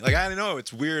Like, I don't know,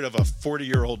 it's weird of a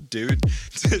 40-year-old dude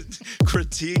to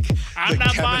critique I'm the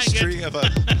not chemistry of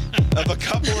a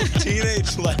couple of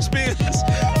teenage lesbians.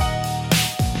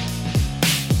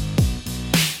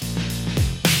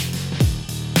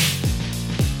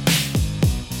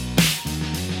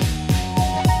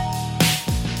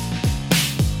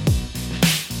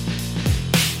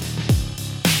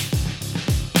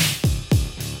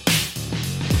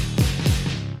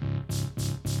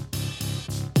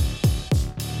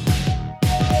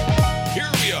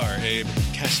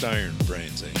 Cast Iron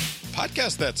Brains, a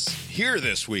podcast that's here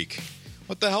this week.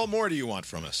 What the hell more do you want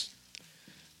from us?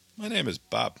 My name is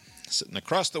Bob, sitting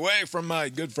across the way from my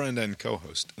good friend and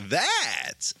co-host.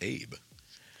 That's Abe.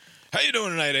 How you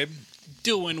doing tonight, Abe?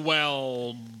 Doing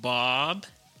well, Bob.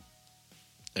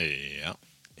 Yeah,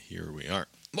 here we are.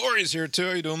 Lori's here too.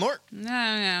 How you doing, Lori?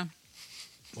 No.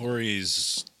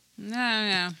 Lori's...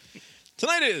 No.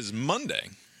 Tonight is Monday,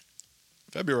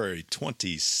 February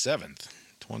 27th.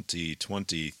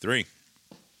 2023.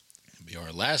 It'll be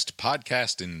our last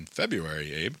podcast in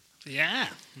February, Abe. Yeah,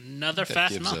 another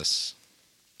fast month.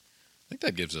 I think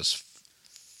that gives us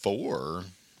four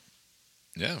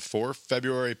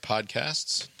February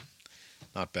podcasts.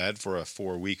 Not bad for a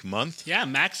 4-week month. Yeah,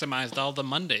 maximized all the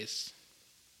Mondays.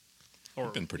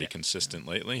 We've been pretty consistent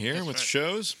lately here That's with right.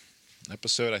 shows.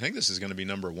 Episode, I think this is going to be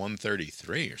number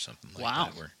 133 or something like Wow.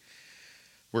 that.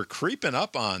 We're creeping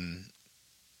up on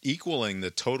equaling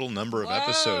the total number of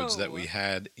episodes that we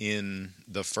had in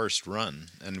the first run.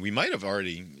 And we might have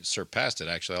already surpassed it,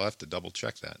 actually. I'll have to double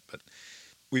check that. But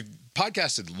we've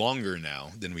podcasted longer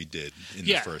now than we did in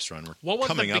the first run. We're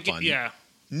coming up on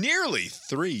nearly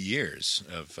 3 years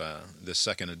of the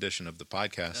second edition of the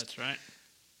podcast. That's right.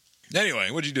 Anyway,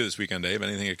 what did you do this weekend, Dave?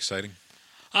 Anything exciting?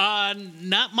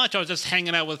 Not much. I was just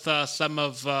hanging out with some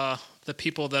of the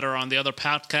people that are on the other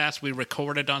podcast. We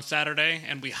recorded on Saturday,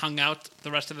 and we hung out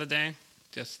the rest of the day.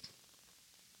 Just,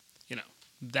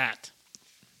 that.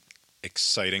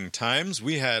 Exciting times.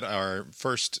 We had our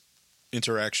first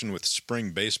interaction with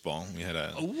spring baseball. We had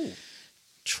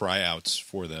tryouts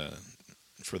for the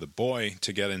boy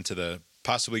to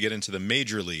possibly get into the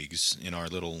major leagues in our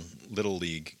little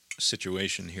league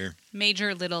situation here.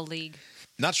 Major Little League.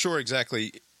 Not sure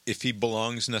exactly if he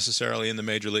belongs necessarily in the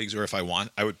major leagues or if I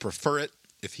would prefer it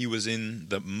if he was in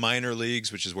the minor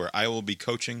leagues, which is where I will be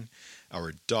coaching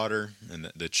our daughter,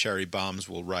 and the Cherry Bombs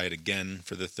will ride again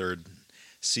for the third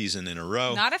season in a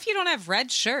row. Not if you don't have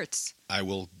red shirts. I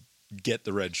will get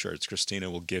the red shirts.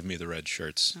 Christina will give me the red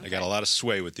shirts. Okay. I got a lot of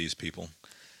sway with these people,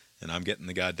 and I'm getting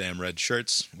the goddamn red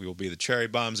shirts. We will be the Cherry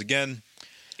Bombs again.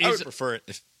 I would prefer it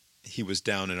if he was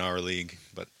down in our league,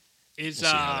 but we'll see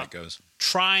how that goes.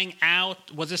 Trying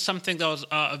out, was this something that was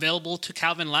available to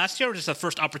Calvin last year, or just the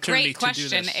first opportunity Great question,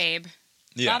 to do this? Abe.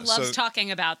 Yeah, Bob loves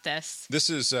talking about this. This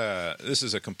is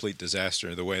a complete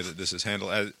disaster, the way that this is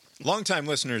handled. As longtime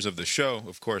listeners of the show,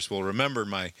 of course, will remember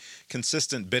my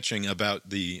consistent bitching about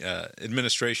the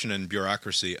administration and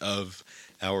bureaucracy of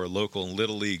our local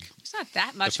Little League. There's not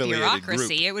that much affiliated bureaucracy.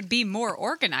 group. It would be more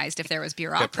organized if there was It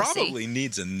bureaucracy. probably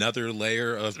needs another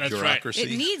layer of That's right. bureaucracy.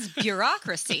 It needs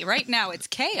bureaucracy. Right now, it's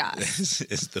chaos.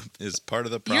 is part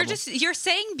of the problem. You're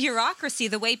saying bureaucracy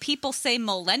the way people say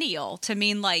millennial to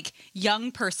mean like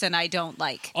young person I don't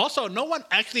like. Also, no one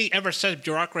actually ever says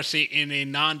bureaucracy in a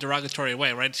non-derogatory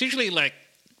way, right? It's usually like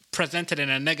presented in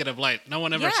a negative light. No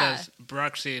one ever says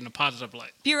bureaucracy in a positive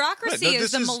light. Bureaucracy Right, no,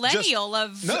 is the this is millennial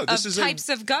just-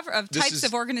 types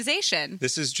of organization.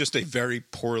 This is just a very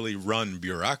poorly run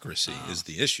bureaucracy is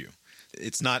the issue.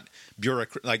 It's not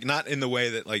not in the way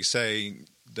that, like, say,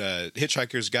 the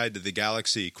Hitchhiker's Guide to the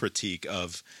Galaxy critique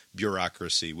of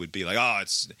bureaucracy would be like,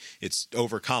 it's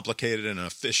overcomplicated and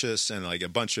officious and like a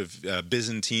bunch of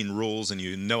Byzantine rules and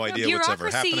you no idea what's ever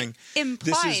happening.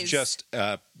 This is just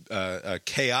a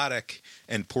chaotic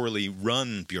and poorly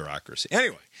run bureaucracy.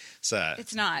 Anyway, so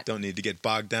It's not. Don't need to get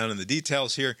bogged down in the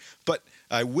details here, but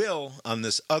I will on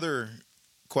this other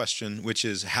question, which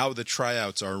is how the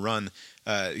tryouts are run.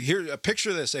 Here,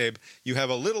 picture this, Abe. You have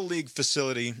a little league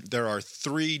facility. There are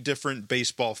 3 different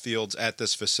baseball fields at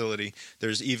this facility.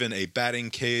 There's even a batting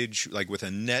cage, like with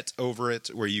a net over it,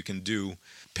 where you can do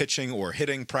pitching or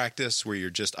hitting practice, where you're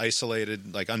just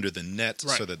isolated, like under the net,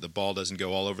 so that the ball doesn't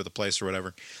go all over the place or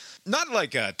whatever. Not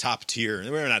like a top tier.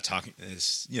 We're not talking.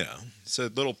 It's a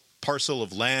little parcel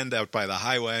of land out by the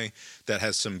highway that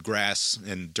has some grass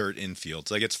and dirt infields.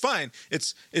 Like, it's fine.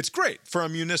 It's great for a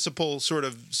municipal sort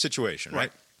of situation,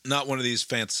 right? Not one of these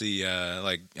fancy,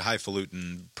 like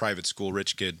highfalutin private school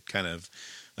rich kid kind of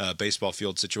baseball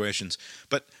field situations.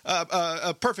 But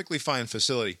a perfectly fine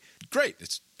facility. Great.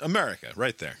 It's America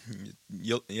right there.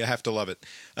 You have to love it.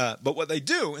 But what they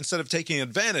do, instead of taking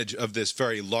advantage of this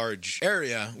very large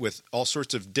area with all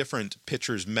sorts of different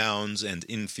pitchers' mounds and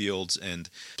infields and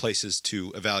places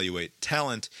to evaluate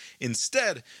talent,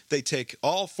 instead they take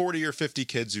all 40 or 50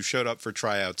 kids who showed up for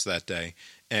tryouts that day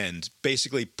and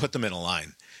basically put them in a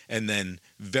line. And then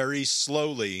very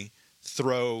slowly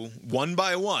throw one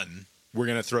by one, we're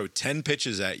going to throw 10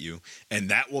 pitches at you, and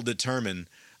that will determine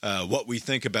what we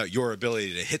think about your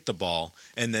ability to hit the ball,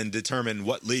 and then determine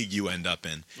what league you end up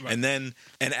in. Right. And then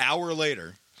an hour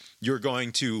later, you're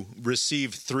going to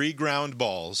receive 3 ground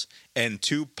balls and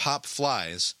 2 pop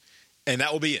flies, and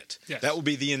that will be it. Yes. That will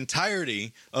be the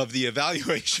entirety of the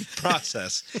evaluation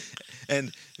process.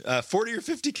 And 40 or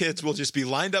 50 kids will just be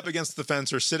lined up against the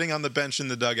fence or sitting on the bench in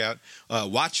the dugout,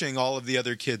 watching all of the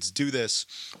other kids do this,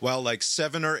 while like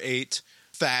 7 or 8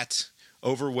 fat,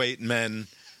 overweight men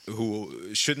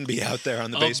who shouldn't be out there on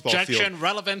the baseball field. Objection,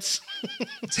 relevance.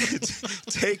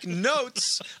 Take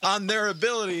notes on their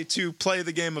ability to play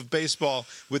the game of baseball,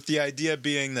 with the idea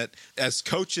being that as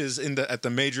coaches at the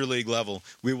major league level,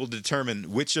 we will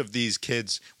determine which of these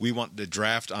kids we want to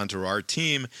draft onto our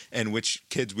team and which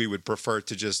kids we would prefer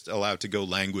to just allow to go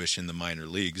languish in the minor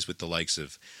leagues with the likes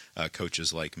of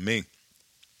coaches like me.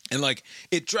 And like,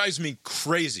 it drives me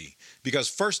crazy because,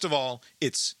 first of all,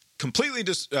 it's completely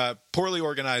poorly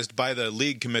organized by the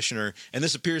league commissioner, and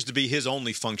this appears to be his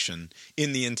only function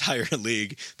in the entire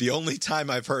league. The only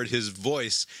time I've heard his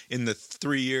voice in the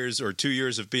 3 years or 2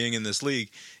 years of being in this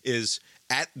league is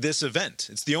at this event.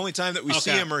 It's the only time that we see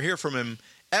him or hear from him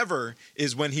ever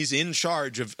is when he's in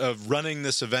charge of running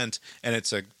this event, and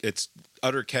it's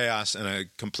utter chaos and a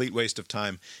complete waste of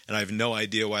time, and I have no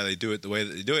idea why they do it the way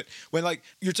that they do it. When, like,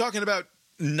 you're talking about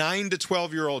 9 to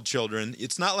 12-year-old children,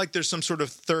 it's not like there's some sort of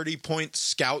 30-point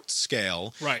scout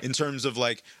scale, right, in terms of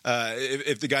like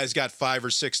if the guy's got 5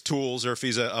 or 6 tools, or if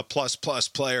he's a plus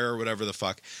player or whatever the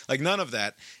fuck. Like, none of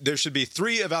that. There should be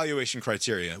 3 evaluation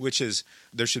criteria, which is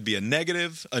there should be a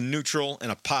negative, a neutral,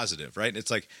 and a positive, right?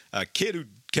 It's like a kid who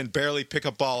can barely pick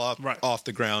a ball up off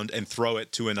the ground and throw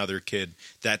it to another kid.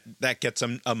 That gets a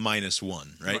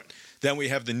 -1, right? Then we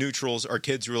have the neutrals, are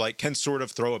kids who are like can sort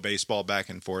of throw a baseball back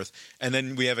and forth. And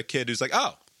then we have a kid who's like,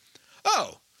 oh,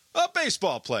 a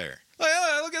baseball player. Like,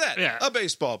 oh, look at that. Yeah. A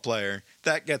baseball player.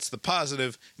 That gets the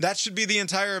positive. That should be the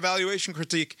entire evaluation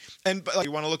critique. And like,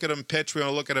 you want to look at them pitch, we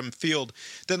want to look at them field.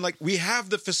 Then like we have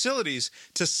the facilities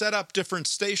to set up different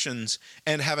stations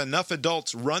and have enough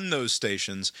adults run those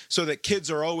stations so that kids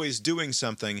are always doing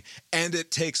something, and it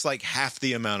takes like half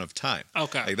the amount of time.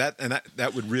 Okay. Like that, and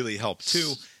that would really help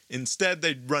too. Instead,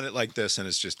 they run it like this, and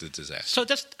it's just a disaster. So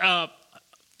just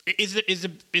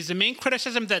is the main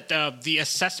criticism that the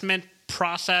assessment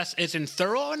process isn't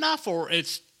thorough enough, or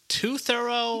it's too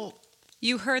thorough?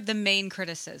 You heard the main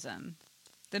criticism.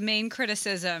 The main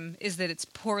criticism is that it's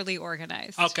poorly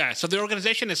organized. Okay, so the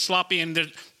organization is sloppy, and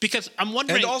because I'm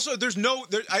wondering. And also,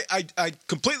 I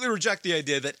completely reject the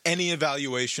idea that any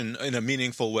evaluation in a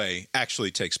meaningful way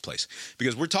actually takes place,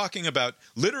 because we're talking about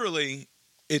literally.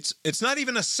 It's not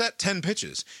even a set 10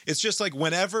 pitches. It's just like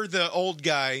whenever the old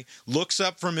guy looks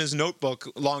up from his notebook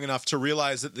long enough to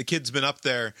realize that the kid's been up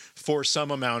there for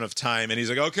some amount of time, and he's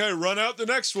like, okay, run out the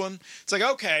next one. It's like,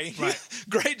 okay, right.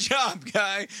 Great job,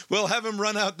 guy. We'll have him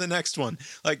run out the next one.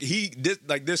 Like he did,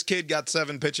 like this kid got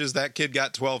 7 pitches, that kid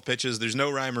got 12 pitches. There's no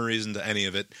rhyme or reason to any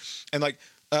of it. And like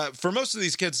for most of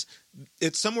these kids,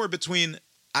 it's somewhere between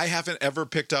I haven't ever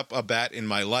picked up a bat in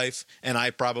my life, and I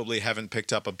probably haven't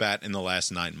picked up a bat in the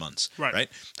last 9 months. Right?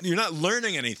 You're not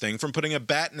learning anything from putting a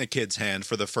bat in a kid's hand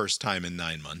for the first time in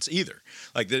 9 months either.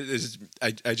 Like, it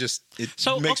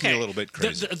makes me a little bit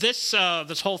crazy. This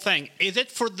whole thing, is it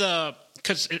for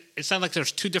because it sounds like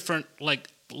there's 2 different like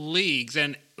leagues,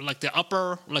 and like the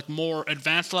upper, like more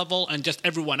advanced level, and just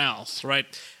everyone else, right?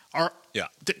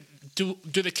 Do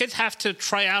the kids have to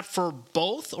try out for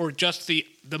both, or just the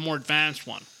more advanced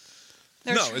one?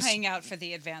 They're trying out for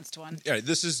the advanced one. Yeah,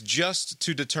 this is just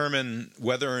to determine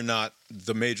whether or not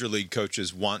the major league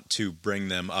coaches want to bring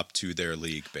them up to their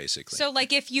league, basically. So,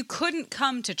 like, if you couldn't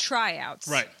come to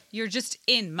tryouts, you're just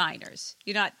in minors.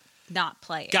 You're not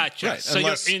playing. Gotcha. Right. So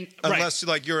unless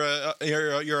like you're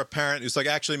a parent who's like,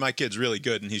 actually my kid's really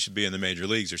good and he should be in the major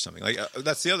leagues or something. Like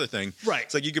that's the other thing. Right.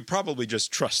 It's like you could probably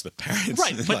just trust the parents.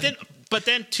 Right. But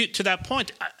then to that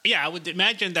point, I would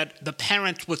imagine that the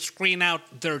parents would screen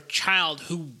out their child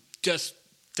who just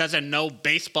doesn't know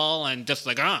baseball and just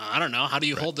like, I don't know, how do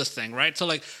you hold this thing, right? So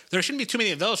like there shouldn't be too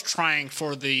many of those trying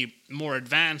for the more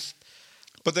advanced.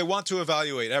 But they want to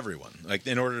evaluate everyone. Like,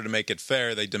 in order to make it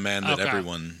fair, they demand that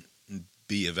everyone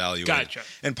be evaluated. Gotcha.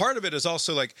 And part of it is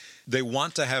also like they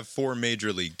want to have 4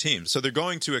 major league teams. So they're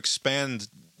going to expand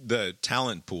the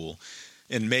talent pool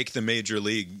and make the major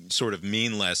league sort of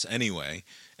mean less anyway.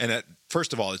 And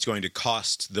first of all, it's going to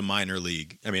cost the minor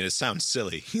league. I mean, it sounds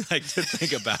silly like to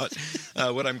think about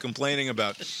what I'm complaining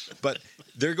about, but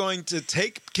they're going to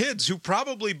take kids who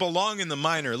probably belong in the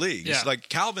minor leagues. Yeah. Like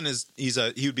Calvin he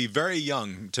would be very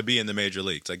young to be in the major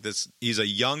leagues. Like this, he's a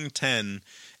young 10,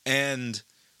 and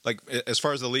like as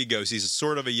far as the league goes, he's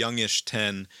sort of a youngish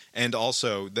 10, and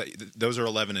also those are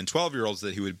 11 and 12-year-olds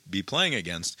that he would be playing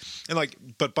against. And like,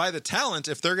 but by the talent,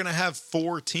 if they're going to have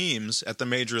 4 teams at the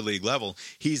major league level,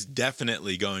 he's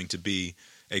definitely going to be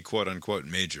a quote unquote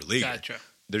major leaguer. Gotcha.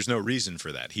 There's no reason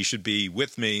for that. He should be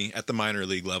with me at the minor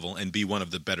league level and be one of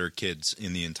the better kids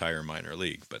in the entire minor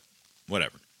league. But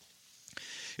whatever.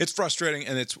 It's frustrating,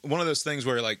 and it's one of those things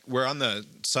where like we're on the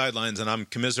sidelines and I'm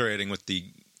commiserating with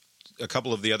a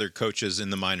couple of the other coaches in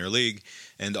the minor league,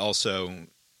 and also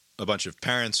a bunch of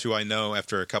parents who I know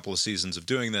after a couple of seasons of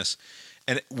doing this.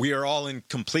 And we are all in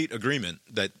complete agreement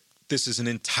that this is an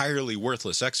entirely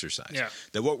worthless exercise. Yeah.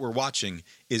 That what we're watching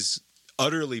is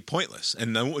utterly pointless,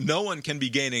 and no one can be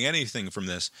gaining anything from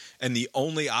this. And the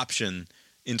only option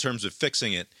in terms of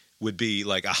fixing it would be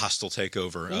like a hostile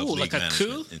takeover of league like a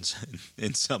management coup?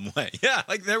 in some way. Yeah,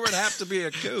 like there would have to be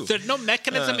a coup. There's no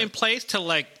mechanism in place to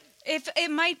like. If it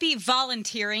might be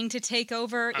volunteering to take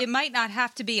over, it might not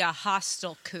have to be a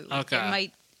hostile coup.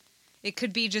 Okay. It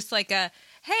could be just like a,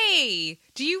 hey,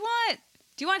 do you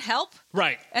want help?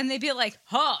 Right. And they'd be like,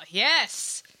 oh,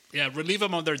 yes. Yeah, relieve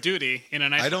them of their duty in a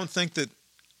nice. I don't think that.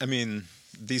 I mean,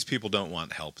 these people don't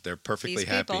want help. They're perfectly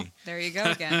happy. There you go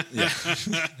again. Yeah.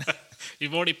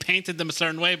 You've already painted them a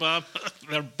certain way, Bob.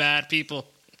 They're bad people.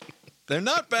 They're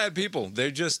not bad people.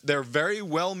 They're very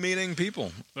well-meaning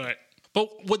people. Right.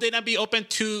 But would they not be open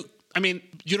to? I mean,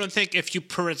 you don't think if you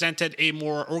presented a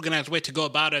more organized way to go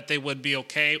about it, they would be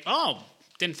okay? Oh,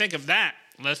 didn't think of that.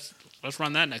 Let's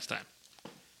run that next time.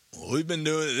 Well, we've been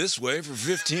doing it this way for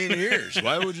 15 years.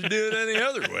 Why would you do it any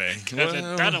other way? Because it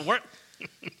doesn't work.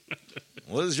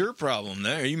 What is your problem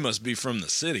there? You must be from the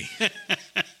city.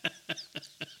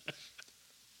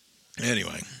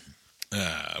 Anyway,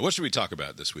 what should we talk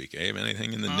about this week, Abe?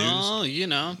 Anything in the news? Oh,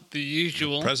 the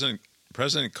usual.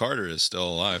 President Carter is still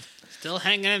alive. Still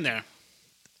hanging in there.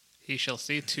 He shall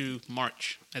see to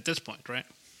March at this point, right?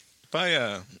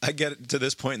 If I get to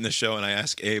this point in the show and I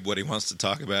ask Abe what he wants to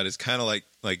talk about, it's kind of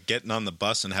like getting on the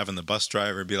bus and having the bus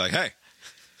driver be like, hey,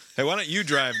 why don't you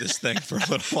drive this thing for a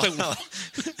little while?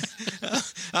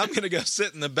 I'm going to go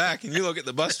sit in the back, and you look at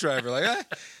the bus driver like, hey,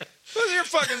 what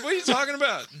are you talking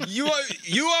about?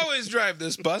 You always drive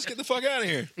this bus. Get the fuck out of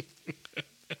here.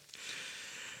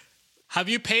 Have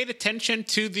you paid attention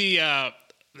to the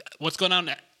what's going on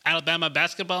in Alabama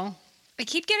basketball? I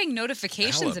keep getting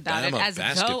notifications about it as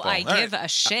basketball. though I give a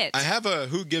shit. I have a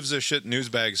Who Gives a Shit news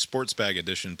bag sports bag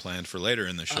edition planned for later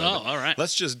in the show. Oh, all right.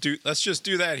 Let's just do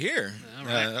that here. All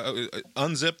right.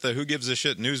 Unzip the Who Gives a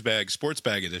Shit news bag sports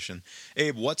bag edition.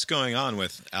 Abe, what's going on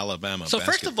with Alabama basketball?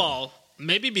 First of all,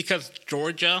 maybe because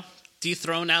Georgia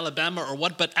dethroned Alabama or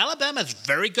what, but Alabama is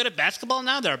very good at basketball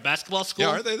now. They're a basketball school.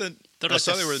 Yeah, are they I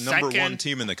saw they were the number 1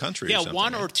 team in the country. Yeah, or something,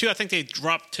 1 right? or 2. I think they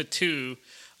dropped to 2.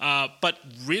 But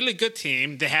really good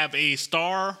team. They have a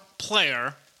star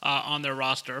player on their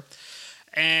roster.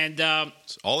 And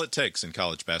all it takes in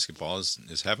college basketball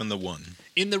is having the one.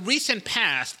 In the recent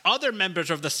past, other members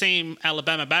of the same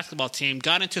Alabama basketball team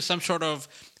got into some sort of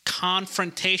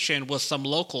confrontation with some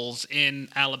locals in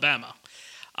Alabama.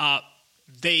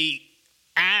 They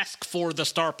asked for the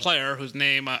star player, whose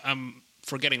name I'm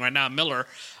forgetting right now, Miller.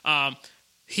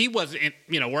 He was in,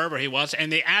 wherever he was,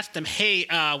 and they asked him, hey,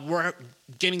 we're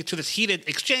getting into this heated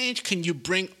exchange. Can you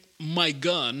bring my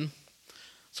gun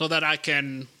so that I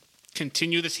can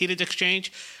continue this heated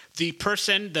exchange? The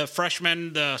person, the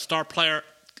freshman, the star player,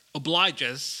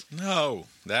 obliges. No,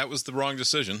 that was the wrong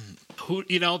decision.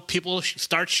 People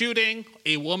start shooting.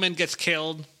 A woman gets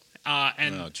killed.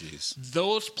 And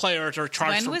those players are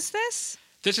charged. When was this?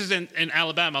 This is in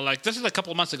Alabama. Like, this is a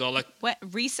couple of months ago. Like, what?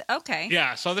 Recent? Okay.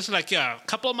 Yeah. So this is a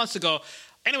couple of months ago.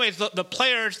 Anyways, the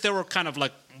players, they were kind of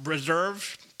like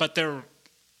reserved, but their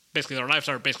lives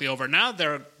are basically over now.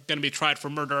 They're going to be tried for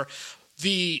murder.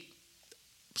 The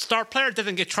star player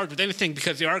doesn't get charged with anything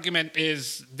because the argument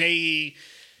is they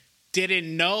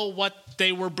didn't know what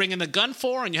they were bringing the gun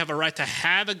for, and you have a right to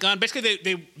have a gun. Basically,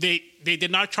 they did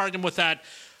not charge him with that,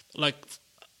 like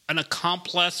an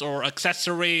accomplice or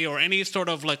accessory or any sort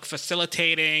of like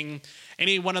facilitating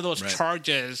any one of those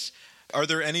charges. Are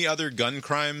there any other gun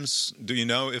crimes? Do you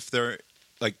know if they're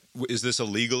like, is this a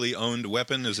legally owned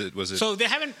weapon? Was it? So they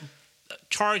haven't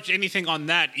charged anything on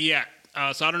that yet.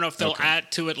 So I don't know if they'll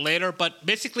add to it later. But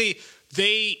basically,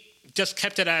 they just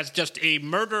kept it as just a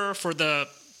murder for the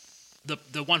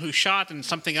one who shot and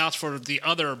something else for the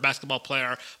other basketball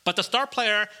player. But the star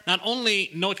player, not only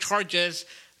no charges,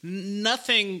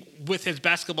 nothing with his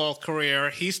basketball career.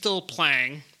 He's still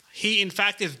playing. He, in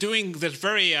fact, is doing this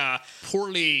very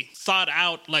poorly thought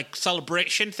out like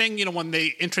celebration thing. You know, when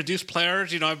they introduce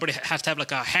players, you know, everybody has to have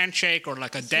like a handshake or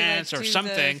like a dance or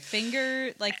something. The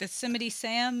finger, like the Yosemite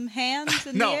Sam hands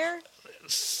in the air?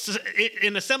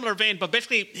 In a similar vein, but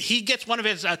basically he gets one of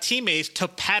his teammates to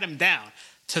pat him down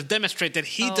to demonstrate that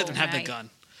he doesn't have the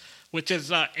gun, which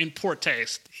is in poor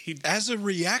taste. As a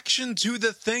reaction to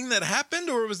the thing that happened,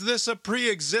 or was this a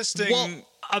pre-existing... Well,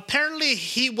 apparently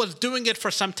he was doing it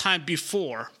for some time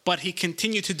before, but he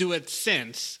continued to do it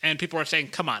since. And people are saying,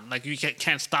 come on, like you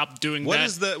can't stop doing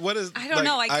that. What is? I don't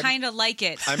know. I kind of like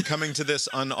it. I'm coming to this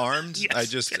unarmed.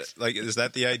 Yes, is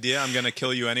that the idea? I'm going to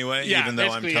kill you anyway, even though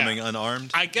I'm coming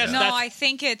unarmed? I guess I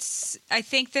think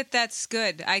that's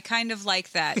good. I kind of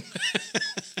like that.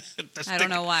 I don't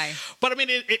know why. But I mean,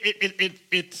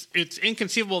 it's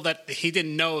inconceivable that he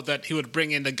didn't know that he would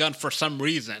bring in the gun for some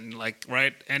reason, like,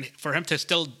 right? And for him to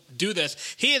still do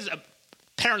this, he is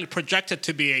apparently projected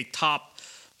to be a top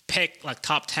pick, like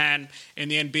top 10 in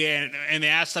the NBA. And they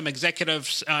asked some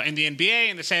executives in the NBA,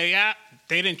 and they say,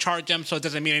 they didn't charge him, so it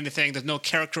doesn't mean anything. There's no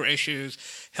character issues.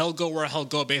 He'll go where he'll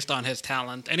go based on his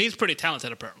talent. And he's pretty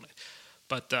talented, apparently.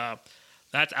 But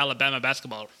that's Alabama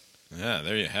basketball. Yeah,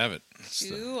 there you have it.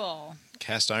 Cool.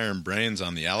 Cast iron brains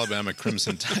on the Alabama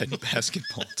Crimson Tide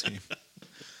basketball team.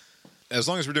 As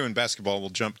long as we're doing basketball, we'll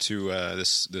jump to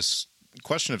this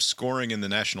question of scoring in the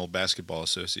National Basketball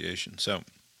Association. So,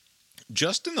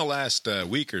 just in the last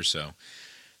week or so,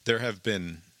 there have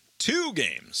been 2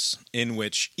 games in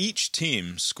which each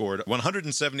team scored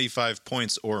 175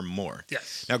 points or more.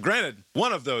 Yes. Now, granted,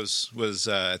 one of those was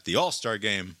at the All-Star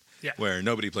game, where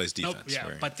nobody plays defense.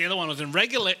 But the other one was in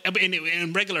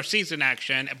regular season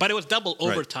action, but it was double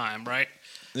overtime, right?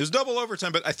 It was double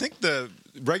overtime, but I think the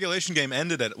regulation game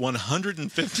ended at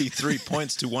 153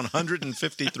 points to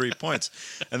 153 points.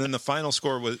 And then the final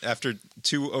score was, after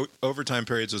 2 overtime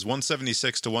periods, was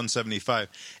 176 to 175.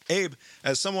 Abe,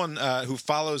 as someone who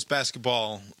follows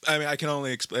basketball, I mean, I can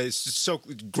only explain, it's just so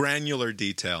granular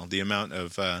detail, the amount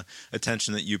of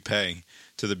attention that you pay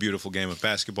to the beautiful game of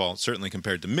basketball, certainly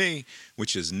compared to me,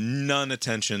 which is none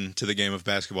attention to the game of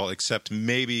basketball, except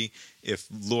maybe if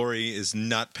Lori is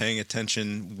not paying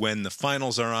attention when the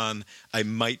finals are on, I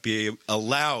might be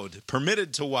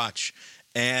permitted to watch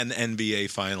an NBA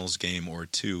Finals game or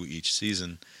 2 each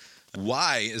season.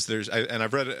 Why is there, and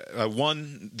I've read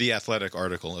The Athletic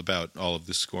article about all of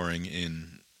the scoring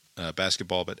in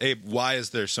basketball, but Abe, why is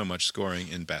there so much scoring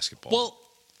in basketball? Well,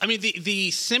 I mean,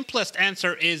 the simplest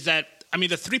answer is that, I mean,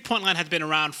 the three-point line has been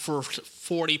around for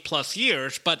 40-plus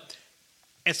years, but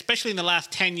especially in the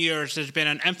last 10 years, there's been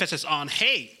an emphasis on,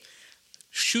 hey,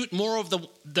 shoot more of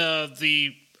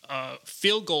the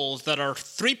field goals that are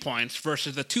 3 points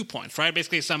versus the 2 points, right?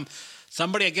 Basically,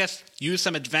 somebody, I guess, used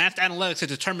some advanced analytics to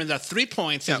determine that 3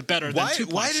 points is better than 2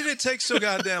 points. Why did it take so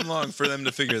goddamn long for them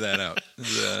to figure that out?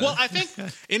 Well, I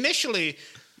think initially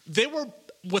they were,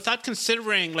 without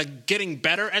considering like getting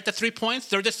better at the 3 points,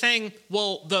 they're just saying,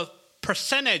 well, the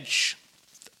percentage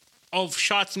of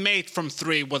shots made from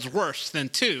 3 was worse than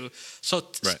 2, so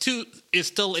 2 is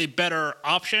still a better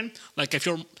option. Like if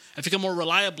you can more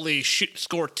reliably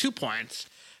score 2 points,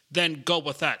 then go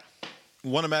with that.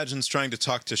 One imagines trying to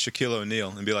talk to Shaquille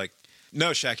O'Neal and be like,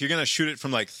 "No, Shaq, you're going to shoot it from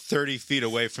like 30 feet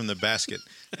away from the basket,"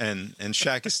 and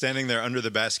Shaq is standing there under the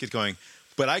basket going,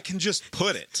 "But I can just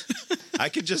put it. I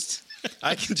could just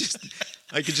like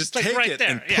take right it there.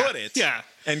 and put it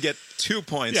and get 2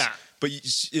 points." Yeah. But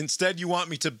instead, you want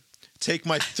me to take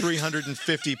my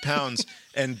 350 pounds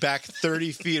and back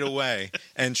 30 feet away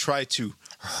and try to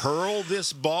hurl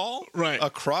this ball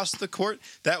across the court?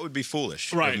 That would be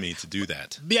foolish of me to do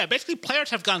that. Yeah, basically players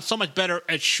have gotten so much better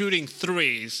at shooting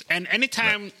threes. And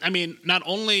anytime, I mean, not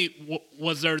only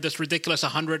was there this ridiculous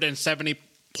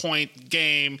 170-point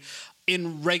game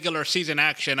in regular season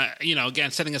action,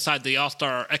 again, setting aside the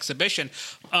All-Star exhibition,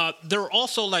 there were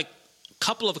also like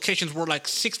couple of occasions where like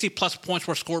 60-plus points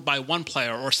were scored by one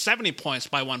player or 70 points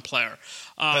by one player.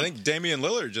 I think Damian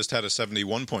Lillard just had a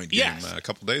 71-point game a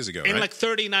couple days ago, in like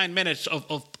 39 minutes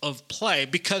of play,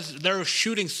 because they're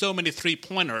shooting so many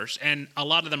three-pointers, and a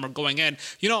lot of them are going in.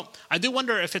 I do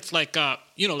wonder if it's like,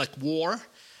 like war.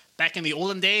 back in the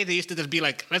olden days, they used to just be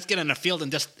like, let's get in the field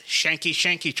and just shank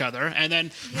each other. And then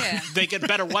they get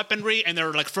better weaponry and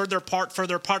they're like further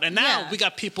apart. And now we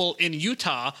got people in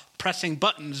Utah pressing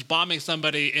buttons, bombing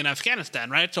somebody in Afghanistan,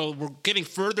 right? So we're getting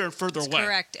further and further away.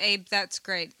 Correct, Abe. That's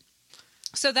great.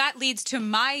 So that leads to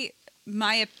my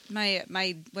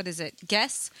what is it?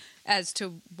 Guess as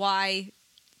to why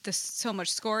there's so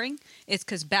much scoring. It's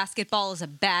because basketball is a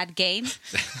bad game,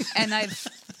 and I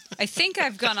think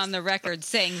I've gone on the record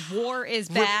saying war is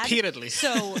bad repeatedly.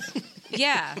 So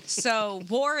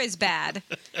war is bad,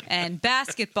 and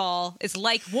basketball is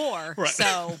like war. Right.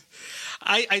 So.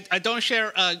 I don't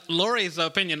share Lori's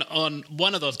opinion on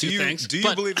one of those two things. Do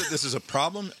you believe that this is a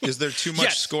problem? Is there too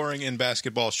much scoring in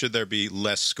basketball? Should there be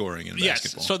less scoring in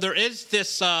basketball? Yes. So there is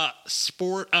this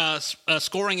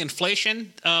scoring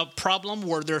inflation problem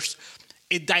where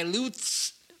it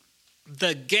dilutes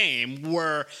the game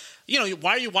where,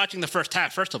 why are you watching the first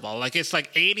half, first of all? Like, it's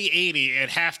like 80-80 at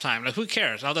halftime. Like, who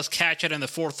cares? I'll just catch it in the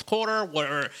fourth quarter.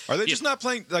 Are they just not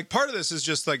playing? Like, part of this is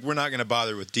just like, we're not going to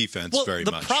bother with defense very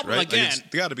much, problem, right? Again,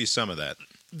 like, got to be some of that.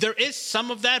 There is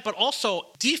some of that, but also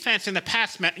defense in the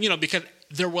past, because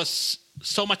there was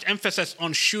so much emphasis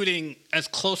on shooting as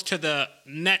close to the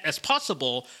net as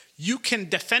possible, you can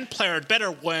defend players better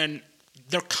when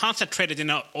they're concentrated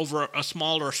over a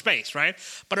smaller space, right?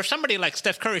 But if somebody like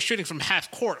Steph Curry is shooting from half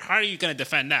court, how are you going to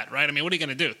defend that, right? I mean, what are you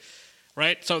going to do,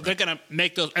 right? So they're going to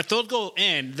make those. If those go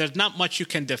in, there's not much you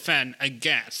can defend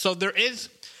against. So there is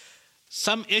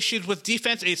some issues with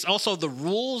defense. It's also the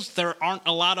rules. There aren't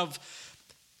a lot of,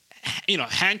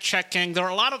 hand checking. There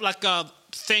are a lot of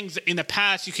things in the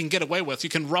past you can get away with. You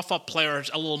can rough up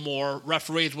players a little more.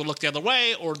 Referees would look the other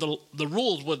way, or the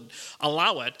rules would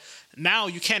allow it. Now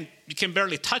you can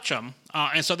barely touch them,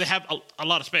 and so they have a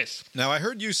lot of space. Now, I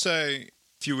heard you say a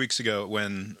few weeks ago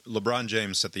when LeBron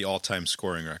James set the all-time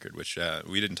scoring record, which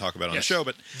we didn't talk about on the show,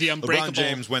 but LeBron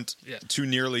James went to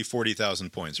nearly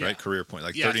 40,000 points, right? Career point,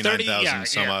 like 39,000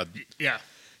 some odd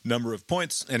number of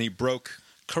points, and he broke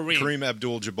Kareem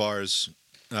Abdul-Jabbar's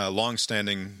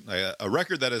long-standing a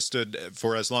record that has stood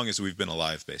for as long as we've been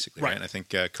alive, basically. Right? And I think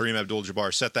Kareem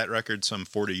Abdul-Jabbar set that record some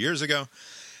 40 years ago.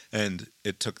 And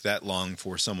it took that long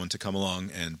for someone to come along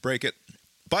and break it.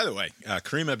 By the way,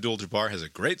 Kareem Abdul-Jabbar has a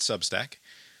great Substack,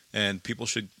 and people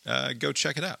should go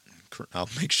check it out. I'll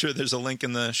make sure there's a link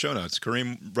in the show notes.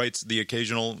 Kareem writes the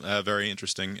occasional very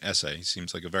interesting essay. He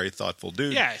seems like a very thoughtful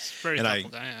dude. Yeah, he's a very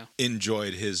thoughtful guy. And I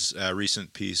enjoyed his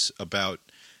recent piece about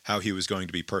how he was going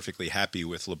to be perfectly happy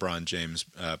with LeBron James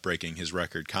breaking his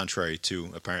record, contrary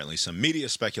to apparently some media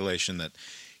speculation that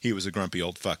he was a grumpy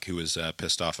old fuck who was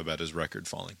pissed off about his record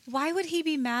falling. Why would he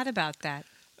be mad about that?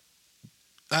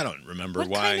 I don't remember why.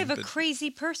 What kind of a crazy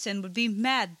person would be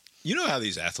mad? You know how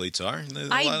these athletes are.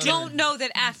 I don't know that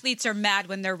athletes are mad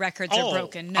when their records are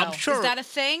broken. No. I'm sure is that a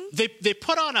thing? They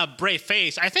put on a brave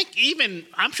face.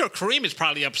 I'm sure Kareem is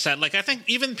probably upset. Like, I think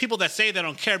even people that say they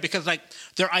don't care because, like,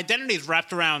 their identity is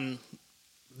wrapped around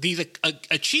these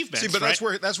achievements. See, but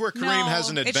right? that's where Kareem has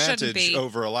an advantage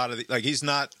over a lot of the, like, he's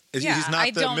not the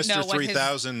Mr.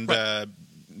 3000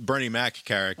 Bernie Mac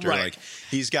character. Right. Like,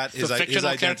 he's got his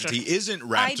identity character isn't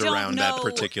wrapped around that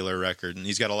particular record, and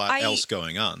he's got a lot else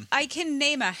going on. I can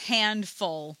name a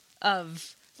handful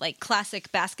of like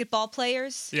classic basketball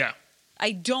players. Yeah.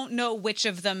 I don't know which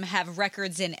of them have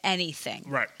records in anything.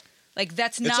 Right. Like,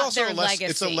 that's not their legacy.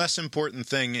 It's a less important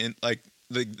thing in, like,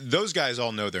 those guys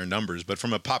all know their numbers, but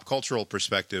from a pop cultural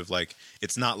perspective, like,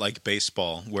 it's not like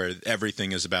baseball where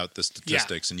everything is about the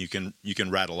statistics and you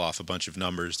can rattle off a bunch of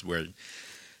numbers. Where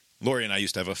Lori and I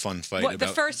used to have a fun fight. The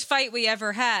first fight we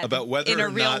ever had about whether in a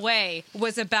real way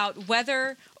was about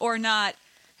whether or not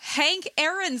Hank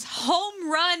Aaron's home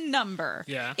run number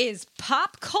is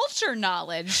pop culture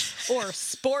knowledge or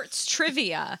sports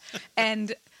trivia.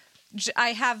 And I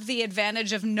have the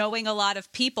advantage of knowing a lot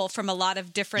of people from a lot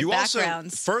of different backgrounds. You also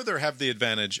further have the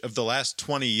advantage of the last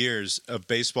 20 years of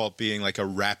baseball being like a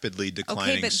rapidly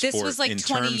declining sport was like in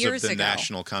 20 terms years of the ago.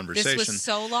 national conversation. This was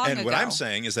so long ago. And what I'm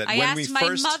saying is that I when we asked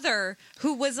first... my mother,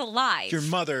 who was alive. Your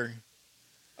mother...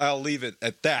 I'll leave it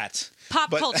at that. Pop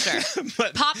culture.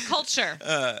 Pop culture.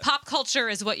 Pop culture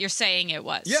is what you're saying it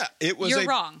was. Yeah, it was. You're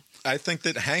wrong. I think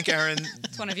that Hank Aaron...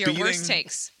 It's one of your worst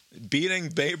takes. Beating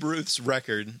Babe Ruth's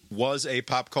record was a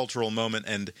pop cultural moment,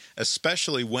 and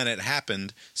especially when it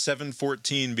happened,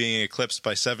 714 being eclipsed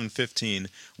by 715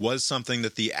 was something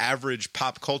that the average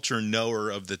pop culture knower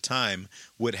of the time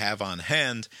would have on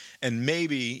hand, and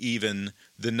maybe even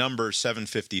the number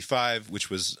 755, which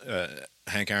was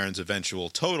Hank Aaron's eventual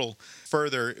total.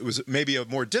 Further, it was maybe a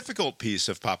more difficult piece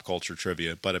of pop culture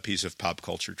trivia, but a piece of pop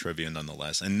culture trivia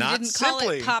nonetheless. And not you didn't simply call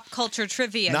it pop culture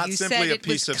trivia. Not you simply said a it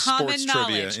piece was of common sports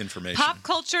knowledge. trivia information. Pop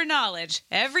culture knowledge.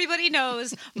 Everybody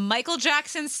knows Michael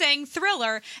Jackson sang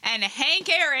Thriller and Hank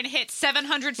Aaron hit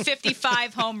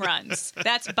 755 home runs.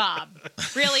 That's Bob.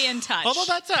 Really in touch. Although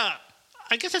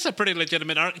I guess that's a pretty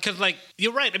legitimate argument because, like,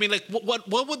 you're right. I mean, like,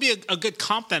 what would be a good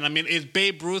comp then? I mean, is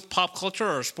Babe Ruth pop culture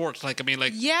or sports? Like, I mean,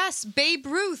 like, yes, Babe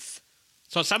Ruth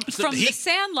so from The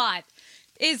Sandlot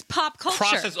is pop culture.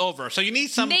 Crosses over. So you need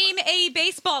some Name a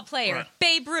baseball player. Right.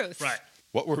 Babe Ruth. Right.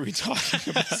 What were we talking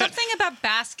about? Something about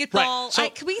basketball. Right. So-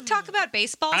 Can we talk about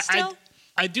baseball still?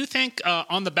 I do think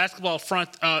on the basketball front,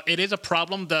 it is a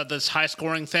problem, this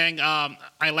high-scoring thing.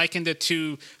 I likened it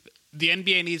to the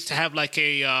NBA needs to have like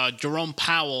a Jerome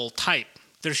Powell type.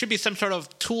 There should be some sort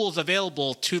of tools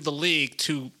available to the league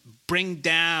to bring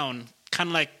down, kind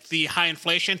of like the high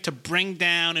inflation, to bring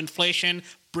down inflation,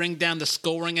 bring down the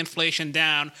scoring inflation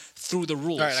down through the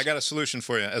rules. All right, I got a solution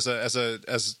for you. As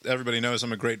everybody knows,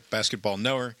 I'm a great basketball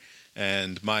knower.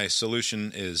 And my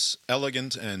solution is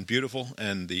elegant and beautiful,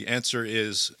 and the answer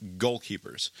is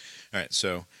goalkeepers. All right,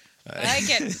 so I like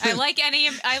it.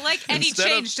 I like any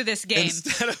change to this game.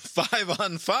 Instead of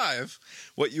 5-on-5,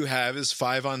 what you have is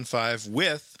 5-on-5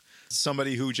 with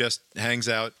somebody who just hangs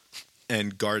out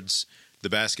and guards the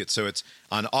basket. So it's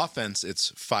on offense,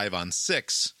 it's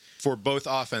 5-on-6. For both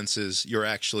offenses, you're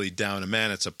actually down a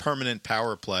man. It's a permanent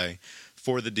power play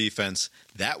for the defense.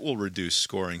 That will reduce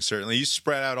scoring, certainly. You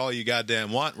spread out all you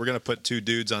goddamn want. We're going to put 2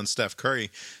 dudes on Steph Curry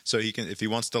so he can, if he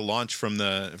wants to launch from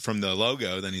the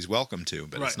logo, then he's welcome to,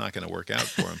 but It's not going to work out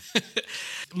for him.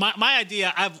 My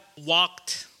idea, I've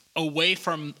walked away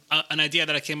from an idea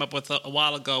that I came up with a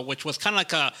while ago, which was kind of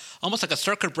like almost like a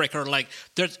circuit breaker. Like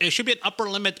it should be an upper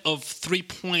limit of 3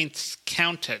 points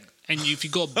counted. And if you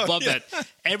go above it,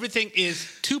 everything is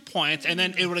 2 points, and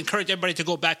then it would encourage everybody to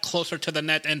go back closer to the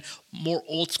net and more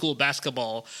old school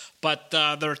basketball. But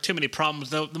there are too many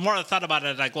problems. The more I thought about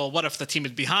it, like, well, what if the team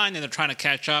is behind and they're trying to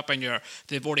catch up and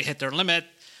they've already hit their limit?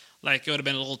 Like, it would have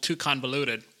been a little too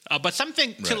convoluted. But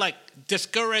something to like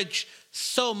discourage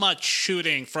so much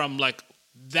shooting from like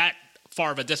that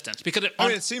far of a distance, because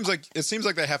it seems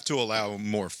like they have to allow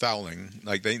more fouling.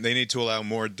 Like they need to allow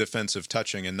more defensive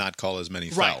touching and not call as many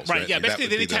fouls. Right. Yeah. Basically,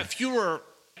 they need to have fewer.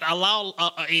 Allow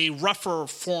a rougher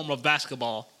form of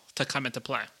basketball to come into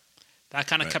play. That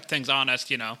kind of kept things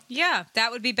honest, Yeah,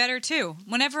 that would be better too.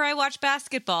 Whenever I watch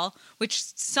basketball, which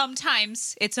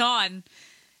sometimes it's on,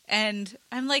 and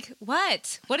I'm like,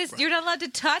 "What? What is? You're not allowed to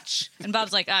touch?" And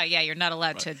Bob's like, "Oh yeah, you're not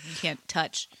allowed to. You can't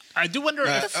touch." I do wonder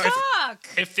fuck?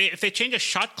 if they change a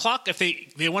shot clock, if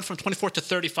they went from 24 to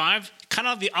 35, kind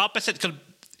of the opposite. Because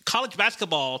college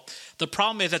basketball, the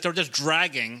problem is that they're just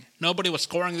dragging. Nobody was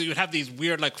scoring. You would have these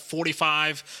weird like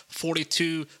 45,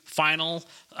 42 final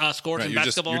scores in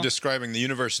basketball. You're describing the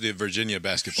University of Virginia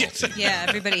basketball team. Yeah,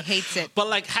 everybody hates it. But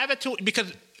like have it to,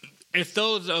 because if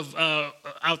those of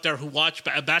out there who watch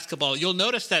basketball, you'll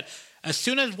notice that as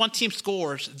soon as one team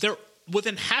scores, they're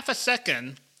within half a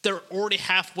second, they're already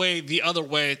halfway the other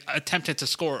way attempting to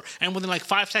score. And within like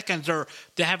 5 seconds,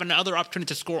 they have another opportunity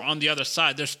to score on the other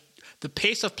side. The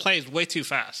pace of play is way too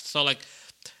fast. So like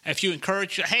if you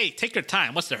encourage, hey, take your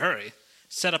time. What's the hurry?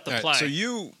 Set up the play. So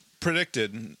you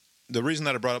predicted, the reason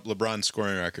that I brought up LeBron's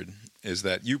scoring record is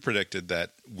that you predicted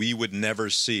that we would never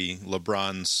see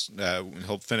LeBron's,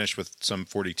 he'll finish with some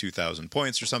 42,000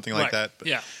 points or something like that.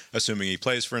 But assuming he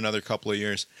plays for another couple of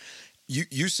years.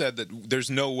 You said that there's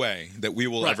no way that we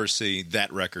will ever see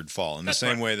that record fall. In the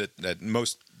same way that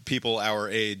most people our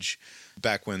age,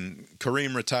 back when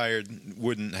Kareem retired,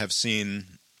 wouldn't have seen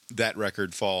that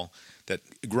record fall, that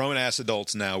grown-ass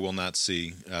adults now will not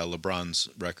see LeBron's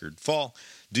record fall.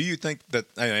 Do you think that,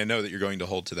 I know that you're going to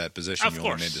hold to that position. Of you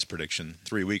course. only made this prediction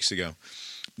 3 weeks ago.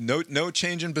 No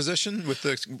change in position with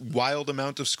the wild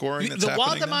amount of scoring that's happening? The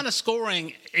wild amount of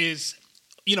scoring is,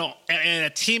 at a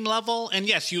team level, and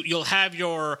yes, you'll have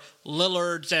your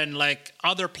Lillards and like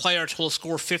other players who will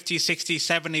score 50, 60,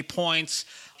 70 points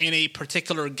in a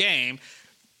particular game.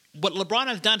 What LeBron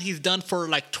has done, he's done for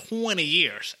like 20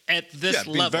 years at this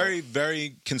level. Very,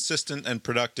 very consistent and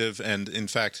productive. And in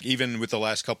fact, even with the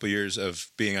last couple of years of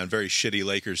being on very shitty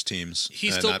Lakers teams,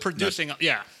 he's still producing.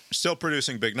 Still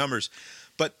producing big numbers.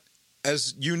 But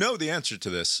as you know the answer to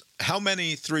this, how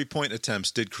many 3-point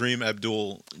attempts did Kareem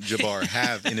Abdul-Jabbar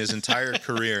have in his entire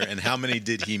career, and how many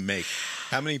did he make?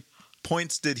 How many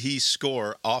points did he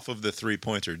score off of the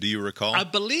 3-pointer? Do you recall? I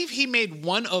believe he made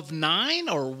 1 of 9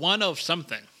 or 1 of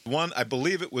something. I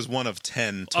believe it was one of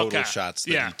 10 total shots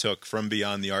that he took from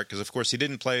beyond the arc. Because, of course, he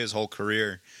didn't play his whole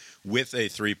career with a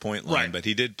three-point line, but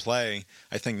he did play,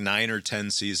 I think, 9 or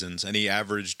 10 seasons, and he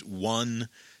averaged 1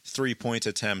 3-point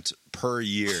attempt per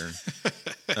year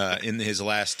in his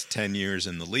last 10 years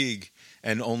in the league,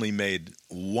 and only made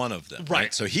one of them.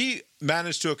 Right. So he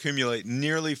managed to accumulate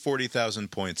nearly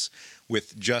 40,000 points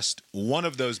with just one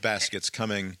of those baskets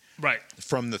coming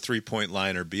from the three-point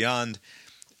line or beyond.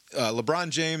 LeBron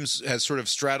James has sort of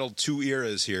straddled two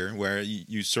eras here, where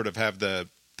you sort of have the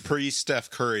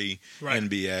pre-Steph Curry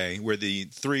NBA, where the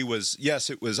three was, yes,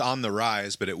 it was on the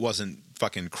rise, but it wasn't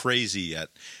fucking crazy yet.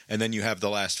 And then you have the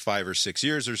last 5 or 6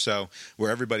 years or so where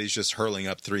everybody's just hurling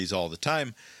up threes all the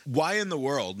time. Why in the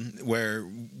world, where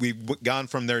we've gone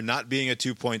from there not being a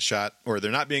 2-point shot, or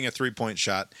there not being a 3-point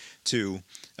shot, to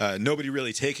nobody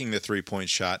really taking the 3-point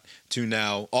shot, to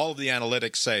now all of the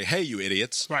analytics say, hey, you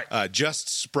idiots, just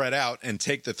spread out and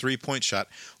take the 3-point shot.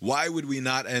 Why would we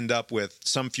not end up with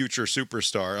some future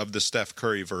superstar of the Steph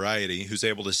Curry variety who's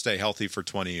able to stay healthy for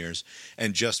 20 years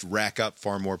and just rack up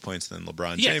far more points than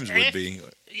LeBron James would be?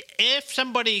 If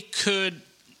somebody could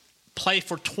play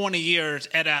for 20 years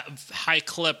at a high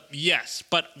clip, yes.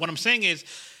 But what I'm saying is,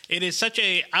 it is such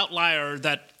a outlier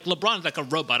that LeBron's like a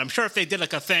robot. I'm sure if they did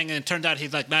like a thing and it turned out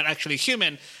he's like not actually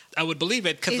human, I would believe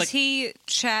it. Is he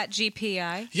Chat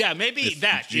GPI? Yeah, maybe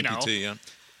that, GPT, you know. Yeah.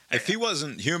 If he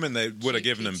wasn't human, they would have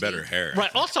given him better hair.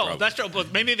 Right. Also, probably. That's true.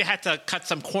 But maybe they had to cut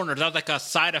some corners. That was like a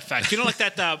side effect. You know, like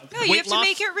that no, you have to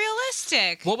make it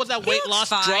realistic. What was that weight loss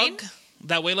drug?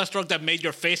 That weight loss drug that made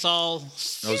your face all...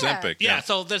 Ozempic. Yeah,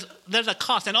 so there's a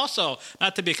cost. And also,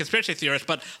 not to be a conspiracy theorist,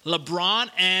 but LeBron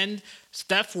and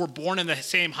Steph were born in the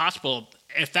same hospital.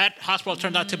 If that hospital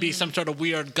turned out to be some sort of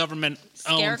weird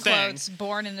government-owned thing...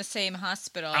 born in the same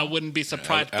hospital. I wouldn't be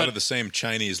surprised. Out of the same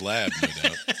Chinese lab, no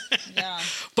doubt. Yeah.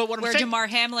 But what I'm saying... Where DeMar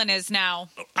Hamlin is now.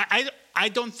 I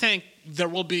don't think there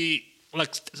will be...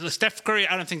 Like, Steph Curry,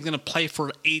 I don't think is going to play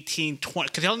for 18, 20...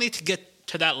 Because he'll need to get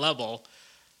to that level...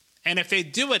 And if they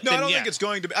do it, no, then I don't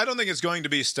think it's going to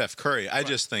be Steph Curry. I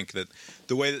just think that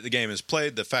the way that the game is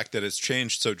played, the fact that it's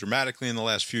changed so dramatically in the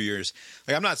last few years.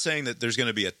 Like, I'm not saying that there's going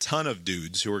to be a ton of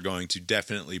dudes who are going to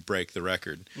definitely break the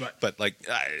record, but like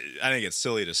I think it's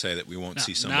silly to say that we won't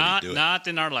see somebody do it. Not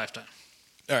in our lifetime.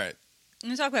 All right. Can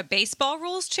we talk about baseball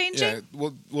rules changing? Yeah,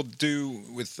 we'll do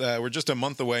with. We're just a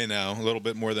month away now, a little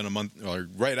bit more than a month, or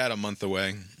right at a month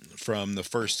away from the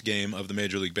first game of the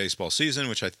Major League Baseball season,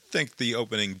 which I think the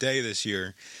opening day this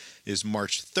year is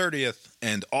March 30th,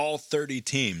 and all 30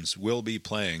 teams will be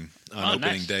playing on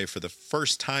opening day for the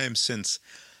first time since,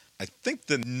 I think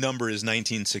the number is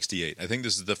 1968. I think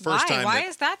this is the first time. Why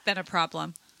has that been a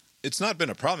problem? It's not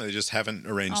been a problem. They just haven't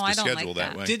arranged the schedule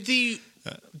that way. Did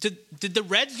the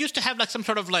Reds used to have like some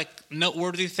sort of like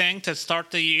noteworthy thing to start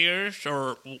the years,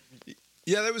 or?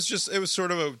 Yeah, it was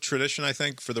sort of a tradition, I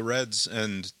think, for the Reds,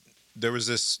 and there was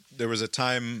a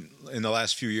time in the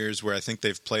last few years where I think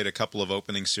they've played a couple of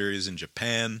opening series in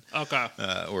Japan,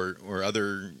 or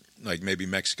other, like maybe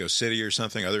Mexico City or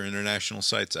something, other international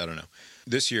sites. I don't know.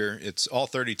 This year it's all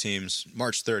 30 teams,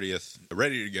 March 30th,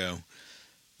 ready to go,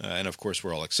 and of course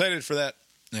we're all excited for that.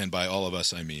 And by all of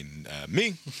us, I mean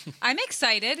me. I'm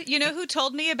excited. You know who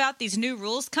told me about these new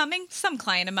rules coming? Some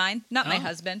client of mine, not my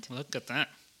husband. Look at that.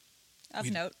 Of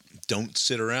note. Don't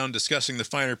sit around discussing the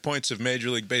finer points of Major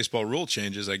League Baseball rule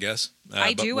changes, I guess.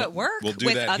 I do at work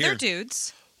with other here.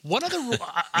 dudes. What other rule?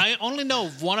 I only know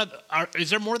of one of. Is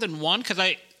there more than one? Because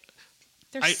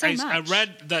There's so much. I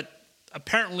read that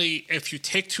apparently if you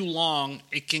take too long,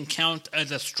 it can count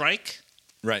as a strike.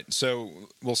 Right. So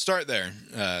we'll start there.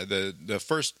 The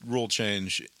first rule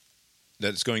change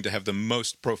that's going to have the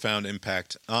most profound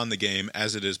impact on the game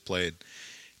as it is played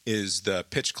is the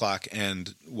pitch clock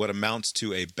and what amounts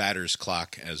to a batter's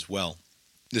clock as well.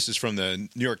 This is from the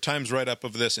New York Times write-up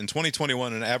of this. In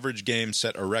 2021, an average game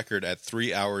set a record at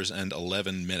 3 hours and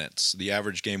 11 minutes. The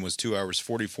average game was 2 hours,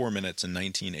 44 minutes in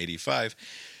 1985,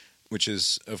 which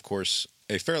is, of course,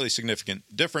 a fairly significant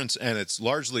difference, and it's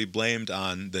largely blamed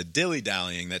on the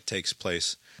dilly-dallying that takes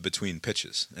place between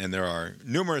pitches. And there are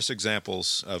numerous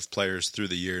examples of players through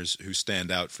the years who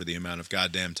stand out for the amount of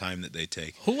goddamn time that they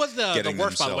take. Who was the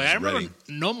worst, by the way? I remember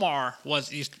Nomar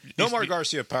Nomar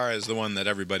Garciaparra is the one that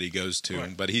everybody goes to,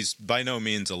 but he's by no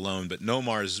means alone. But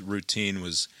Nomar's routine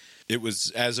was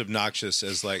as obnoxious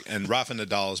as and Rafa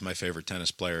Nadal is my favorite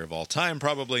tennis player of all time,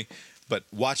 probably. But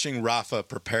watching Rafa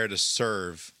prepare to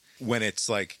serve when it's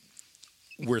like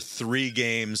we're 3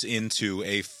 games into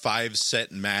a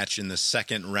 5-set match in the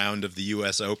second round of the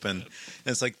U.S. Open, and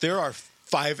it's like there are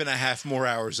 5.5 more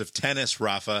hours of tennis,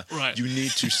 Rafa. Right. You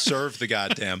need to serve the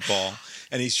goddamn ball.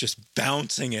 And he's just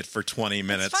bouncing it for 20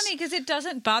 minutes. It's funny because it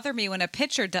doesn't bother me when a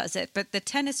pitcher does it, but the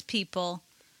tennis people,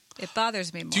 it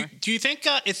bothers me more. Do you think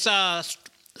it's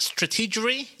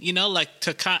strategery? Like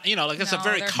it's a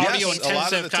very they're- cardio-intensive a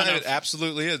lot of the kind time of. it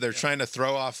absolutely is. They're trying to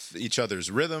throw off each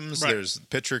other's rhythms. Right. There's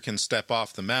pitcher can step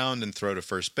off the mound and throw to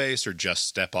first base, or just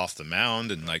step off the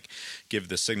mound and give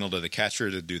the signal to the catcher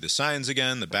to do the signs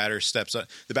again. The batter steps up.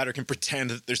 The batter can pretend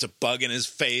that there's a bug in his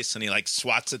face and he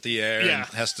swats at the air and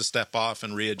has to step off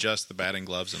and readjust the batting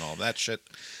gloves and all that shit.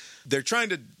 They're trying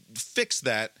to fix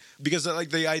that because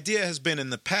the idea has been in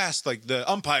the past, the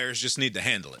umpires just need to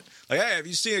handle it. Hey, if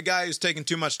you see a guy who's taking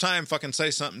too much time, fucking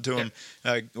say something to him,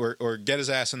 or get his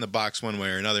ass in the box one way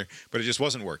or another. But it just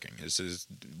wasn't working.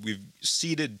 We've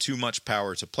ceded too much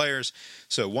power to players.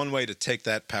 So one way to take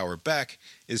that power back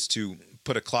is to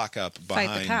put a clock up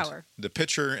behind the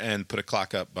pitcher and put a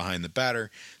clock up behind the batter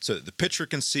so that the pitcher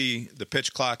can see the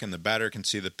pitch clock and the batter can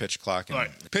see the pitch clock. And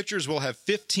pitchers will have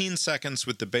 15 seconds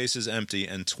with the bases empty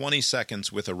and 20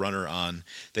 seconds with a runner on.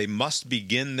 They must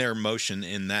begin their motion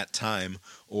in that time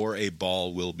or a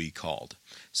ball will be called.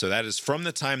 So that is from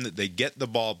the time that they get the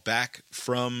ball back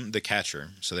from the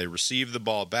catcher. So they receive the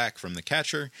ball back from the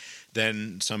catcher.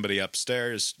 Then somebody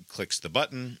upstairs clicks the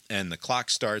button and the clock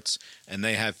starts and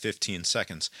they have 15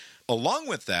 seconds. Along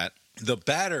with that, the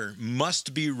batter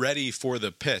must be ready for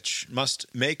the pitch, must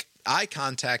make eye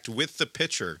contact with the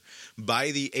pitcher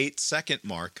by the 8-second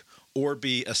mark or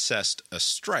be assessed a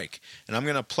strike. And I'm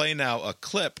going to play now a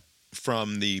clip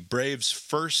from the Braves'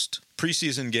 first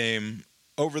preseason game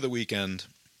over the weekend.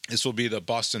 This will be the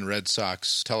Boston Red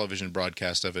Sox television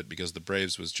broadcast of it because the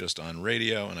Braves was just on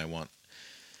radio, and I want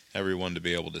everyone to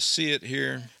be able to see it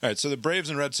here. All right, so the Braves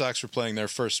and Red Sox were playing their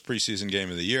first preseason game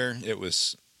of the year. It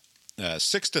was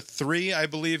 6-3, I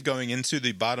believe, going into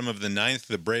the bottom of the ninth.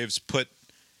 The Braves put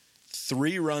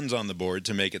 3 runs on the board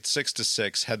to make it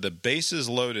 6-6, had the bases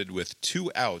loaded with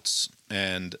 2 outs,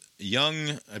 and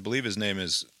young, I believe his name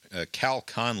is Cal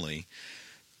Conley,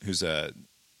 who's a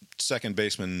second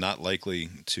baseman not likely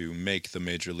to make the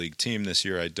major league team this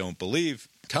year, I don't believe,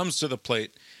 comes to the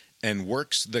plate and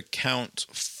works the count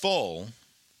full.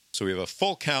 So we have a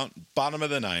full count, bottom of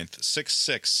the ninth,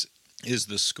 6-6 is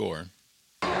the score.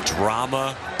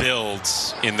 Drama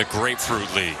builds in the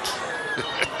Grapefruit League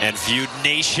and viewed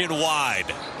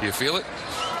nationwide. Do you feel it?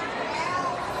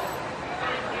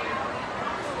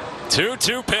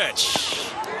 2-2 pitch.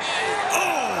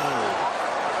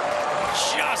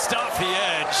 Just off the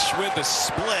edge with the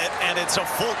split, and it's a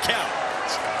full count.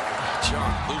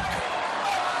 John Luke.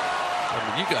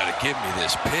 You got to give me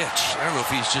this pitch. I don't know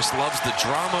if he just loves the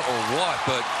drama or what,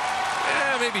 but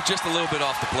maybe just a little bit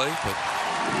off the plate, but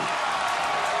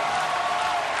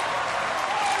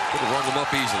could have rung him up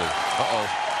easily. Uh-oh.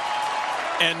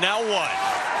 And now what?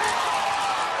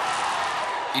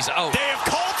 He's out. They have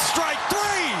called strike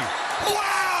 3.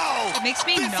 Wow! It makes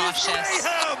me nauseous.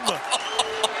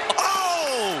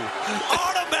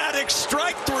 Automatic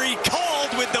strike 3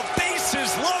 called with the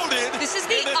bases loaded. This is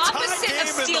the opposite of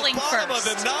stealing first. Of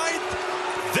the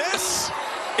ninth. This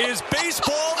is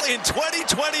baseball in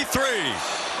 2023.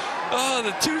 Oh,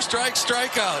 the 2-strike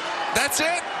strikeout. That's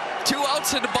it. 2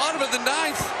 outs in the bottom of the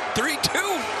ninth.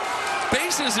 3-2.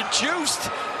 Bases are juiced,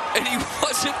 and he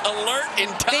wasn't alert in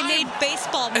time. They made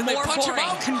baseball more boring.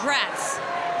 Congrats.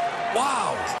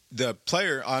 Wow. The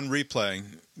player on replay,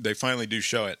 they finally do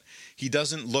show it. He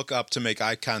doesn't look up to make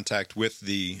eye contact with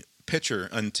the pitcher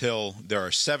until there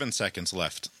are 7 seconds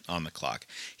left on the clock.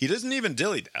 He doesn't even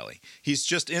dilly-dally. He's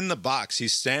just in the box.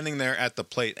 He's standing there at the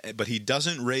plate, but he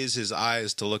doesn't raise his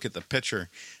eyes to look at the pitcher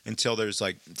until there's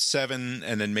 7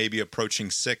 and then maybe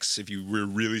approaching 6 if you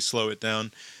really slow it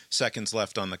down, seconds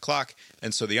left on the clock.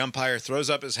 And so the umpire throws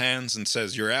up his hands and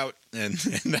says, "You're out." And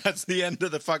that's the end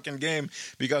of the fucking game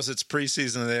because it's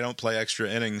preseason and they don't play extra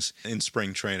innings in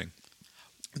spring training.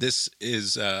 This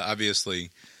is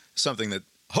obviously something that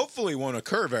hopefully won't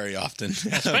occur very often.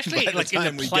 Especially by the time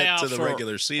in the we get to the playoff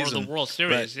regular season. or the World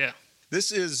Series, Right. yeah.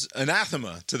 This is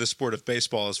anathema to the sport of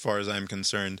baseball as far as I'm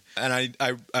concerned. And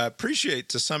I appreciate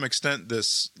to some extent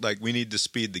this, we need to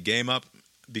speed the game up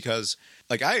because,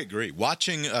 I agree.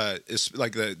 Watching, is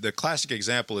the classic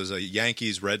example is a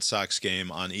Yankees-Red Sox game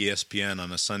on ESPN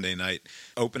on a Sunday night.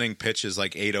 Opening pitch is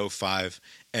 8:05.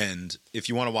 And if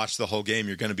you want to watch the whole game,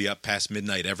 you're going to be up past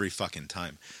midnight every fucking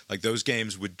time. Those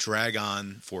games would drag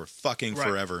on for fucking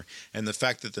forever. And the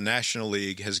fact that the National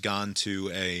League has gone to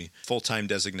a full-time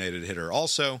designated hitter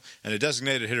also, and a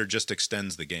designated hitter just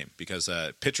extends the game because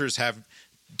pitchers have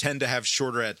tend to have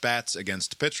shorter at-bats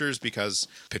against pitchers because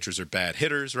pitchers are bad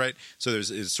hitters, right? So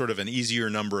it's sort of an easier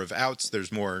number of outs.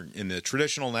 There's more in the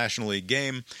traditional National League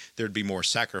game. There'd be more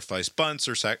sacrifice bunts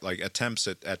or like attempts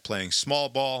at playing small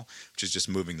ball, which is just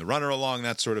moving the runner along,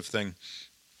 that sort of thing.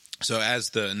 So as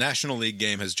the National League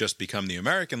game has just become the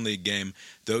American League game,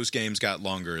 those games got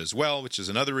longer as well, which is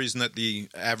another reason that the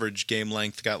average game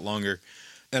length got longer.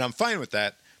 And I'm fine with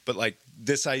that. But like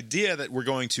this idea that we're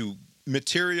going to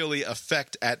materially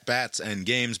affect at-bats and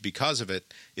games because of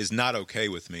it is not okay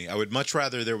with me. I would much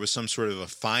rather there was some sort of a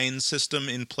fine system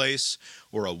in place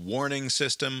or a warning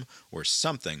system or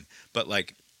something. But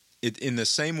like it, in the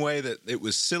same way that it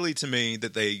was silly to me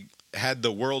that they had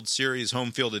the World Series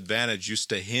home field advantage used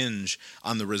to hinge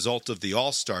on the result of the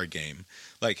All-Star game.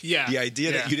 Like the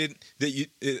idea that you didn't,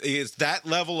 it's that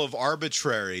level of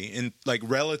arbitrary in like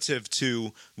relative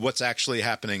to what's actually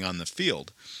happening on the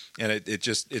field. And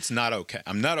it's not okay.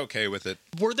 I'm not okay with it.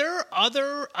 Were there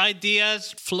other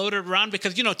ideas floated around?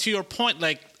 Because, to your point,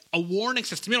 like a warning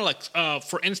system, like,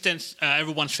 for instance,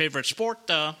 everyone's favorite sport,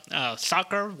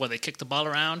 soccer, where they kick the ball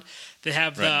around. They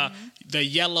have the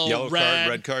yellow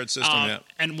red card system,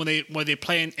 And when they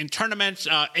play in tournaments,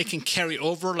 it can carry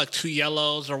over like 2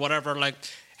 yellows or whatever. Like,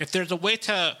 if there's a way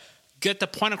to get the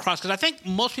point across, because I think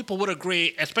most people would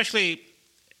agree, especially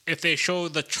if they show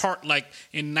the chart like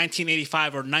in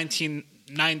 1985 or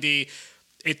 1990,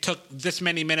 it took this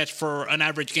many minutes for an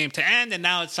average game to end, and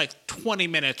now it's like 20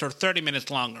 minutes or 30 minutes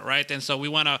longer, right? And so we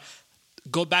want to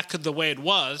go back to the way it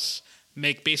was,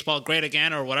 make baseball great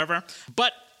again or whatever.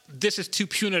 But this is too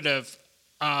punitive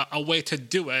a way to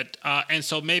do it. And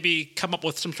so maybe come up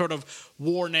with some sort of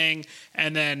warning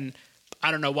and then, I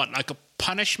don't know what, like a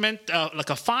punishment, like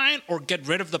a fine, or get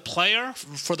rid of the player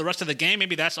for the rest of the game.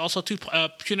 Maybe that's also too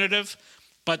punitive.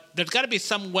 But there's got to be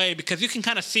some way, because you can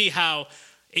kind of see how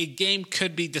a game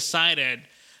could be decided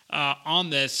on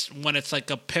this when it's like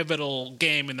a pivotal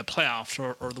game in the playoffs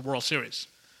or the World Series.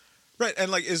 Right,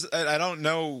 and like I don't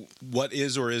know what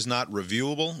is or is not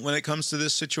reviewable when it comes to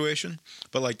this situation,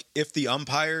 but like if the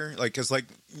umpire, like, because like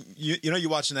you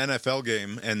watch an NFL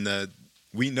game and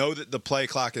we know that the play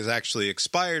clock is actually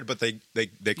expired, but they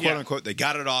quote unquote they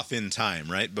got it off in time,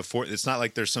 right? Before, it's not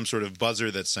like there's some sort of buzzer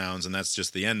that sounds and that's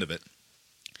just the end of it.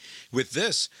 With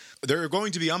this, there are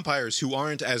going to be umpires who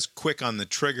aren't as quick on the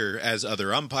trigger as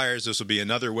other umpires. This will be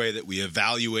another way that we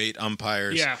evaluate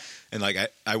umpires. Yeah. And like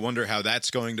I wonder how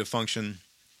that's going to function.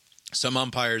 Some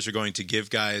umpires are going to give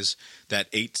guys that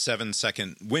 8-7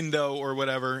 second window or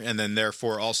whatever, and then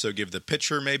therefore also give the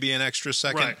pitcher maybe an extra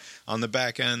second on the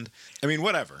back end. I mean,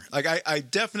 whatever. Like I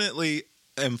definitely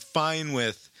am fine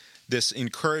with this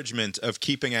encouragement of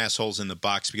keeping assholes in the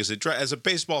box, because as a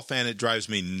baseball fan, it drives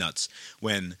me nuts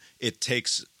when it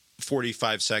takes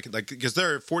 45 seconds, like, because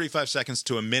there are 45 seconds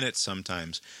to a minute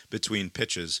sometimes between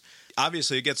pitches.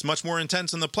 Obviously, it gets much more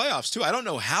intense in the playoffs, too. I don't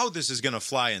know how this is going to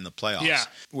fly in the playoffs,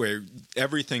 where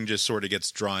everything just sort of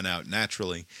gets drawn out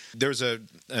naturally. There's a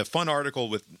fun article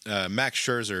with Max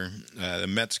Scherzer, the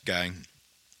Mets guy,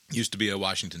 used to be a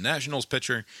Washington Nationals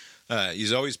pitcher.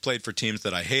 He's always played for teams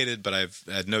that I hated, but I've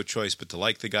had no choice but to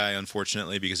like the guy,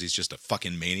 unfortunately, because he's just a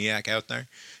fucking maniac out there.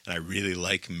 And I really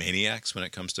like maniacs when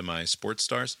it comes to my sports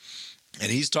stars. And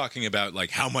he's talking about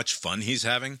like how much fun he's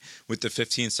having with the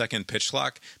 15-second pitch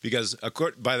clock, because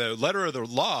by the letter of the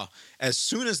law, as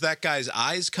soon as that guy's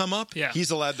eyes come up,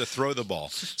 he's allowed to throw the ball.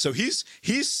 So he's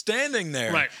standing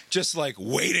there just like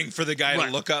waiting for the guy to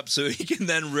look up so he can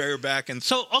then rear back. And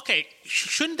so, okay,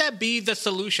 shouldn't that be the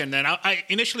solution then? I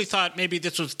initially thought maybe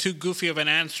this was too goofy of an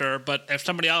answer, but if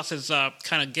somebody else is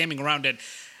kind of gaming around it,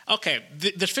 okay,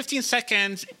 the 15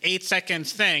 seconds, 8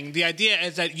 seconds thing, the idea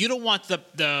is that you don't want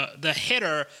the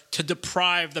hitter to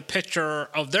deprive the pitcher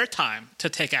of their time to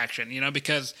take action,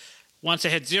 because once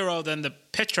it hits 0, then the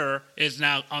pitcher is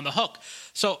now on the hook.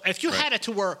 So if you had it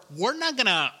to where we're not going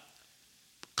to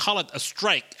call it a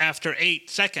strike after 8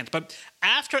 seconds, but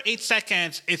after 8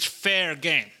 seconds, it's fair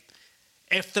game.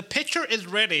 If the pitcher is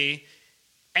ready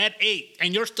at 8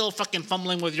 and you're still fucking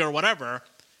fumbling with your whatever,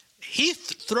 he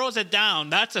throws it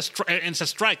down. That's it's a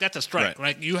strike. That's a strike,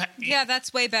 right?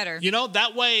 That's way better.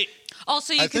 That way.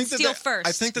 Also, you can steal first.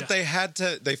 I think that they had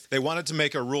to. They wanted to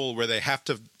make a rule where they have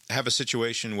to have a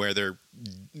situation where they're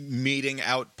meting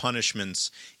out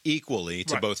punishments equally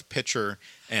to both pitcher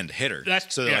and hitter.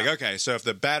 So they're like, okay, so if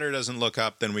the batter doesn't look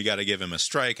up, then we got to give him a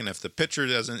strike, and if the pitcher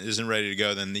isn't ready to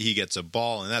go, then he gets a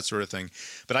ball and that sort of thing.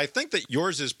 But I think that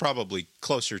yours is probably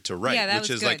closer to which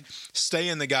is good. Like, stay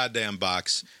in the goddamn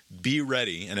box, be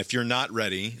ready, and if you're not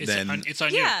ready, then it's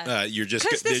on you. They're just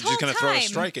going to throw a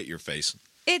strike at your face.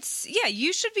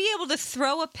 You should be able to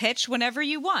throw a pitch whenever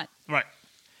you want. Right.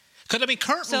 Because, I mean,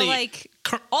 currently...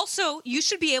 So, also, you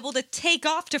should be able to take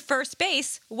off to first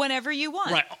base whenever you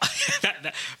want.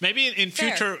 Right. Maybe in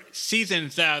future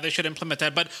seasons they should implement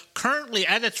that. But currently,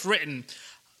 as it's written,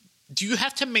 do you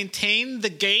have to maintain the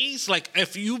gaze? Like,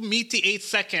 if you meet the 8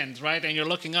 seconds, right, and you're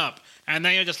looking up, and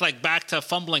then you're just, like, back to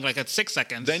fumbling, like, at 6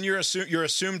 seconds. Then you're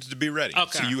assumed to be ready.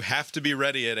 Okay. So you have to be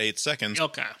ready at 8 seconds.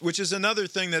 Okay. Which is another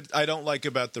thing that I don't like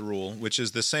about the rule, which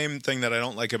is the same thing that I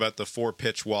don't like about the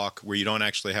 4-pitch walk, where you don't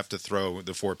actually have to throw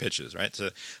the 4 pitches, right?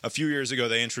 So a few years ago,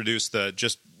 they introduced the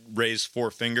just raise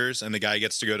 4 fingers, and the guy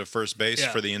gets to go to first base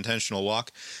for the intentional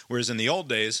walk. Whereas in the old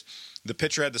days, the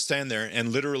pitcher had to stand there and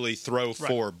literally throw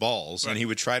 4 balls, and he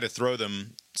would try to throw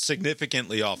them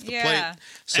significantly off the plate.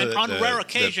 So and on rare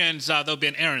occasions, there'll be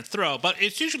an errant throw, but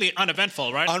it's usually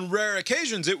uneventful, right? On rare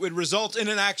occasions, it would result in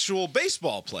an actual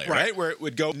baseball play, right? Where it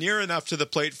would go near enough to the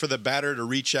plate for the batter to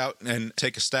reach out and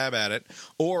take a stab at it,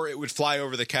 or it would fly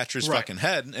over the catcher's fucking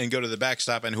head and go to the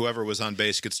backstop, and whoever was on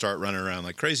base could start running around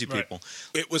like crazy people.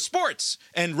 It was sports,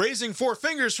 and raising 4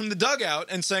 fingers from the dugout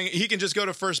and saying he can just go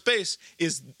to first base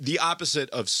is the opposite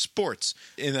of sports.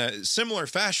 In a similar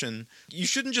fashion, you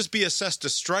shouldn't just be assessed a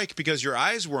strike because your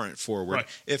eyes weren't forward. Right.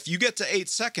 If you get to 8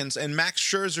 seconds and Max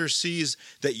Scherzer sees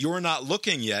that you're not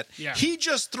looking yet, he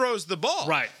just throws the ball.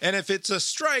 Right. And if it's a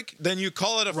strike, then you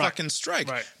call it a fucking strike.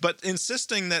 Right. But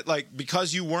insisting that, like,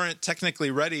 because you weren't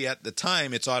technically ready at the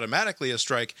time, it's automatically a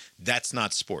strike, that's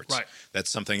not sports. Right.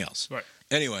 That's something else. Right.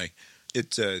 Anyway,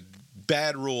 it's a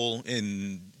bad rule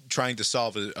in trying to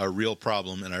solve a real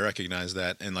problem, and I recognize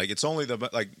that. And, like, it's only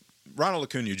Ronald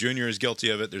Acuna Jr. is guilty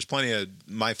of it. There's plenty of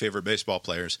my favorite baseball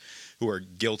players who are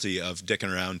guilty of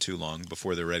dicking around too long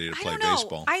before they're ready to play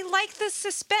baseball. I like the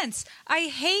suspense. I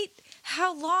hate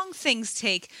how long things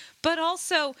take, but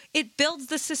also it builds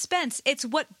the suspense. It's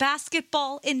what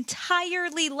basketball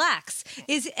entirely lacks,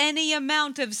 is any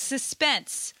amount of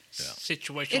suspense.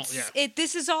 Situational,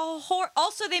 This is all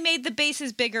also, they made the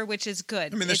bases bigger, which is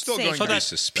good. I mean, there's still going to be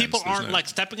suspense. People aren't like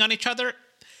stepping on each other.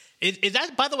 Is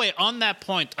that, by the way, on that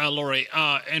point, Lori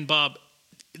and Bob,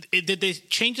 did they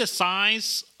change the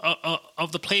size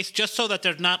of the place just so that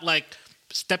they're not like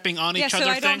stepping on each other?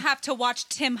 Yeah, so I don't have to watch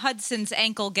Tim Hudson's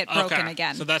ankle get broken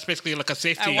again. So that's basically like a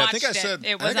safety. I think I said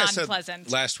it was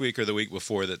unpleasant last week or the week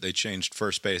before that they changed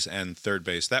first base and third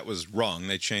base. That was wrong.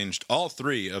 They changed all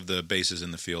 3 of the bases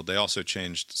in the field. They also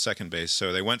changed second base.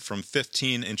 So they went from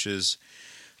 15 inches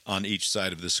on each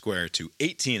side of the square to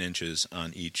 18 inches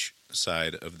on each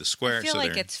side of the square. I feel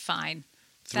like it's fine.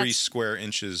 3 square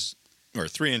inches or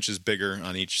 3 inches bigger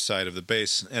on each side of the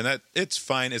base, and that it's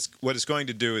fine. It's what it's going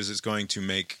to do is it's going to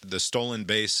make the stolen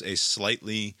base a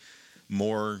slightly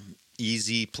more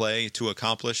easy play to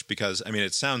accomplish, because I mean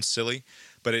it sounds silly,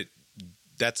 but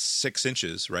that's 6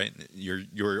 inches, right?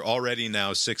 You're already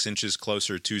now 6 inches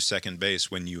closer to second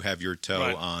base when you have your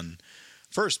toe on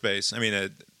first base. I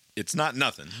mean it's not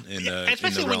nothing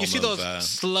especially when you see those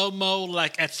slow-mo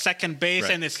like at second base,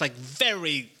 and it's like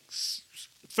very,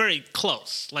 very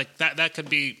close. Like that could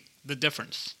be the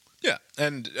difference. Yeah,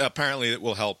 and apparently it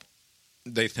will help.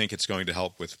 They think it's going to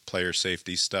help with player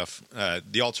safety stuff.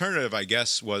 The alternative, I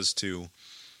guess, was to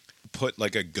put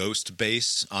like a ghost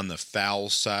base on the foul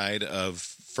side of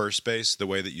first base, the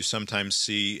way that you sometimes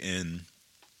see in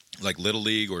like Little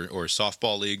League or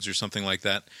softball leagues or something like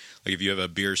that. Like if you have a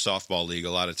beer softball league,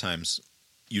 a lot of times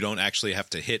you don't actually have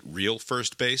to hit real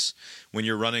first base when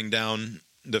you're running down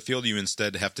the field. You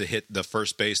instead have to hit the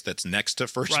first base that's next to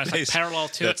first base. Like parallel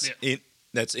to it.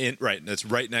 That's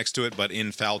right next to it, but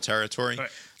in foul territory. Right.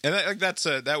 And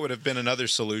that would have been another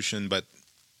solution, but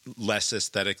less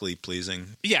aesthetically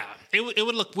pleasing. Yeah, it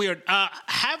would look weird.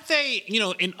 Have they,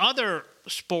 in other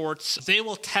sports, they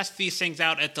will test these things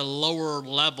out at the lower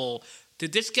level.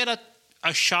 Did this get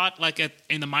a shot like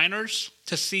in the minors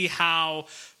to see how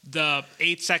the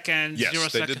 8 seconds, yes, 0 they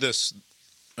seconds? did this.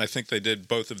 I think they did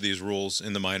both of these rules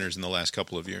in the minors in the last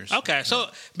couple of years. Okay, so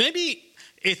maybe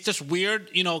it's just weird,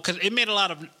 because it made a lot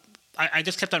of. I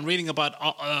just kept on reading about,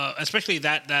 especially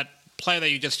that play that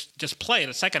you just played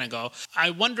a second ago.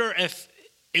 I wonder if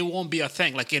it won't be a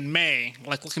thing. Like in May,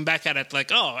 like looking back at it,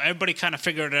 like, oh, everybody kind of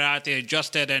figured it out, they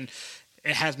adjusted, and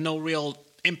it has no real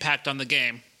impact on the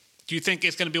game. Do you think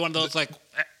it's going to be one of those, like,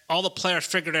 all the players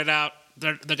figured it out,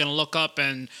 they're going to look up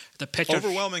and the pitcher...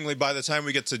 Overwhelmingly, by the time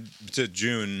we get to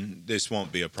June, this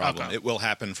won't be a problem. Okay. It will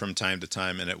happen from time to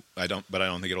time, and I don't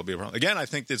think it'll be a problem. Again, I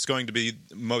think it's going to be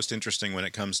most interesting when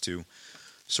it comes to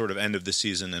sort of end of the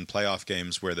season and playoff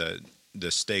games where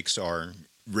the stakes are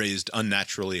raised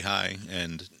unnaturally high,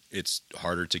 and it's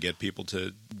harder to get people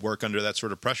to work under that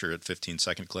sort of pressure at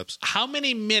 15-second clips. How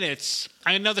many minutes,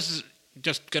 I know this is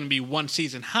just going to be one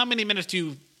season, how many minutes do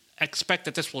you expect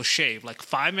that this will shave? Like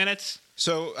 5 minutes?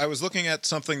 So I was looking at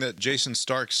something that Jason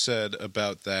Stark said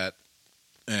about that,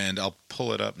 and I'll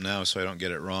pull it up now so I don't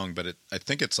get it wrong, but I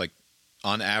think it's like,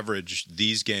 on average,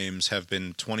 these games have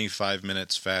been 25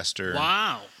 minutes faster.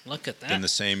 Wow, look at that. Than the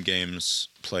same games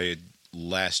played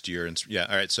last year. And yeah,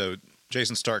 all right, so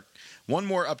Jason Stark, one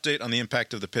more update on the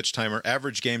impact of the pitch timer.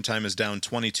 Average game time is down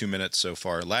 22 minutes so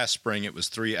far. Last spring, it was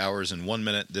 3 hours and 1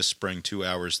 minute. This spring, 2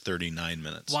 hours, 39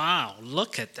 minutes. Wow,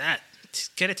 look at that.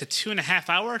 Get it to 2.5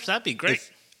 hours? That'd be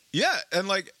great. Yeah, and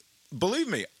like, believe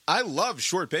me, I love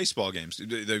short baseball games.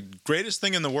 The greatest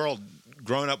thing in the world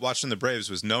growing up watching the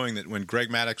Braves was knowing that when Greg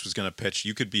Maddux was going to pitch,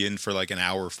 you could be in for like an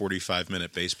hour,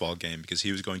 45-minute baseball game because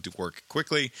he was going to work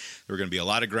quickly. There were going to be a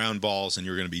lot of ground balls, and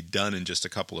you were going to be done in just a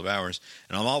couple of hours.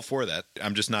 And I'm all for that.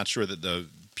 I'm just not sure that the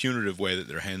punitive way that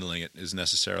they're handling it is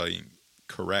necessarily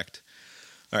correct.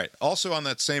 All right. Also on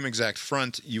that same exact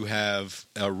front, you have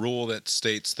a rule that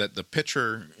states that the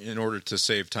pitcher, in order to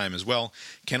save time as well,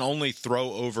 can only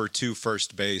throw over to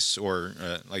first base or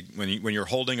like when you're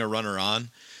holding a runner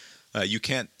on. You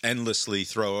can't endlessly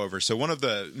throw over. So one of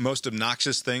the most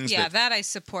obnoxious things that I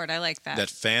support. I like that. That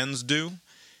fans do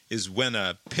is when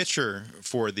a pitcher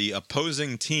for the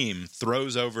opposing team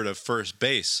throws over to first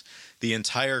base, the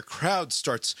entire crowd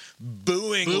starts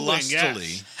booing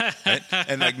lustily. Yes. Right?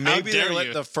 And like maybe they let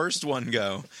you. the first one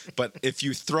go, but if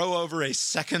you throw over a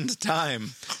second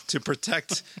time to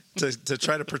protect to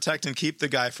try to protect and keep the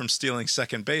guy from stealing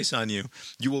second base on you,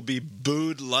 you will be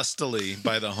booed lustily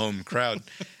by the home crowd.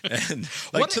 And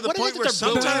like to the point where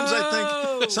sometimes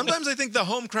I think the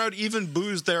home crowd even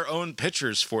boos their own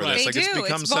pitchers for this. They like do. It's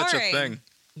become such a thing.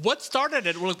 What started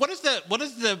it? Like, what is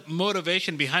the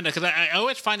motivation behind it? Because I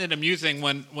always find it amusing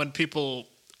when people.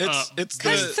 It's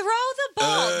because throw the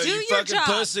ball. Do you your fucking job.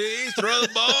 Pussy. Throw the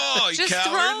ball. You Just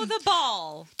coward. throw the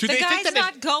ball. Do the they think guy's that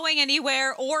not going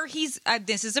anywhere, or he's.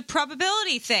 This is a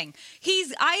probability thing.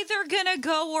 He's either gonna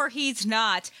go or he's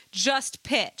not. Just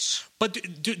pitch. But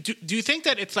do you think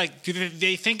that it's like, do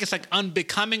they think it's like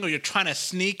unbecoming, or you're trying to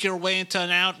sneak your way into an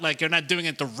out, like you're not doing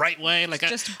it the right way? Like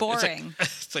just boring.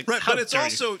 It's like Right, but it's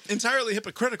also entirely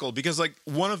hypocritical because like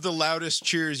one of the loudest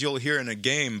cheers you'll hear in a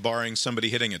game, barring somebody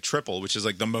hitting a triple, which is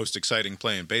like the most exciting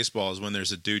play in baseball, is when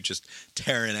there's a dude just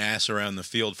tearing ass around the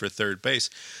field for third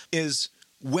base, is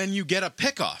when you get a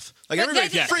pickoff. Like everybody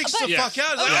freaks the fuck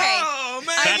out. Like, oh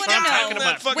man, That's what I'm talking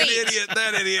about. That fucking idiot.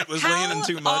 That idiot was leaning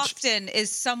too much. How often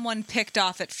is someone picked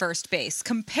off at first base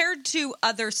compared to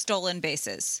other stolen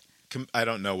bases? I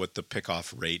don't know what the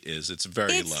pickoff rate is. It's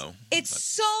very low. It's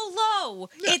so low.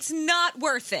 Yeah. It's not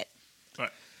worth it.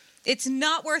 Right. It's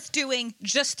not worth doing.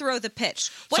 Just throw the pitch.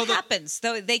 What happens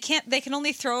though? They can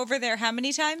only throw over there how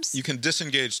many times? You can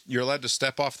disengage. You're allowed to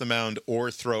step off the mound or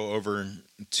throw over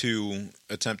to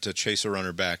attempt to chase a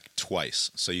runner back twice.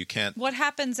 So you can't. What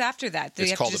happens after that? Do you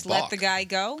have to just let the guy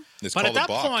go? It's but called at a that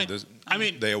balk. point, I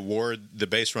mean, they award the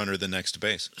base runner the next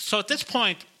base. So at this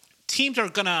point, teams are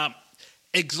gonna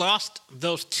exhaust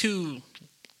those two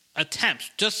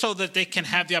attempts just so that they can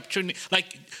have the opportunity.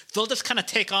 Like they'll just kind of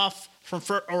take off from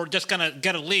first, or just gonna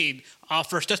get a lead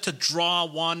first, just to draw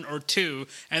one or two,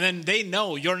 and then they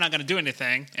know you're not gonna do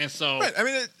anything, and so right. I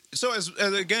mean, so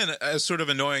as sort of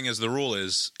annoying as the rule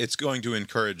is, it's going to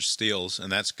encourage steals, and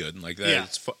that's good. Like that, yeah.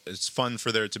 It's fun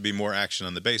for there to be more action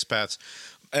on the base paths.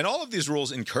 And all of these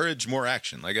rules encourage more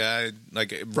action. Like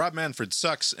Rob Manfred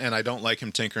sucks, and I don't like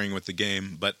him tinkering with the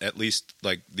game. But at least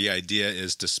like the idea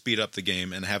is to speed up the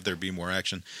game and have there be more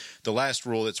action. The last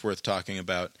rule that's worth talking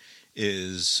about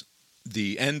is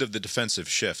the end of the defensive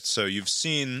shift. So you've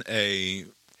seen a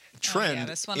trend.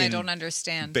 This one I don't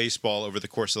understand. Baseball over the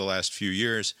course of the last few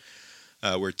years,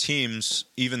 where teams,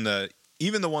 even the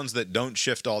ones that don't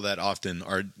shift all that often,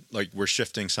 are like we're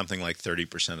shifting something like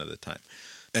 30% of the time.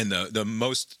 And the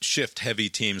most shift-heavy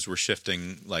teams were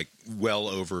shifting like well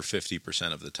over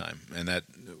 50% of the time. And that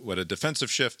what a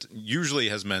defensive shift usually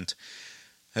has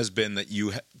been that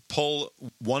you pull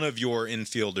one of your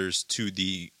infielders to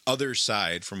the other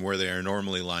side from where they are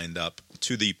normally lined up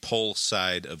to the pull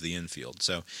side of the infield.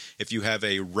 So if you have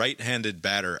a right-handed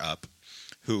batter up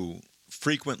who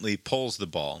frequently pulls the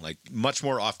ball, like much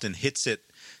more often hits it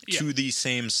to the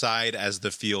same side as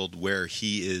the field where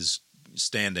he is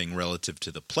standing relative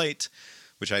to the plate,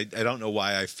 which I don't know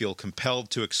why I feel compelled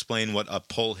to explain what a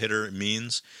pull hitter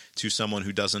means to someone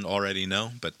who doesn't already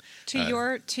know. But to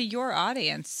your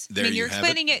audience, I mean, you're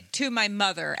explaining it to my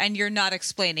mother, and you're not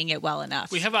explaining it well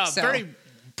enough. We have a very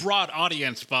broad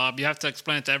audience, Bob. You have to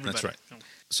explain it to everybody. That's right.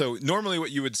 So normally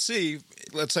what you would see,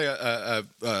 let's say a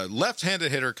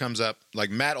left-handed hitter comes up, like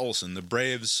Matt Olson, the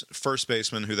Braves first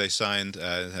baseman who they signed,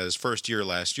 had his first year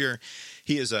last year.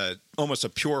 He is almost a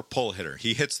pure pull hitter.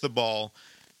 He hits the ball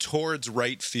towards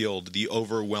right field the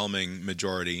overwhelming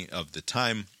majority of the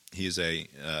time. He's a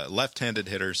left-handed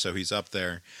hitter, so he's up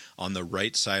there on the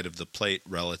right side of the plate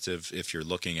relative if you're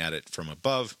looking at it from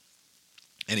above.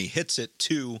 And he hits it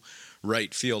to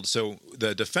right field. So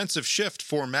the defensive shift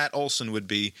for Matt Olson would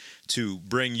be to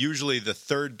bring usually the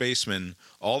third baseman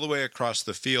all the way across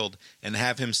the field and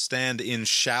have him stand in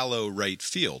shallow right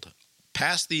field,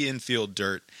 past the infield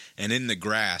dirt and in the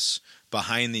grass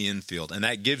behind the infield. And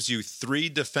that gives you 3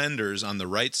 defenders on the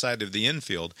right side of the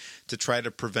infield to try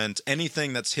to prevent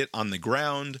anything that's hit on the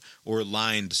ground or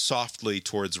lined softly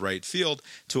towards right field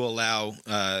to allow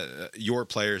your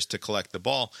players to collect the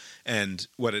ball. And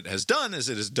what it has done is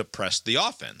it has depressed the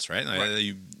offense,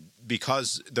 right?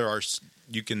 Because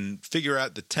you can figure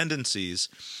out the tendencies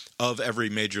of every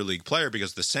major league player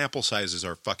because the sample sizes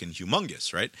are fucking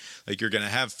humongous, right? Like you're going to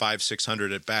have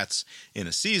 500-600 at bats in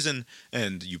a season,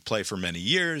 and you play for many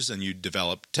years, and you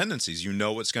develop tendencies. You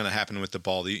know what's going to happen with the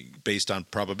ball based on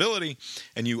probability,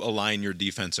 and you align your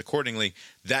defense accordingly.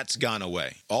 That's gone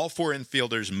away. All 4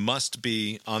 infielders must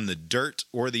be on the dirt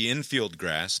or the infield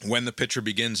grass when the pitcher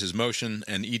begins his motion,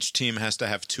 and each team has to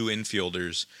have 2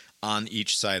 infielders on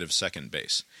each side of second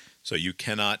base. So you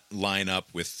cannot line up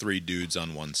with 3 dudes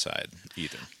on one side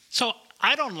either. So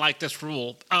I don't like this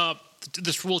rule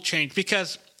change,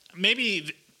 because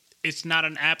maybe it's not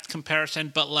an apt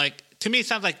comparison, but like to me it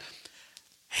sounds like,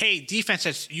 hey,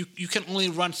 defenses, you can only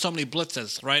run so many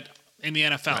blitzes, right? In the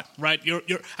NFL, right?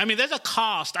 I mean, there's a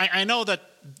cost. I know that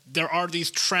there are these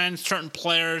trends. Certain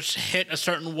players hit a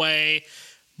certain way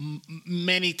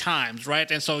many times,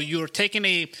 right? And so you're taking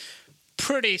a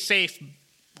pretty safe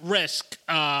risk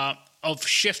of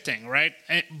shifting, right?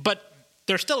 But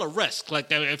there's still a risk. Like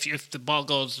if the ball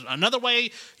goes another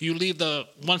way, you leave the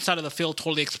one side of the field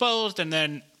totally exposed, and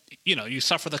then you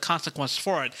suffer the consequences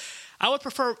for it. I would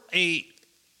prefer a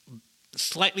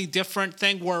slightly different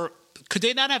thing where could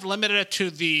they not have limited it to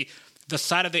the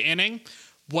side of the inning?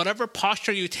 Whatever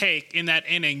posture you take in that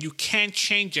inning, you can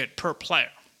change it per player,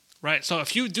 right? So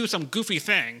if you do some goofy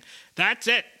thing, that's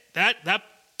it. That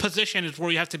position is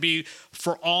where you have to be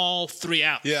for all 3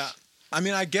 outs. Yeah. I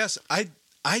mean, I guess I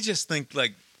just think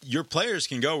like your players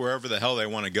can go wherever the hell they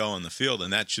want to go on the field,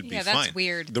 and that should be fine. Yeah, that's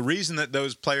weird. The reason that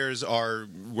those players are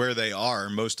where they are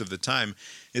most of the time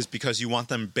is because you want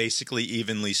them basically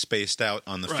evenly spaced out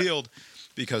on the field,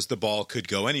 because the ball could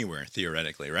go anywhere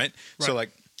theoretically, right? So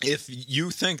like if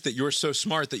you think that you're so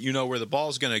smart that you know where the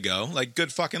ball's going to go, like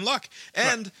good fucking luck.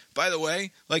 And by the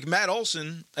way, like Matt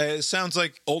Olson, it sounds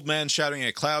like old man shouting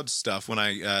at clouds stuff when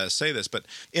I say this, but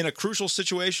in a crucial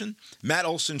situation, Matt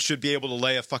Olson should be able to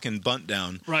lay a fucking bunt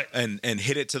down and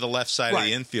hit it to the left side of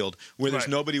the infield where there's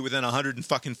nobody within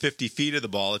 150 feet of the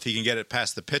ball if he can get it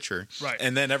past the pitcher.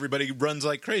 And then everybody runs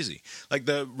like crazy. Like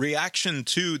the reaction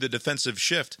to the defensive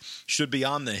shift should be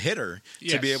on the hitter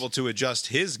to be able to adjust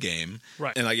his game.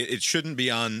 And like it shouldn't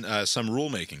be on some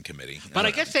rulemaking committee. But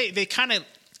I guess they kind of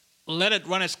let it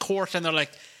run its course, and they're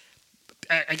like,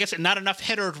 I guess not enough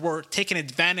hitters were taking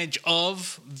advantage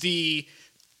of the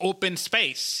open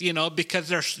space, because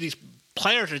there's these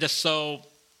players are just so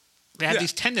they have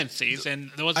these tendencies, and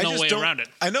there was no way around it.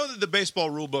 I know that the baseball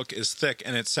rule book is thick,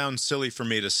 and it sounds silly for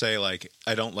me to say like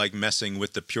I don't like messing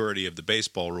with the purity of the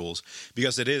baseball rules,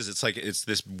 because it is. It's like it's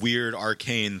this weird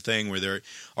arcane thing where there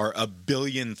are a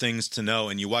billion things to know,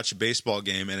 and you watch a baseball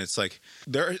game, and it's like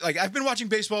I've been watching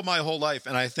baseball my whole life,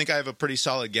 and I think I have a pretty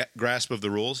solid grasp of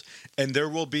the rules, and there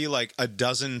will be like a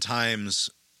dozen times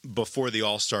before the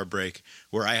All-Star break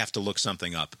where I have to look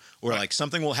something up, or like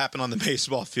something will happen on the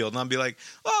baseball field, and I'll be like,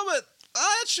 oh, but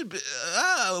that should be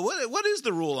what is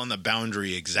the rule on the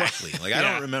boundary exactly? Like I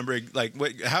don't remember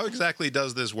like how exactly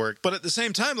does this work? But at the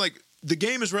same time, like the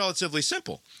game is relatively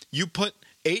simple. You put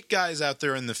 8 guys out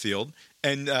there in the field,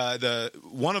 and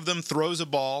one of them throws a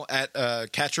ball at a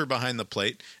catcher behind the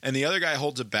plate, and the other guy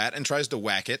holds a bat and tries to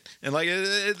whack it, and like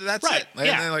that's it. And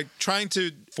then, like trying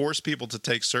to force people to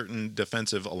take certain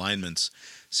defensive alignments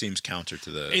seems counter to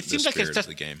the spirit of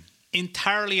the game.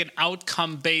 Entirely an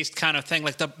outcome-based kind of thing.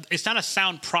 Like it's not a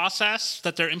sound process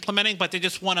that they're implementing, but they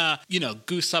just want to,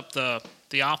 goose up the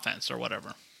offense or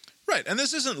whatever. Right, and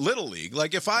this isn't Little League.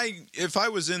 Like if I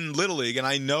was in Little League and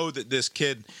I know that this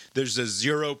kid, there's a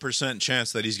 0%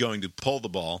 chance that he's going to pull the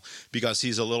ball because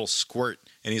he's a little squirt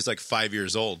and he's like 5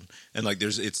 years old, and like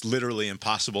it's literally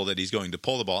impossible that he's going to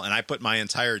pull the ball. And I put my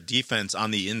entire defense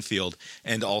on the infield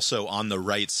and also on the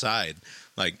right side.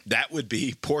 Like, that would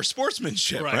be poor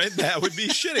sportsmanship, right? That would be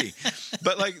shitty.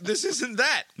 But, like, this isn't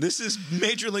that. This is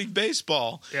Major League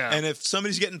Baseball. Yeah. And if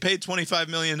somebody's getting paid $25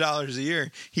 million a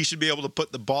year, he should be able to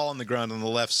put the ball on the ground on the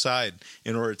left side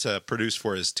in order to produce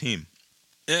for his team.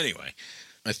 Anyway,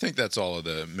 I think that's all of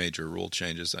the major rule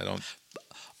changes.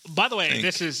 By the way,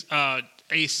 this is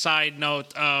a side note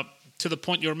to the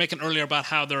point you were making earlier about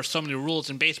how there are so many rules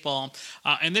in baseball.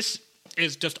 And this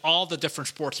is just all the different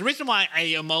sports. The reason why I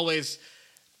am always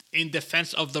in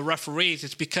defense of the referees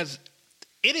is because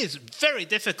it is very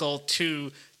difficult to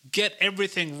get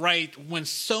everything right when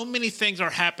so many things are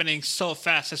happening so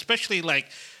fast, especially like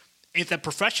at the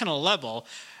professional level.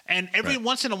 And every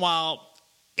once in a while,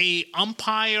 a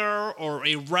umpire or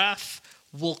a ref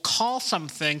will call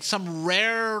something, some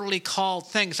rarely called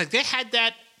thing. It's like they had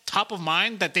that top of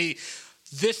mind that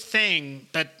this thing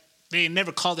that they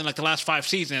never called in like the last 5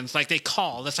 seasons. Like they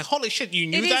called. It's like, holy shit, you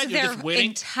knew that? You're just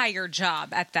waiting. It is their entire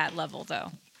job at that level,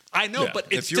 though. I know, but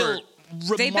it's still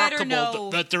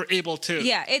remarkable that they're able to.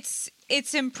 Yeah,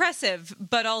 it's impressive,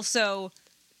 but also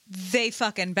they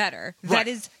fucking better. That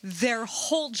is their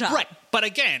whole job. Right. But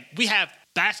again, we have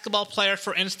basketball players,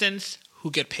 for instance, who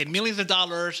get paid millions of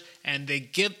dollars, and they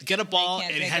get a ball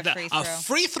and have a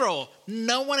free throw.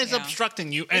 No one is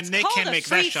obstructing you, and they can make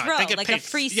that shot. They get like paid, a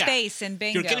free space and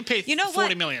bingo. You're getting paid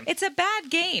 $40 million. It's a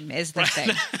bad game, is the thing.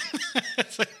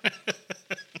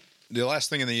 The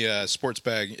last thing in the sports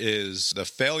bag is the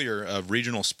failure of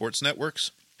regional sports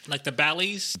networks. Like the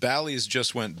Bally's? Bally's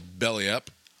just went belly up.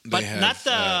 But not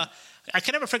the... I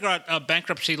can never figure out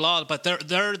bankruptcy law, but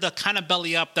they're the kind of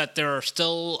belly up that they're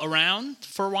still around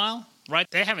for a while. Right,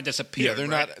 they haven't disappeared.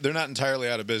 Yeah, they're not entirely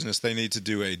out of business. They need to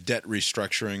do a debt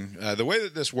restructuring. The way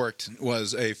that this worked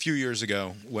was a few years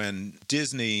ago when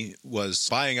Disney was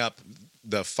buying up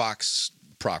the Fox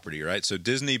property. Right, so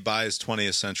Disney buys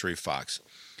 20th Century Fox.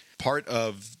 Part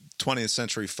of 20th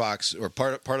Century Fox, or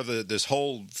part of this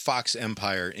whole Fox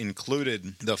empire,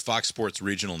 included the Fox Sports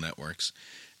regional networks,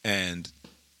 and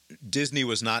Disney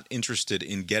was not interested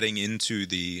in getting into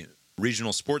the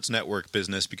regional sports network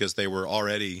business because they were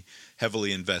already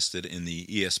heavily invested in the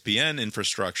ESPN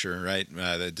infrastructure, right?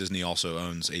 That Disney also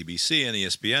owns ABC and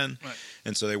ESPN. Right.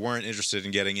 And so they weren't interested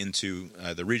in getting into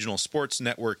the regional sports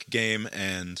network game.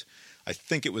 And I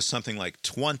think it was something like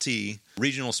 20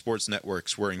 regional sports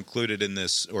networks were included in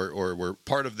this or were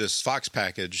part of this Fox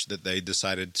package that they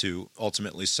decided to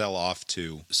ultimately sell off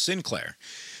to Sinclair.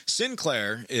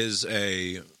 Sinclair is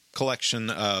a collection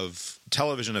of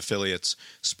television affiliates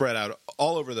spread out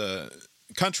all over the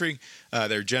country.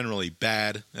 They're generally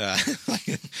bad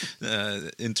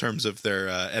in terms of their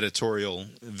editorial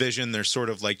vision. They're sort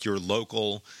of like your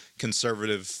local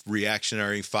conservative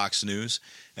reactionary Fox News.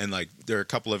 And like there are a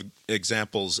couple of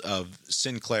examples of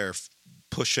Sinclair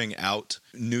pushing out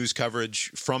news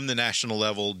coverage from the national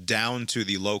level down to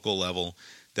the local level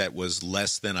that was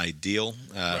less than ideal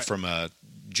from a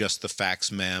just the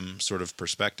facts, ma'am, sort of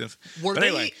perspective. Were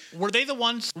they the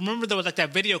ones? Remember, there was like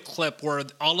that video clip where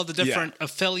all of the different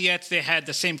affiliates, they had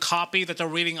the same copy that they're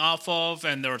reading off of,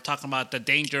 and they were talking about the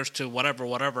dangers to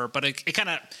whatever. But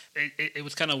it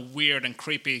was kind of weird and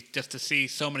creepy just to see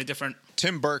so many different.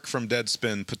 Tim Burke from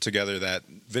Deadspin put together that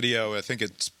video. I think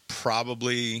it's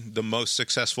probably the most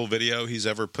successful video he's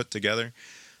ever put together.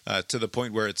 To the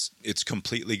point where it's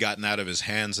completely gotten out of his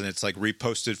hands, and it's like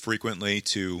reposted frequently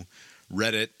to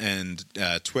Reddit and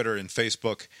Twitter and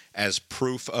Facebook as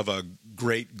proof of a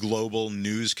great global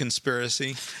news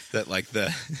conspiracy that like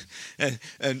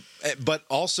but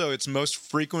also it's most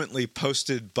frequently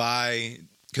posted by,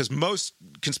 because most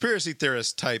conspiracy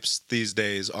theorist types these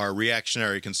days are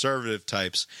reactionary conservative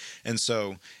types, and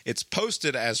so it's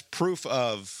posted as proof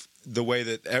of the way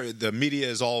that the media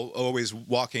is always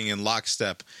walking in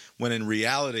lockstep, when in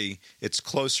reality it's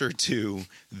closer to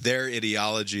their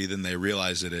ideology than they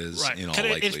realize it is, in all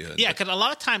likelihood. Because a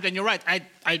lot of times, and you're right,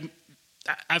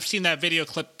 I've seen that video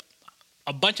clip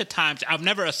a bunch of times. I've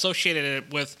never associated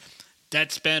it with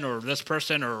Deadspin or this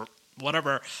person or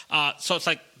whatever. So it's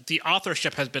like the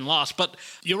authorship has been lost. But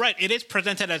you're right, it is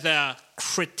presented as a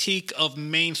critique of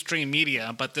mainstream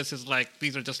media, but these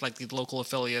are just like these local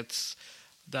affiliates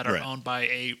that are owned by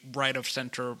a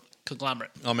right-of-center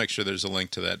conglomerate. I'll make sure there's a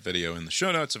link to that video in the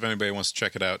show notes if anybody wants to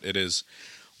check it out. It is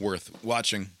worth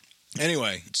watching.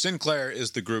 Anyway, Sinclair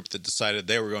is the group that decided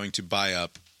they were going to buy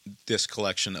up this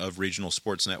collection of regional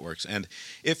sports networks. And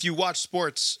if you watch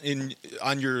sports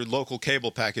on your local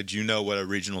cable package, you know what a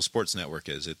regional sports network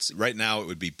is. It's right now it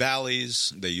would be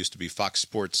Bally's. They used to be Fox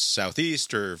Sports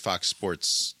Southeast or Fox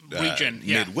Sports Region,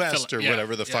 Midwest or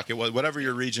whatever the fuck it was. Whatever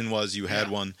your region was, you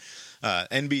had one.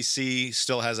 NBC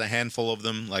still has a handful of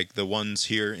them, like the ones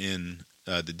here in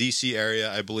the DC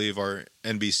area, I believe, are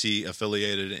NBC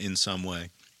affiliated in some way.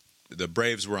 The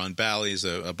Braves were on Bally's.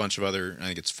 A bunch of other, I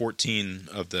think it's 14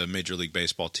 of the Major League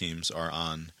Baseball teams are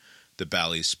on the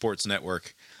Bally's Sports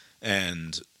Network.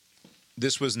 And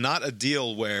this was not a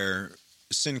deal where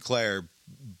Sinclair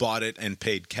bought it and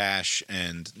paid cash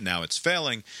and now it's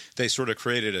failing. They sort of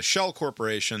created a shell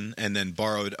corporation and then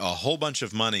borrowed a whole bunch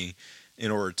of money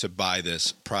in order to buy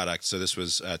this product. So this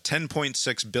was a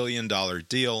 $10.6 billion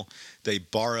deal. They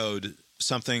borrowed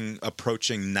something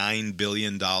approaching $9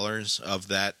 billion of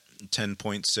that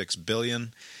 $10.6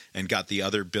 billion and got the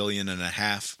other $1.5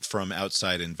 billion from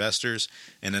outside investors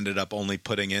and ended up only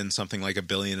putting in something like $1.5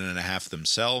 billion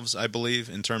themselves, I believe,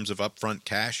 in terms of upfront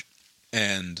cash.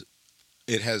 And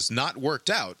it has not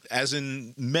worked out, as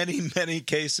in many, many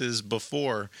cases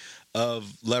before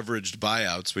of leveraged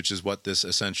buyouts, which is what this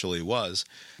essentially was.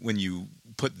 When you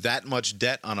put that much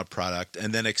debt on a product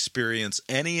and then experience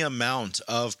any amount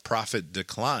of profit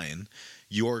decline,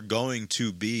 you're going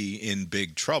to be in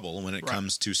big trouble when it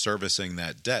comes to servicing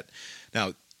that debt.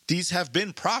 Now, these have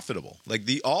been profitable. Like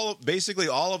basically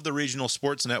all of the regional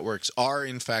sports networks are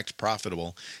in fact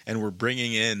profitable and we're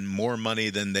bringing in more money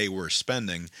than they were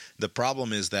spending. The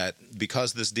problem is that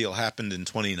because this deal happened in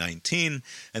 2019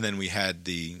 and then we had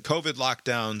the COVID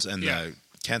lockdowns and the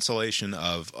cancellation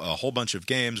of a whole bunch of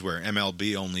games where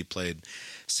MLB only played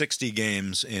 60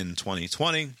 games in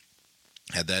 2020.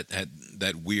 Had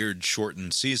that weird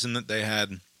shortened season that they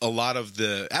had. A lot of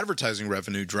the advertising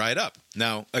revenue dried up.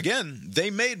 Now, again, they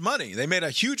made money. They made a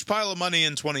huge pile of money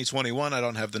in 2021. I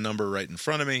don't have the number right in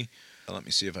front of me. Let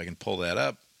me see if I can pull that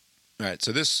up. All right,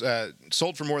 so this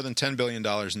sold for more than $10 billion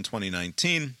in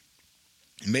 2019,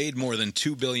 made more than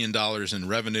 $2 billion in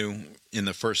revenue in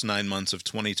the first 9 months of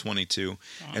 2022,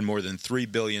 and more than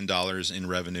 $3 billion in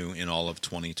revenue in all of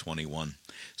 2021.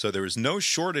 So there was no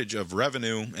shortage of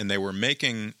revenue, and they were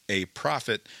making a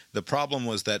profit. The problem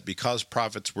was that because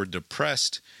profits were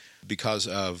depressed, because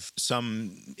of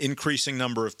some increasing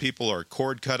number of people are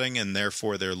cord cutting, and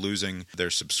therefore they're losing their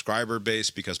subscriber base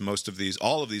because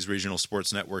all of these regional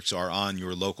sports networks are on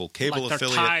your local cable like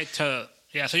affiliate. Tied to,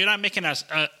 so you're not making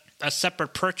a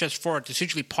separate purchase for it. It's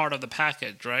usually part of the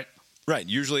package, right? Right.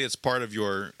 Usually it's part of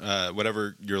your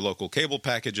whatever your local cable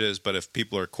package is, but if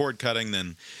people are cord cutting,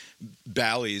 then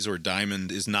Bally's or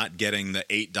Diamond is not getting the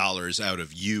 $8 out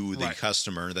of you, the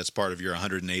customer. That's part of your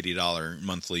 $180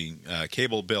 monthly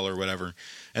cable bill or whatever.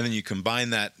 And then you combine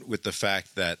that with the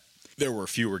fact that there were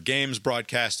fewer games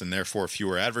broadcast and therefore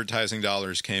fewer advertising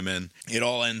dollars came in. It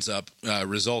all ends up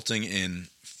resulting in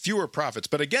fewer profits.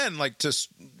 But again, like to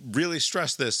really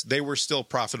stress this, they were still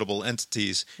profitable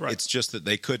entities. Right. It's just that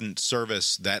they couldn't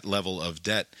service that level of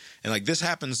debt. And like this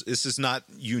happens, this is not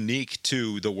unique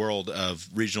to the world of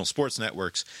regional sports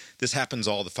networks. This happens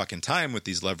all the fucking time with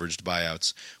these leveraged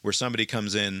buyouts where somebody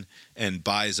comes in and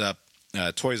buys up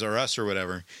Toys R Us or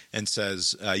whatever and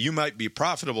says, you might be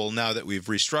profitable now that we've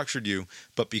restructured you,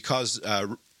 but because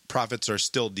profits are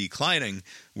still declining,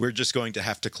 we're just going to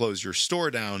have to close your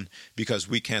store down because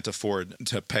we can't afford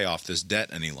to pay off this debt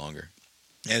any longer.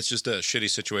 And it's just a shitty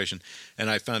situation. And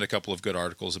I found a couple of good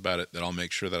articles about it that I'll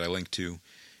make sure that I link to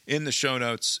in the show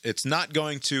notes. It's not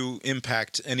going to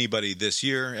impact anybody this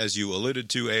year. As you alluded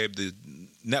to, Abe, the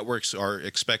networks are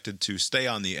expected to stay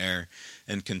on the air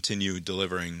and continue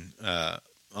delivering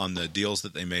on the deals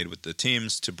that they made with the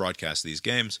teams to broadcast these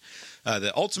games.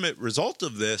 The ultimate result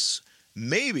of this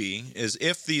maybe is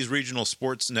if these regional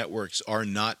sports networks are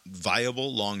not viable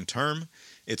long term,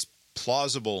 it's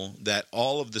plausible that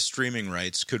all of the streaming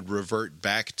rights could revert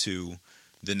back to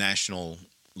the national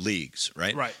leagues,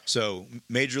 right? Right. So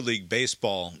Major League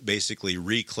Baseball basically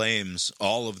reclaims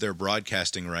all of their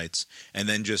broadcasting rights and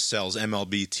then just sells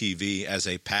MLB TV as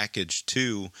a package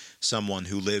to someone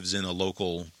who lives in a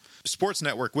local sports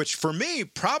network, which for me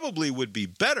probably would be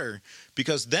better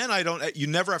because then you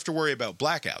never have to worry about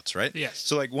blackouts, right? Yes.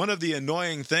 So like one of the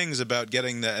annoying things about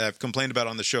getting that I've complained about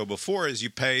on the show before is you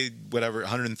pay whatever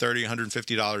 $130,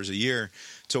 $150 a year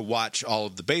to watch all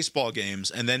of the baseball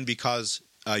games, and then because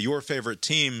your favorite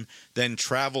team then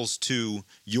travels to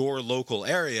your local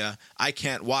area, I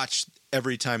can't watch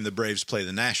every time the Braves play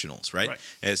the Nationals, right?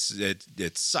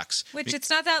 It sucks. Which it's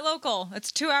not that local.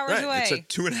 It's 2 hours away. It's a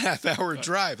 2.5 hour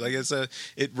drive. Like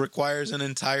it requires an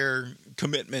entire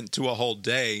commitment to a whole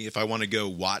day if I want to go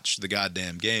watch the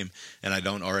goddamn game, and I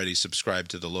don't already subscribe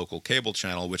to the local cable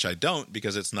channel, which I don't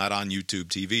because it's not on YouTube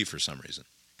TV for some reason.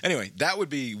 Anyway, that would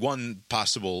be one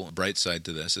possible bright side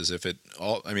to this, is if it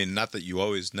all, I mean, not that you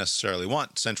always necessarily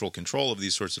want central control of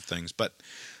these sorts of things, but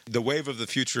the wave of the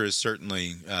future is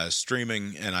certainly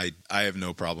streaming, and I have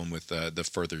no problem with the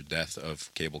further death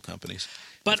of cable companies.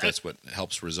 But if that's what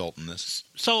helps result in this.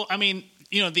 So, I mean,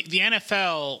 you know, the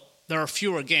NFL, there are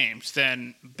fewer games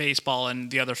than baseball and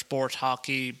the other sports,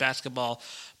 hockey, basketball,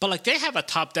 but like they have a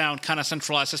top-down kind of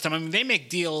centralized system. I mean, they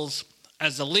make deals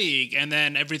as a league, and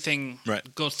then everything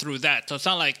goes through that. So it's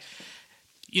not like,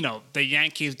 you know, the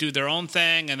Yankees do their own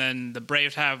thing, and then the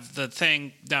Braves have the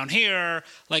thing down here.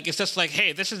 Like, it's just like,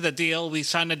 hey, this is the deal. We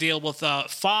signed a deal with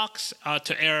Fox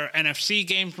to air NFC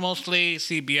games mostly,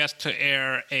 CBS to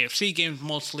air AFC games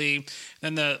mostly.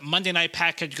 Then the Monday night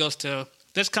package goes to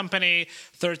this company.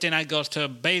 Thursday night goes to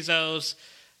Bezos.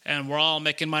 And we're all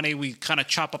making money. We kind of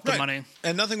chop up the money.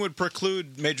 And nothing would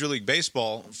preclude Major League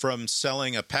Baseball from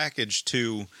selling a package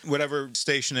to whatever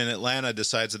station in Atlanta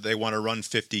decides that they want to run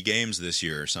 50 games this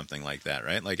year or something like that,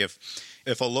 right? Like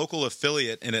if a local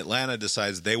affiliate in Atlanta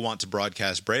decides they want to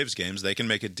broadcast Braves games, they can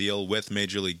make a deal with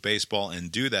Major League Baseball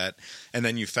and do that. And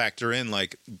then you factor in,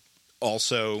 like,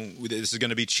 also, this is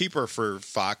going to be cheaper for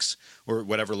Fox or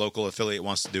whatever local affiliate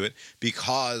wants to do it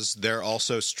because they're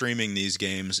also streaming these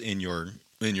games in your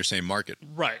same market.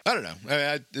 Right. I don't know.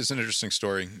 It's an interesting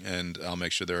story, and I'll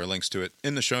make sure there are links to it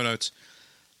in the show notes.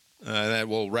 That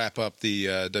will wrap up the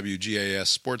WGAS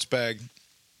Sports Bag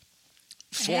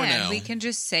for now. We can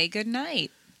just say goodnight.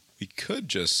 We could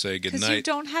just say goodnight. Because you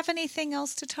don't have anything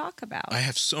else to talk about. I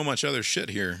have so much other shit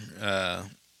here.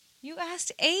 You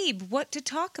asked Abe what to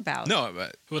talk about. No.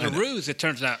 It was a ruse, it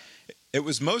turns out. It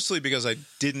was mostly because I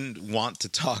didn't want to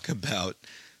talk about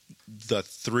the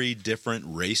 3 different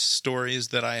race stories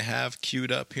that I have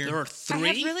queued up here. There are 3? I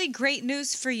have really great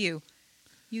news for you.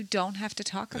 You don't have to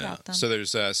talk about them. So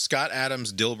there's Scott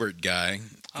Adams Dilbert guy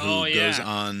who goes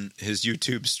on his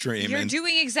YouTube stream. You're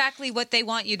doing exactly what they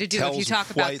want you to do if you talk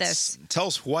about this.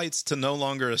 Tells whites to no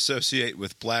longer associate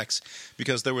with blacks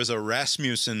because there was a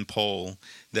Rasmussen poll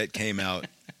that came out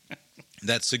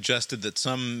that suggested that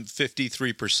some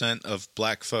 53% of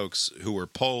black folks who were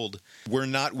polled were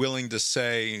not willing to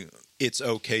say it's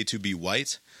okay to be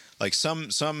white. Like some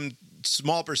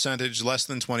small percentage, less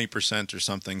than 20% or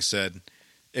something, said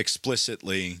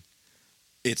explicitly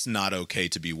it's not okay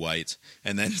to be white.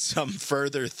 And then some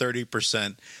further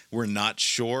 30% were not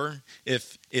sure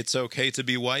if it's okay to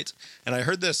be white. And I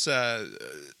heard this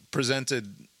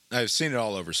presented... I've seen it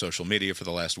all over social media for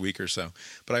the last week or so,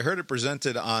 but I heard it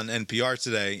presented on NPR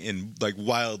today in like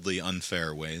wildly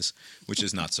unfair ways, which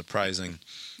is not surprising.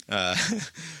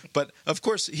 But of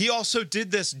course, he also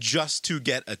did this just to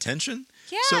get attention.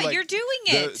 Yeah, so, like, you're doing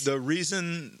it. The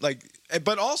reason, like,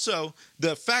 but also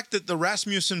the fact that the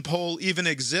Rasmussen poll even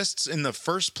exists in the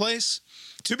first place.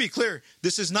 To be clear,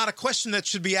 this is not a question that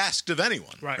should be asked of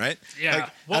anyone, right? Yeah.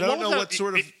 Like, I don't know what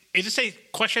sort of. Is this a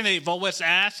question they've always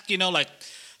asked? You know, like.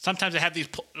 Sometimes they have these,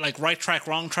 like, right track,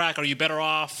 wrong track. Are you better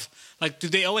off? Like, do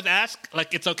they always ask,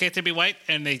 like, it's okay to be white?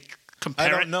 And they compare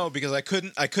it? I don't know because I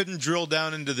couldn't drill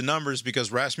down into the numbers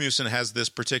because Rasmussen has this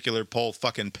particular poll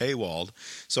fucking paywalled.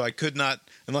 So I could not,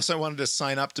 unless I wanted to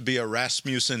sign up to be a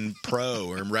Rasmussen Pro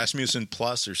or Rasmussen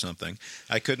Plus or something,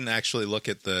 I couldn't actually look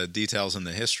at the details and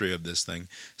the history of this thing.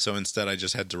 So instead I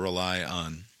just had to rely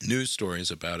on news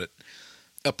stories about it.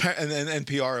 And then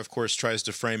NPR, of course, tries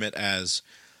to frame it as...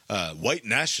 white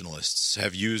nationalists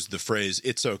have used the phrase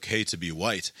 "it's okay to be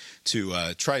white"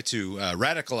 to try to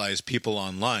radicalize people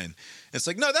online. It's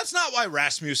like, no, that's not why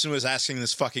Rasmussen was asking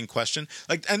this fucking question.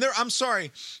 Like, and I'm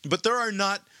sorry, but there are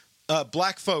not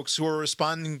black folks who are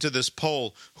responding to this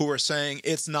poll who are saying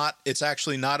it's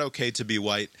actually not okay to be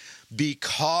white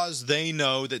because they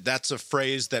know that that's a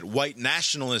phrase that white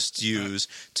nationalists use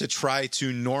to try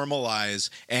to normalize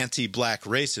anti-black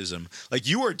racism. Like,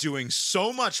 you are doing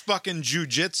so much fucking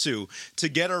jujitsu to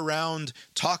get around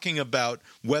talking about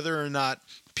whether or not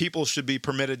people should be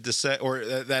permitted to say, or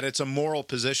that it's a moral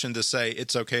position to say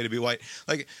it's okay to be white.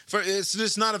 Like, it's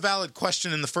just not a valid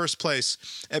question in the first place,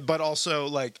 but also,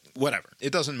 like, whatever.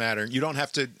 It doesn't matter. You don't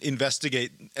have to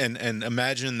investigate and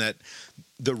imagine that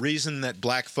the reason that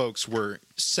black folks were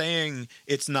saying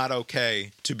it's not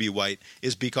okay to be white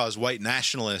is because white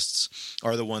nationalists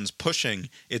are the ones pushing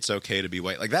it's okay to be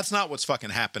white. Like, that's not what's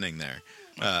fucking happening there.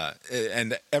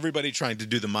 And everybody trying to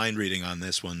do the mind reading on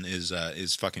this one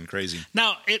is fucking crazy.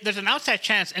 Now, there's an outside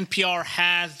chance NPR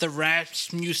has the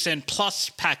Rasmussen Plus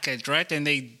package, right? And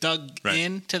they dug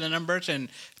into the numbers, and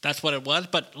that's what it was,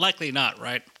 but likely not,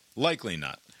 right? Likely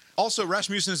not. Also,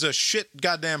 Rasmussen is a shit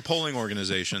goddamn polling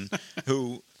organization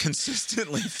who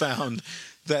consistently found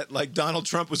that, like, Donald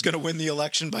Trump was going to win the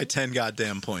election by 10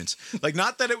 goddamn points. Like,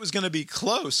 not that it was going to be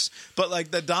close, but,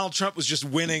 like, that Donald Trump was just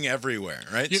winning everywhere,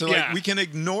 right? So, like, we can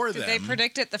ignore them. Did they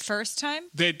predict it the first time?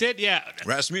 They did, yeah.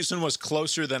 Rasmussen was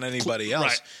closer than anybody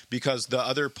else because the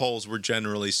other polls were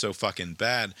generally so fucking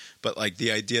bad. But, like,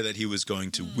 the idea that he was going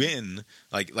to win,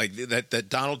 like that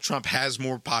Donald Trump has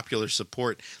more popular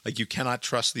support, like, you cannot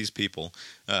trust these people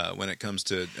when it comes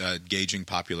to gauging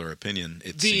popular opinion,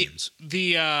 it seems.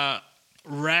 The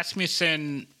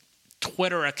Rasmussen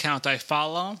Twitter account I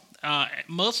follow,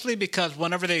 mostly because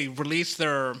whenever they release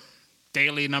their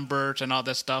daily numbers and all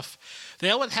this stuff,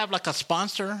 they always have like a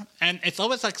sponsor, and it's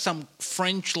always like some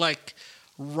fringe, like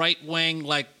right wing,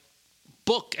 like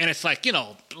book, and it's like, you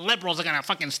know, liberals are gonna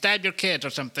fucking stab your kids or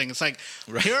something. It's like,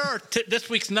 here are this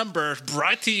week's numbers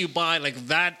brought to you by like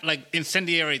that, like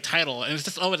incendiary title, and it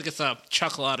just always gets a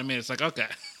chuckle out of me. It's like, okay.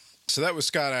 So that was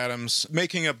Scott Adams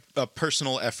making a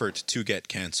personal effort to get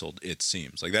canceled, it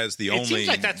seems. Like, that is the only... It seems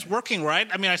like that's working, right?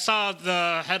 I mean, I saw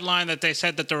the headline that they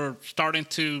said that they're starting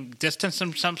to distance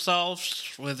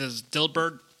themselves with his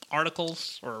Dilbert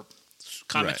articles or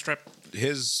comic strip.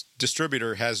 His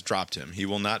distributor has dropped him. He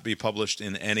will not be published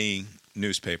in any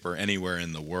newspaper anywhere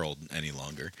in the world any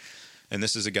longer. And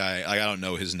this is a guy, I don't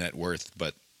know his net worth,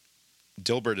 but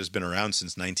Dilbert has been around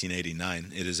since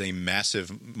 1989. It is a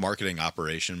massive marketing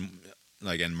operation,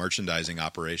 like, and merchandising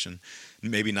operation.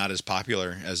 Maybe not as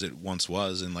popular as it once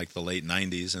was in like the late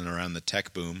 90s and around the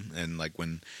tech boom, and like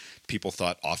when people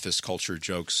thought office culture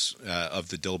jokes of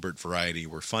the Dilbert variety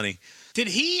were funny. Did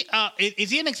he? Is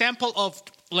he an example of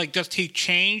like just he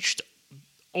changed,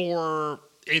 or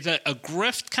is it a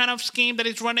grift kind of scheme that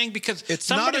he's running? Because it's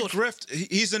not a grift.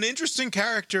 He's an interesting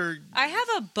character. I have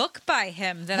a book by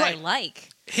him that I like.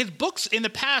 His books in the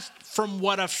past, from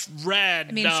what I've read,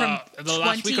 I mean, from the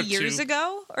last 20 week or years two,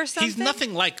 ago or something? He's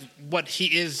nothing like what he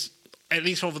is, at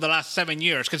least over the last 7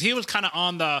 years. Because he was kind of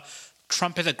on the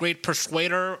Trump is a great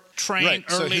persuader train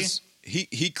early. So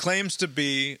he claims to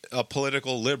be a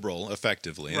political liberal,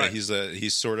 effectively. Right.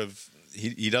 He's sort of...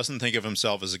 He doesn't think of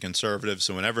himself as a conservative,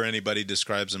 so whenever anybody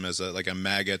describes him as a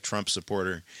MAGA Trump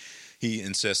supporter, he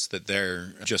insists that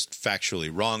they're just factually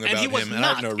wrong about him. And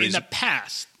I have no reason. in the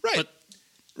past. Right.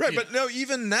 But, but no,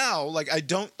 even now, like, I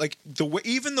don't like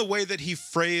even the way that he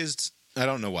phrased. I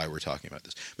don't know why we're talking about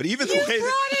this, but even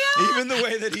the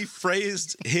way that he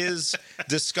phrased his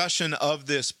discussion of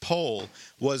this poll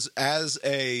was as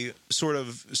a sort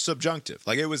of subjunctive.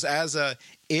 Like, it was as a,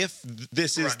 if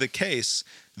this is the case,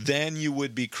 then you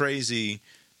would be crazy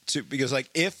to, because, like,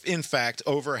 if in fact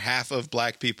over half of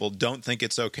black people don't think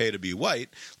it's okay to be white,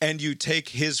 and you take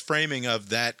his framing of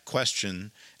that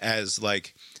question as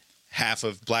like half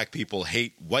of black people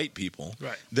hate white people,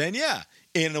 then yeah,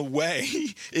 in a way,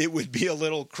 it would be a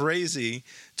little crazy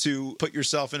to put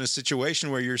yourself in a situation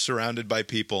where you're surrounded by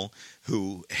people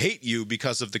who hate you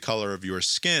because of the color of your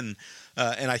skin.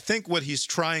 And I think what he's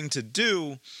trying to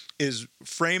do is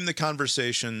frame the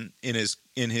conversation in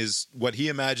his what he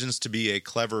imagines to be a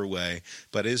clever way,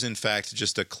 but is in fact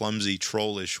just a clumsy,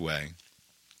 trollish way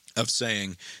of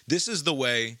saying, this is the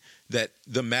way that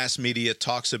the mass media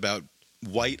talks about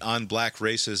white on black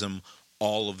racism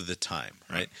all of the time,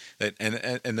 right?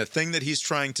 And the thing that he's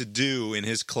trying to do in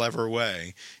his clever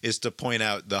way is to point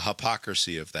out the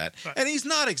hypocrisy of that. Right. And he's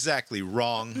not exactly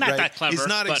wrong. Not that clever. He's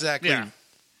not exactly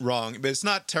wrong, but it's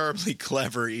not terribly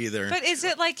clever either. But is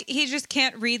it like he just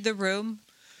can't read the room?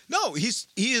 No, he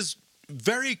is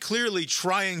very clearly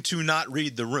trying to not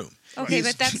read the room. Okay,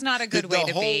 but that's not a good way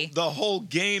to be. The whole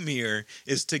game here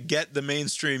is to get the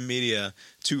mainstream media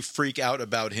to freak out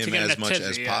about him as much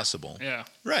as possible. Yeah.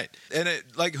 Right. And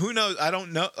who knows? I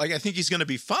don't know. Like, I think he's going to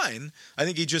be fine. I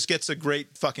think he just gets a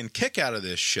great fucking kick out of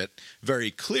this shit. Very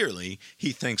clearly,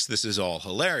 he thinks this is all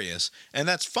hilarious, and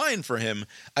that's fine for him.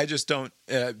 I just don't,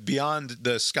 beyond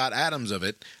the Scott Adams of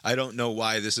it, I don't know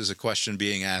why this is a question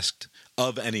being asked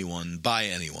of anyone, by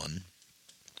anyone.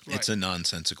 Right. It's a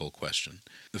nonsensical question.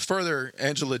 Further,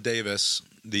 Angela Davis,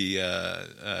 the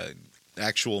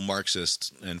actual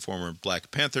Marxist and former Black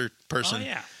Panther person,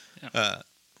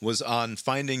 was on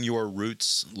Finding Your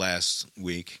Roots last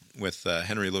week with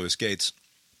Henry Louis Gates.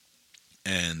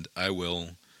 And I will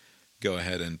go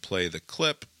ahead and play the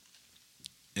clip.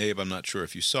 Abe, I'm not sure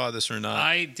if you saw this or not.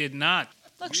 I did not.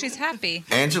 Look, she's happy.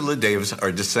 Angela Davis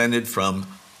are descended from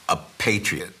a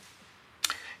patriot.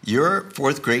 Your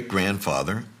fourth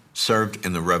great-grandfather served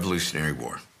in the Revolutionary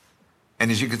War.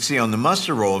 And as you can see on the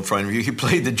muster roll in front of you, he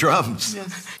played the drums.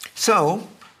 Yes. So,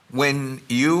 when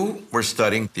you were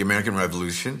studying the American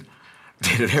Revolution,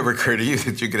 did it ever occur to you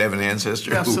that you could have an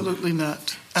ancestor? Absolutely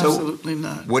not. Absolutely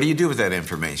not. What do you do with that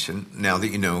information now that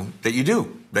you know that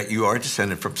you are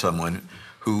descended from someone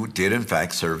who did, in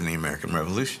fact, serve in the American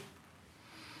Revolution?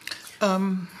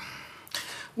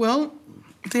 Well,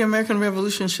 the American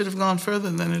Revolution should have gone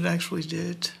further than it actually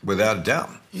did. Without a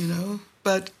doubt.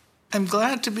 But I'm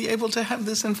glad to be able to have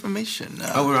this information.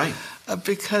 Right.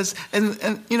 Because, and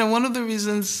one of the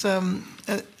reasons, and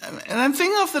I'm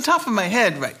thinking off the top of my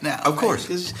head right now. Of course.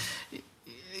 Because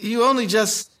you only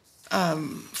just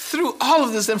threw all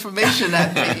of this information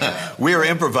at me. We are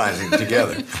improvising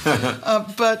together.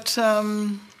 But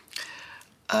I'm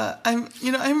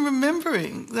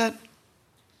remembering that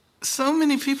so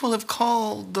many people have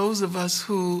called those of us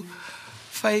who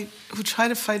try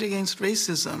to fight against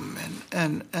racism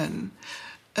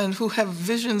and who have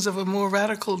visions of a more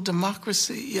radical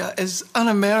democracy as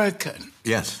un-American.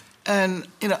 Yes. And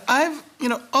I've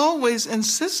always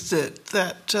insisted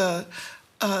that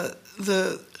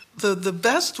the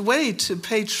best way to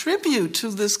pay tribute to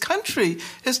this country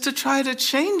is to try to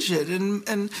change it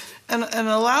and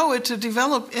allow it to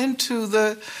develop into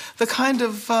the kind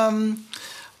of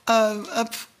a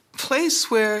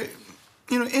place where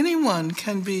anyone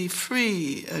can be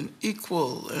free and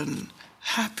equal and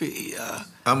happy.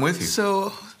 I'm with you.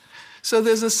 So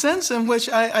there's a sense in which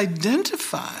I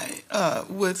identify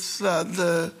with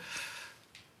the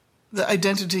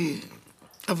identity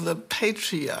of the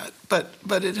patriot,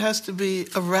 but it has to be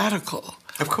a radical,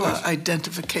 of course,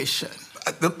 identification.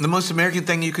 The most American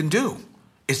thing you can do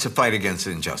is to fight against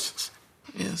injustice.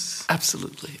 Yes,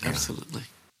 absolutely, yeah. Absolutely.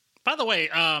 By the way,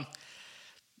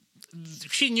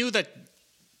 she knew that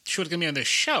she was going to be on this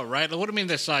show, right? What do you mean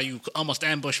this? You almost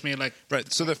ambushed me, like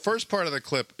right. So the first part of the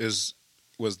clip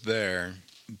was there,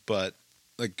 but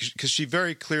because she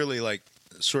very clearly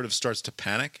sort of starts to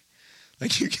panic,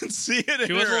 you can see it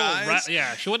in her eyes.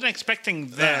 She wasn't expecting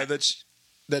that.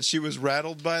 That she was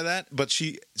rattled by that, but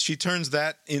she turns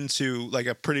that into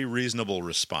a pretty reasonable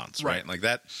response, right? Like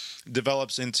that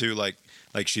develops into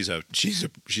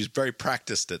she's very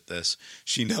practiced at this.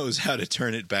 She knows how to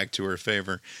turn it back to her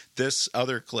favor. This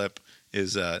other clip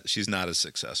is she's not as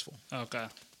successful. Okay.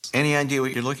 Any idea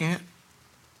what you're looking at?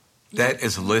 That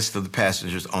is a list of the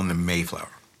passengers on the Mayflower.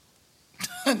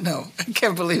 No, I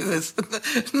can't believe this.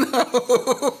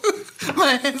 No.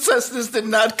 My ancestors did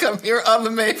not come here on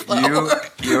the Mayflower.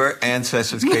 Your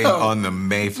ancestors came on the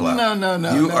Mayflower.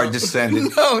 No. You are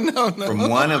descended no. from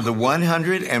one of the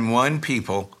 101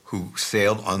 people who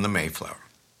sailed on the Mayflower.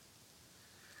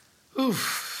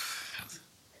 Oof.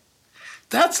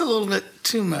 That's a little bit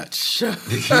too much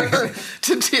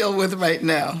to deal with right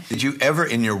now. Did you ever,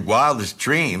 in your wildest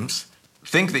dreams,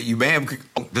 think that you may have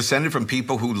descended from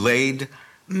people who laid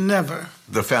Never.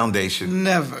 the foundation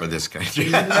Never. for this country?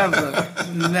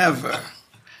 Never.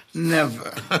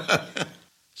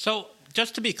 So,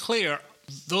 just to be clear,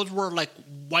 those were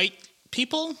white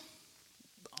people?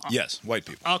 Yes, white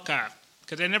people. Okay.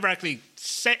 Because they never actually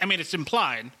say, I mean, it's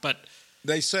implied, but...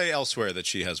 They say elsewhere that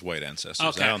she has white ancestors.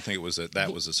 Okay. I don't think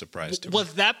that was a surprise to me.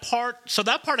 Was that part... So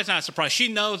that part is not a surprise.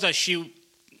 She knows that she...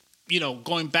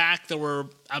 going back, there were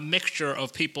a mixture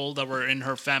of people that were in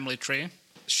her family tree.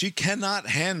 She cannot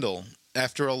handle,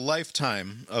 after a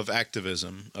lifetime of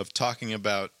activism, of talking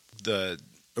about the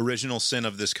original sin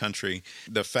of this country,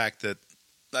 the fact that,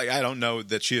 I don't know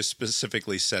that she has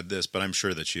specifically said this, but I'm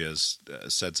sure that she has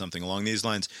said something along these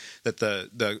lines, that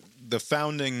the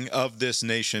founding of this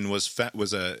nation was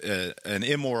an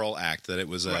immoral act, that it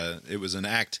was it was an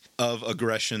act of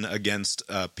aggression against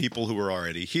people who were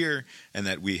already here, and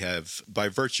that we have, by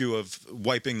virtue of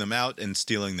wiping them out and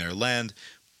stealing their land,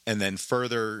 and then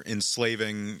further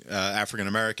enslaving African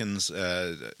Americans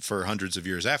for hundreds of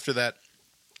years after that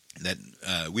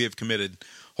we have committed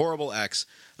horrible acts.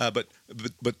 But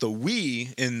the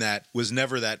we in that was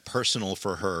never that personal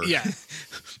for her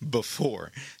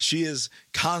before. She is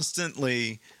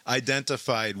constantly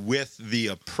identified with the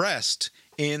oppressed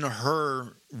in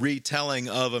her retelling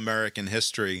of American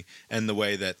history and the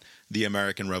way that the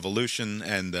American Revolution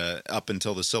and up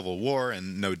until the Civil War,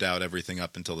 and no doubt everything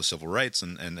up until the Civil Rights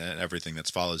and everything that's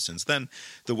followed since then,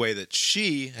 the way that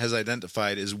she has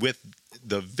identified is with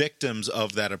the victims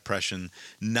of that oppression,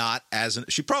 not as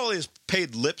she probably has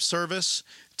paid lip service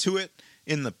to it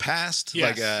in the past,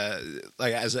 Yes.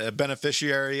 like as a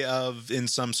beneficiary of in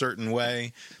some certain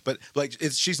way, but like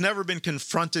she's never been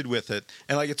confronted with it,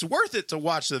 and like it's worth it to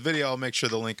watch the video. I'll make sure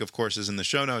the link, of course, is in the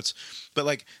show notes. But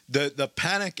like the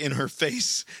panic in her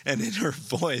face and in her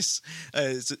voice,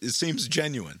 it seems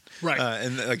genuine, right?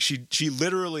 And like she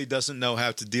literally doesn't know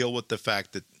how to deal with the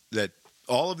fact that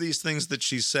all of these things that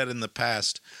she's said in the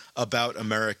past about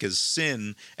America's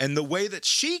sin and the way that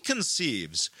she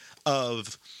conceives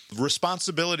of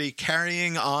responsibility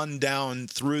carrying on down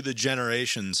through the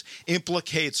generations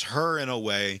implicates her in a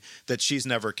way that she's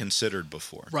never considered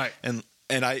before. Right. And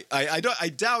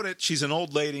I doubt it. She's an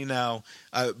old lady now,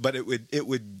 but it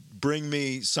would bring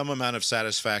me some amount of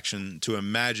satisfaction to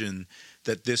imagine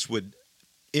that this would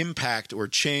impact or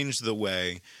change the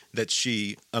way that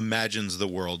she imagines the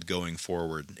world going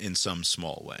forward in some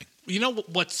small way. You know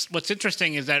what's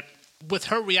interesting is that with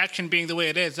her reaction being the way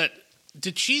it is, that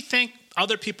did she think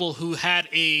other people who had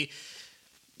a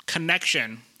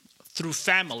connection through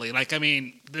family, like, I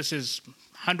mean, this is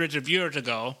hundreds of years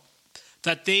ago,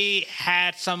 that they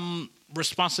had some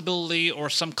responsibility or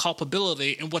some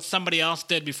culpability in what somebody else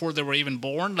did before they were even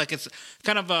born? Like, it's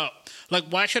kind of like,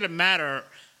 why should it matter?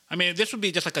 I mean, this would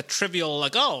be just like a trivial,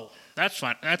 like, oh, that's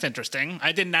fun. That's interesting.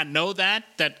 I did not know that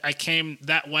I came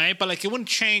that way. But, like, it wouldn't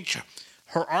change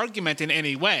her argument in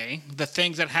any way, the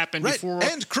things that happened before.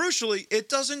 And crucially, it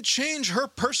doesn't change her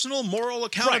personal moral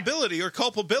accountability or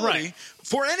culpability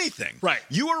for anything. Right.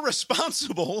 You are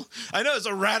responsible. I know it's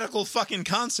a radical fucking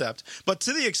concept, but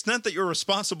to the extent that you're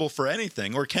responsible for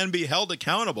anything or can be held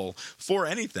accountable for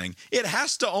anything, it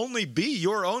has to only be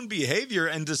your own behavior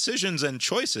and decisions and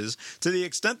choices. To the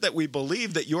extent that we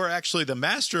believe that you're actually the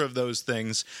master of those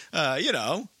things,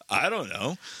 I don't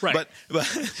know. Right.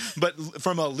 But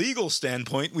from a legal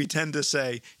standpoint, we tend to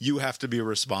say you have to be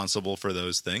responsible for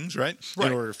those things, right?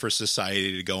 In order for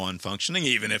society to go on functioning,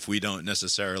 even if we don't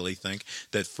necessarily think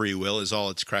that free will is all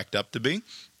it's cracked up to be.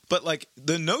 But like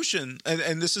the notion,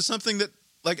 and this is something that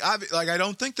I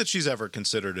don't think that she's ever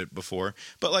considered it before,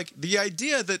 but like the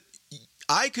idea that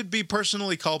I could be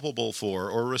personally culpable for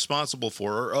or responsible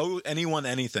for or owe anyone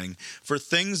anything for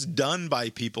things done by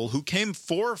people who came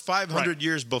 400 or 500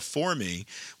 years before me,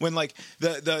 when like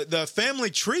the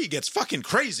family tree gets fucking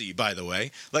crazy, by the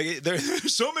way. Like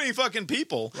there's so many fucking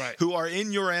people who are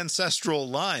in your ancestral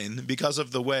line because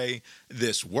of the way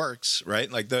this works,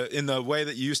 right? Like in the way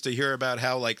that you used to hear about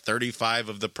how like 35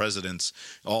 of the presidents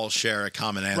all share a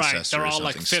common ancestor. Right, they're all or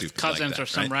like fifth cousins like that, or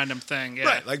some random thing. Yeah.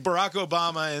 Right, like Barack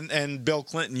Obama and Bill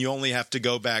Clinton, you only have to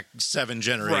go back 7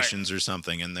 generations or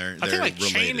something, and they're I think like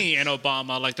related. Cheney and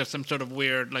Obama, like there's some sort of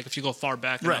weird, like if you go far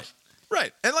back enough.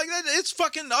 Right. And like that, it's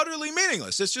fucking utterly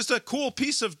meaningless. It's just a cool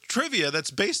piece of trivia that's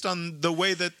based on the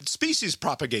way that species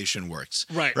propagation works.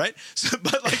 Right. So,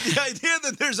 but like the idea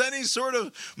that there's any sort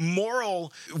of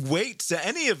moral weight to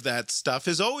any of that stuff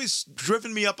has always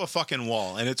driven me up a fucking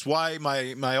wall. And it's why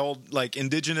my old like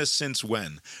indigenous since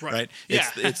when, right?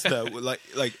 It's the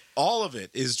like all of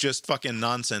it is just fucking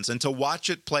nonsense. And to watch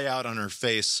it play out on her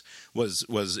face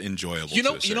was enjoyable. You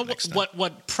know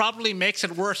what probably makes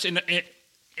it worse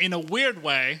in a weird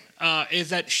way, is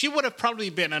that she would have probably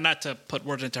been, and not to put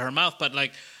words into her mouth, but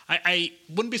like I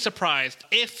wouldn't be surprised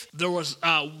if there was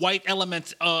white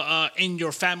elements in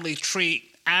your family tree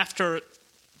after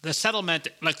the settlement,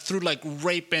 like through like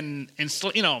rape and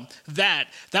that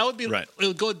would be it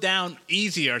would go down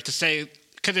easier to say,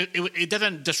 because it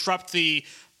doesn't disrupt the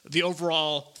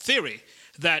overall theory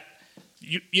that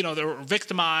you know they were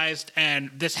victimized and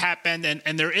this happened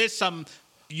and there is some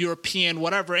European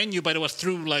whatever in you, but it was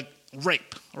through like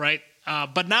rape, right?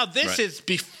 But now this is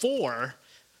before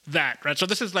that, right? So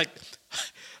this is like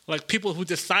people who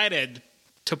decided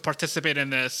to participate in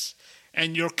this,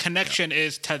 and your connection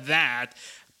is to that.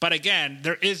 But again,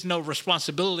 there is no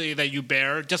responsibility that you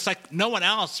bear, just like no one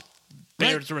else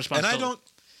bears the responsibility.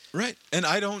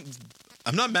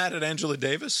 I'm not mad at Angela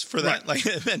Davis for that.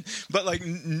 But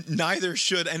neither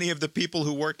should any of the people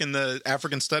who work in the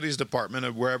African Studies department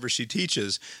of wherever she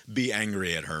teaches be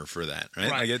angry at her for that. Right?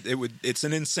 Like it's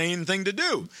an insane thing to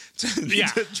do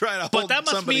to try to hold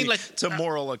somebody to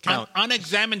moral account.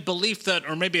 Unexamined belief that,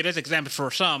 or maybe it is examined for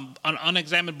some. An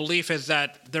unexamined belief is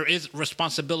that there is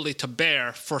responsibility to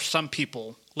bear for some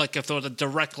people. Like if there was a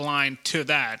direct line to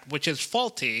that, which is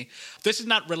faulty. This is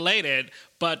not related,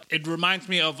 but it reminds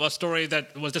me of a story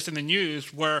that was just in the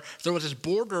news where there was this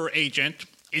border agent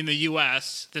in the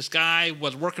U.S. This guy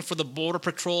was working for the Border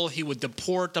Patrol. He would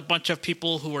deport a bunch of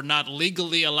people who were not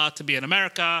legally allowed to be in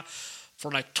America. For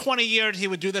like 20 years, he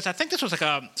would do this. I think this was like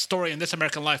a story in This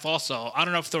American Life also. I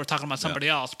don't know if they were talking about somebody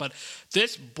else, but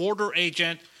this border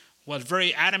agent was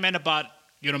very adamant about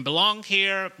you don't belong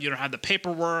here. You don't have the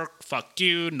paperwork. Fuck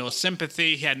you. No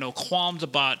sympathy. He had no qualms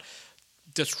about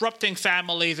disrupting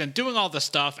families and doing all this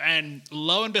stuff. And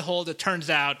lo and behold, it turns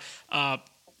out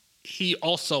he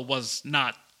also was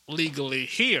not legally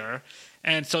here.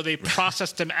 And so they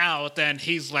processed him out, and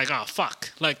he's like, oh,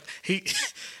 fuck. Like,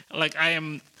 I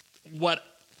am what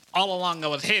all along I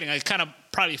was hating. I kind of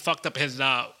probably fucked up his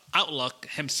outlook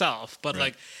himself. But,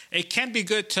 like, it can be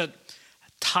good to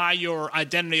tie your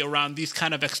identity around these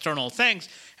kind of external things.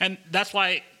 And that's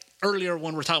why earlier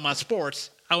when we're talking about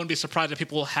sports, I wouldn't be surprised if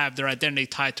people have their identity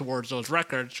tied towards those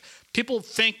records. People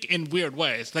think in weird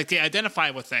ways. Like, they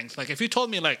identify with things. Like, if you told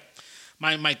me, like,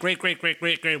 my great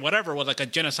whatever was like a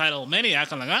genocidal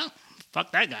maniac, I'm like, oh,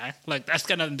 fuck that guy. Like, that's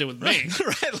got nothing to do with me.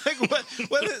 Right. Like,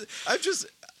 what is,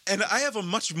 and I have a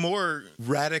much more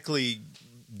radically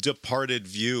departed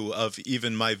view of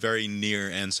even my very near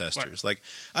ancestors. Right.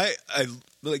 Like, I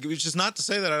like, which is not to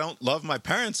say that I don't love my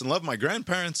parents and love my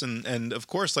grandparents, and of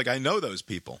course, like, I know those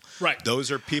people. Right. Those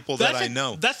are people that I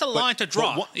know. That's a line to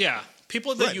draw. Yeah.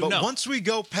 People that you know. But once we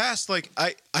go past, like,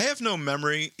 I have no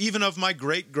memory even of my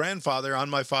great-grandfather on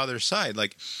my father's side.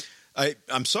 Like,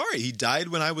 I'm sorry, he died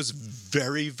when I was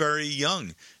very, very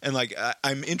young. And, like,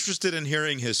 I'm interested in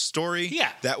hearing his story.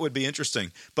 Yeah. That would be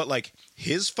interesting. But, like,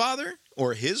 his father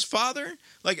or his father,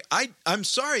 like, I'm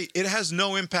sorry, it has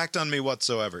no impact on me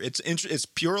whatsoever. It's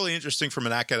purely interesting from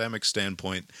an academic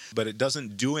standpoint, but it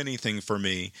doesn't do anything for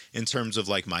me in terms of,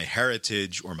 like, my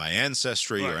heritage or my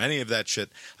ancestry or any of that shit.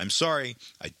 I'm sorry,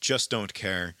 I just don't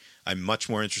care. I'm much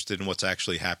more interested in what's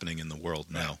actually happening in the world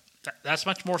now. That's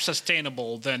much more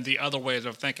sustainable than the other ways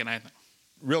of thinking, I think.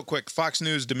 Real quick, Fox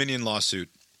News Dominion lawsuit.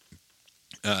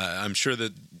 I'm sure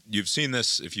that you've seen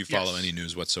this if you follow any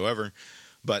news whatsoever,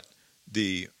 but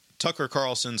the Tucker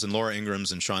Carlson's and Laura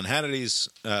Ingram's and Sean Hannity's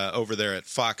over there at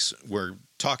Fox were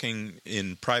talking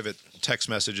in private text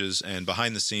messages and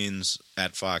behind the scenes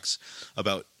at Fox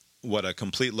about what a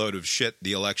complete load of shit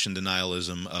the election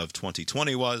denialism of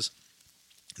 2020 was,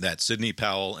 that Sidney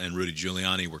Powell and Rudy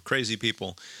Giuliani were crazy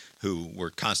people who were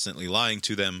constantly lying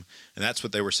to them, and that's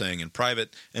what they were saying in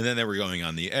private, and then they were going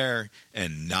on the air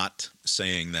and not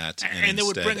saying that, and they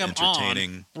would bring them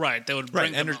entertaining, on. Right, they would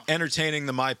bring them on. Entertaining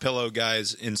the MyPillow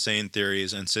guys' insane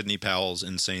theories and Sidney Powell's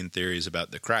insane theories about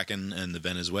the Kraken and the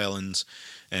Venezuelans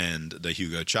and the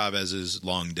Hugo Chavez's,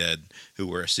 long dead, who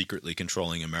were secretly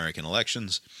controlling American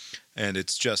elections. And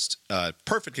it's just a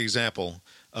perfect example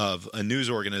of a news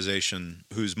organization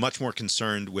who's much more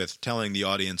concerned with telling the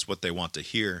audience what they want to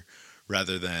hear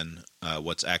rather than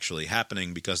what's actually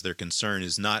happening, because their concern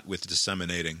is not with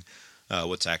disseminating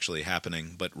what's actually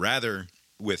happening, but rather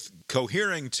with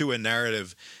cohering to a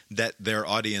narrative that their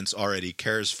audience already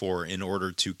cares for in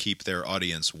order to keep their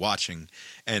audience watching.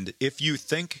 And if you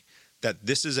think that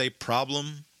this is a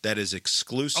problem that is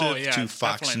exclusive to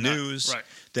Fox News,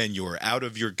 then you're out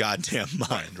of your goddamn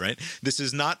mind, right? This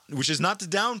is not, which is not to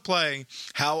downplay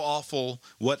how awful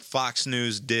what Fox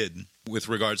News did with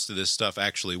regards to this stuff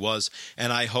actually was.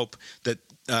 And I hope that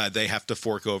they have to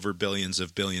fork over billions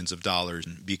of dollars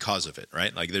because of it,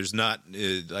 right? Like, there's not,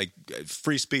 like,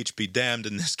 free speech be damned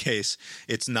in this case.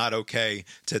 It's not okay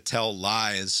to tell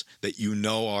lies that you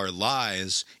know are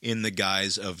lies in the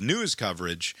guise of news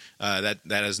coverage. That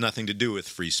has nothing to do with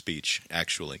free speech,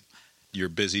 actually. You're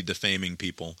busy defaming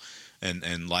people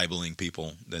and libeling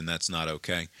people, then that's not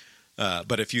okay.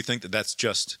 But if you think that that's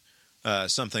just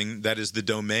something that is the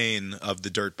domain of the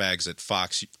dirtbags at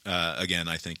Fox, again,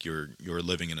 I think you're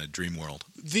living in a dream world.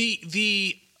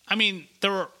 I mean,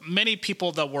 there were many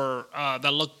people that were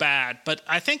that looked bad, but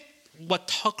I think what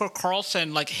Tucker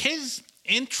Carlson, like, his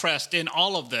interest in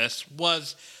all of this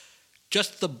was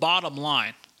just the bottom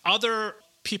line. Other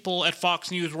people at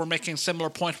Fox News were making similar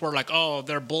points where, like, oh,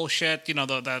 they're bullshit. You know,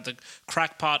 the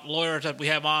crackpot lawyers that we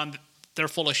have on, they're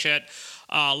full of shit.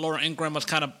 Laura Ingraham was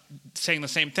kind of saying the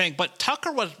same thing. But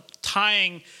Tucker was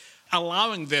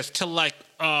allowing this to, like,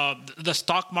 the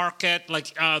stock market.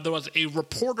 Like, there was a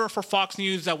reporter for Fox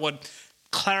News that would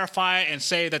clarify and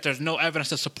say that there's no evidence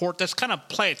to support this, kind of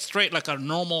play it straight like a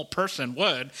normal person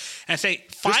would, and say,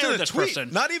 fire this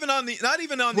person. Not even on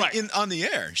the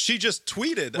air. She just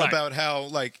tweeted about how,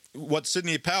 like, what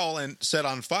Sidney Powell said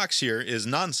on Fox here is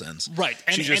nonsense. Right.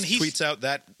 She just tweets out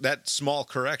that small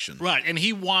correction. Right. And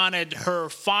he wanted her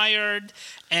fired,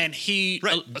 and he...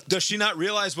 Right. Does she not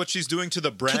realize what she's doing to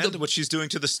the brand, what she's doing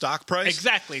to the stock price?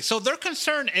 Exactly. So their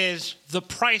concern is the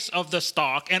price of the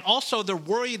stock, and also they're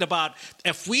worried about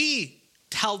if we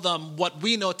tell them what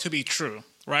we know to be true,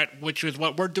 right, which is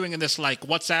what we're doing in this like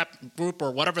WhatsApp group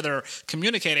or whatever they're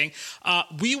communicating,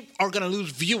 we are going to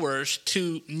lose viewers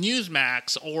to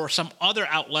Newsmax or some other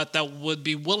outlet that would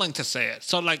be willing to say it.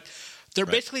 So like they're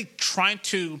basically trying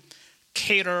to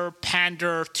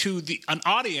pander to an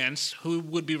audience who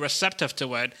would be receptive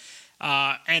to it,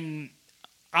 and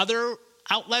other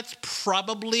outlets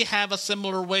probably have a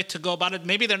similar way to go about it.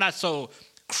 Maybe they're not so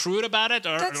crude about it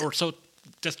or so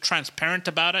just transparent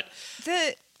about it.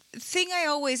 The thing I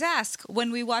always ask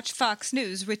when we watch Fox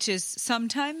News, which is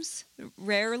sometimes,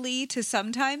 rarely to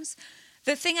sometimes,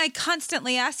 the thing I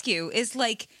constantly ask you is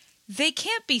like, they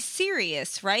can't be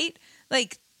serious, right?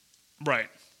 Like, right.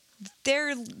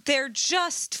 They're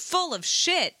just full of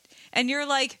shit. And you're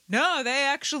like, no, they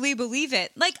actually believe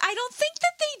it. Like, I don't think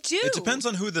that they do. It depends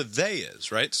on who the they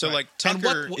is, right? So, like,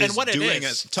 Tucker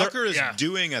is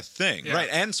doing a thing, right?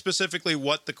 And specifically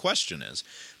what the question is.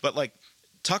 But, like,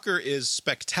 Tucker is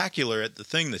spectacular at the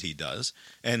thing that he does,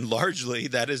 and largely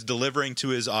that is delivering to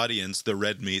his audience the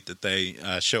red meat that they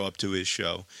show up to his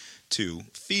show to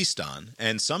feast on.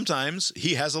 And sometimes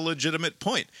he has a legitimate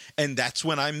point, and that's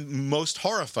when I'm most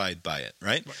horrified by it,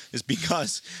 right? Is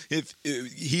because if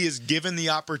he is given the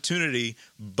opportunity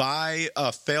by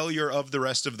a failure of the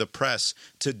rest of the press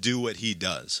to do what he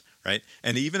does, right?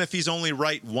 And even if he's only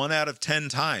right 1 out of 10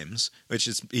 times, which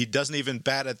is he doesn't even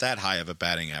bat at that high of a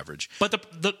batting average. But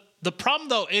the problem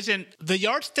though isn't the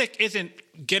yardstick isn't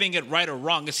getting it right or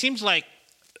wrong. It seems like,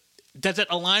 does it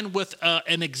align with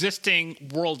an existing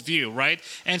worldview, right?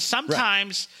 And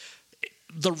sometimes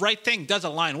the right thing does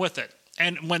align with it.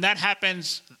 And when that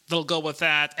happens, they'll go with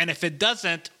that. And if it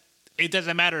doesn't, it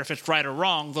doesn't matter if it's right or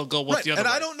wrong. They'll go with the other. And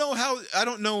way. I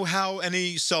don't know how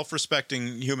any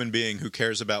self-respecting human being who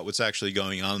cares about what's actually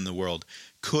going on in the world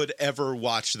could ever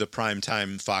watch the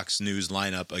primetime Fox News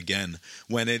lineup again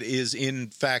when it is, in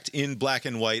fact, in black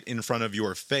and white in front of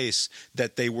your face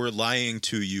that they were lying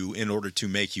to you in order to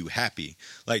make you happy.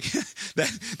 Like,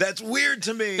 that's weird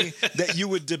to me that you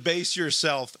would debase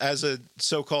yourself as a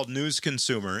so-called news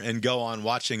consumer and go on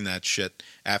watching that shit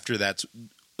after that's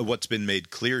what's been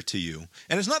made clear to you.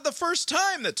 And it's not the first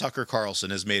time that Tucker Carlson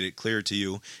has made it clear to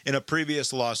you. In a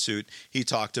previous lawsuit, he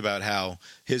talked about how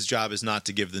his job is not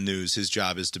to give the news, his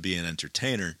job is to be an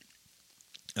entertainer.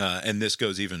 And this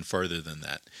goes even further than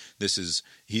that.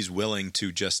 He's willing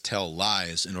to just tell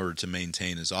lies in order to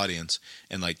maintain his audience.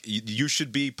 And like, you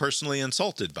should be personally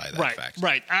insulted by that fact.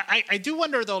 Right. I do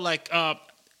wonder though, like, I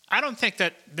don't think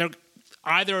that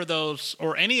either of those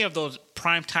or any of those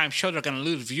primetime shows are going to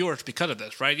lose viewers because of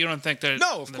this, right? You don't think that?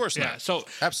 No, of course not. So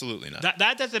absolutely not.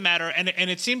 That doesn't matter, and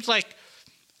it seems like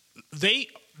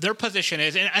their position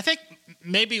is, and I think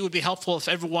maybe it would be helpful if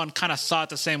everyone kind of saw it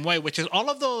the same way, which is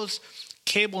all of those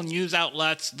cable news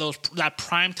outlets, that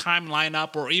primetime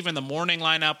lineup, or even the morning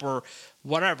lineup, or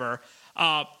whatever,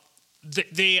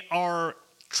 they are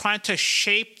trying to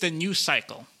shape the news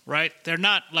cycle, right? They're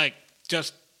not like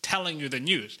just telling you the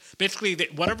news. Basically,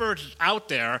 whatever is out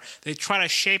there, they try to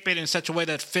shape it in such a way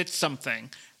that fits something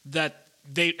that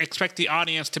they expect the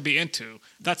audience to be into.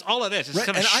 That's all it is. It's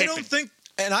kind of shaping.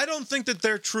 I don't think that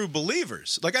they're true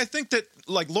believers. Like, I think that,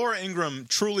 like, Laura Ingraham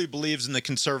truly believes in the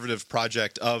conservative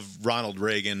project of Ronald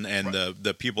Reagan and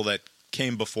the people that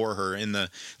came before her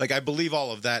I believe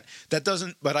all of that.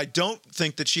 But I don't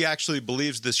think that she actually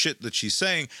believes the shit that she's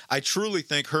saying. I truly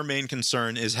think her main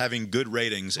concern is having good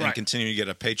ratings and continuing to get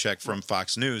a paycheck from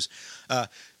Fox News.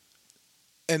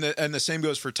 And the same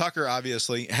goes for Tucker,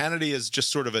 obviously. Hannity is just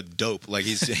sort of a dope. Like,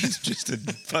 he's just a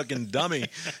fucking dummy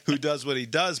who does what he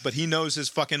does, but he knows his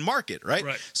fucking market, right?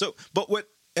 So, but what...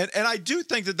 And I do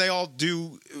think that they all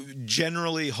do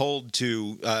generally hold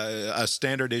to a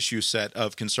standard issue set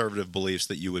of conservative beliefs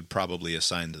that you would probably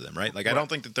assign to them, right? Like, I don't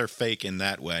think that they're fake in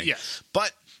that way. Yes.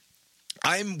 But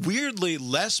I'm weirdly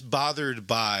less bothered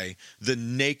by the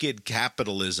naked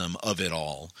capitalism of it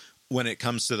all when it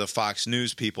comes to the Fox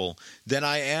News people than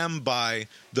I am by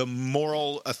the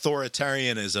moral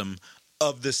authoritarianism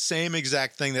of the same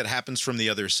exact thing that happens from the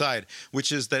other side,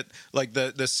 which is that, like,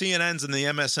 the CNNs and the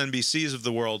MSNBCs of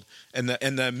the world and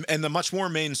the much more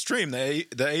mainstream, the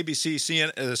ABC,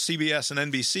 CBS,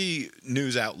 and NBC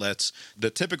news outlets,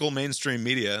 the typical mainstream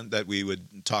media that we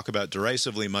would talk about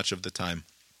derisively much of the time,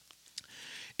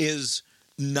 is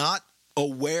not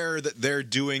aware that they're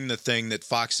doing the thing that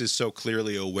Fox is so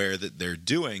clearly aware that they're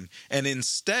doing, and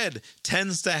instead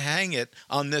tends to hang it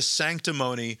on this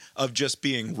sanctimony of just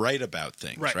being right about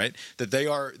things, right? That they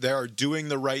are doing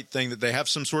the right thing, that they have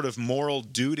some sort of moral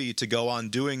duty to go on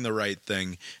doing the right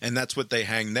thing, and that's what they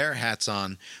hang their hats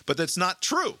on. But that's not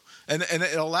true. And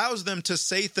it allows them to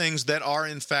say things that are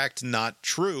in fact not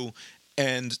true.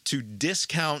 and to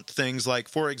discount things like,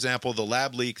 for example, the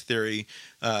lab leak theory,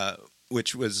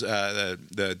 which was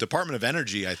the Department of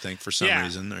Energy, I think, for some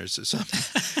reason. There's something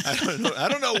I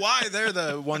don't know why they're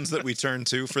the ones that we turn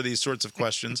to for these sorts of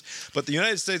questions. But the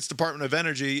United States Department of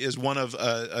Energy is one of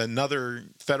another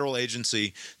federal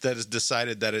agency that has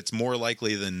decided that it's more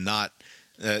likely than not.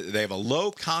 They have a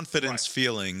low confidence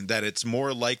feeling that it's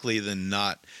more likely than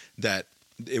not that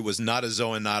it was not a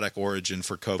zoonotic origin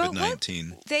for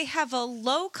COVID-19. They have a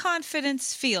low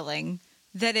confidence feeling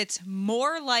that it's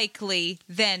more likely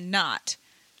than not.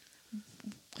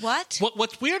 What?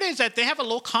 What's weird is that they have a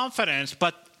low confidence,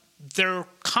 but they're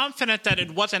confident that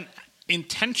it wasn't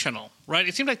intentional, right?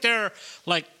 It seems like they're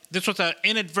like this was an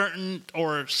inadvertent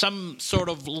or some sort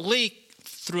of leak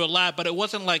through a lab, but it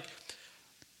wasn't like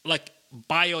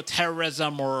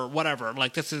bioterrorism or whatever.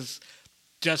 Like this is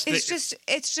just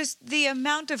it's just the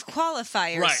amount of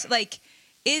qualifiers. Right. Like,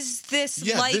 is this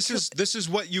this is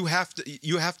what you have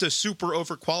to super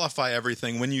overqualify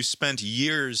everything when you spent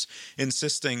years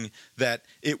insisting that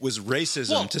it was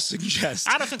racism to suggest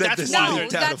I don't think that that's this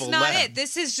leaked out that's of a not lab. it.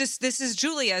 This is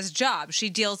Julia's job.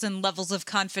 She deals in levels of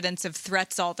confidence of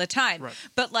threats all the time. Right.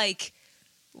 But like,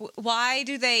 why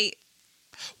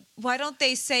don't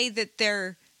they say that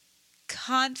they're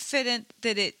confident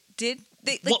that it did?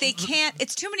 They can't.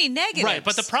 It's too many negatives. Right,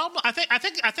 but the problem, I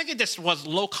think it just was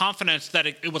low confidence that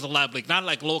it was a lab leak, not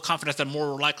like low confidence that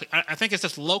more likely. I think it's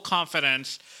just low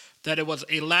confidence that it was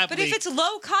a lab leak. But if it's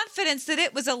low confidence that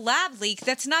it was a lab leak,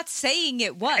 that's not saying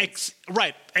it was.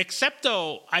 Right. Except,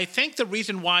 though, I think the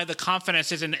reason why the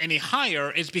confidence isn't any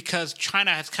higher is because China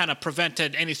has kind of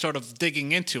prevented any sort of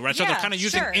digging into, right? So they're kind of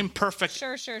using imperfect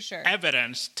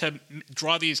evidence to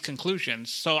draw these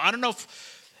conclusions. So I don't know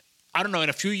in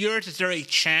a few years, is there a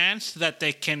chance that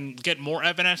they can get more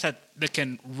evidence that they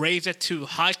can raise it to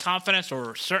high confidence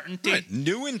or certainty? Right.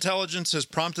 New intelligence has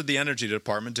prompted the Energy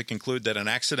Department to conclude that an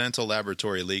accidental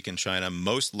laboratory leak in China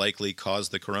most likely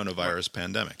caused the coronavirus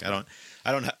pandemic. I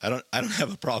don't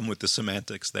have a problem with the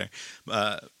semantics there.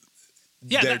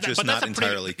 They're just not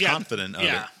entirely confident of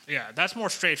it. Yeah, that's more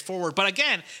straightforward. But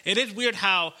again, it is weird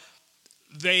how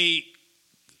they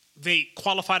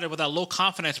qualified it with a low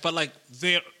confidence, but like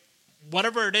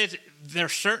whatever it is, they're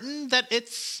certain that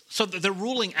it's so they're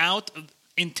ruling out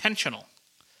intentional.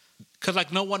 Because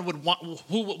like no one would want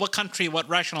what country, what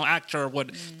rational actor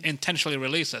would intentionally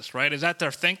release this, right? Is that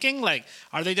their thinking? Like,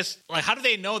 are they just like how do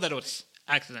they know that it was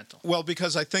accidental? Well,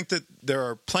 because I think that there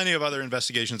are plenty of other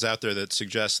investigations out there that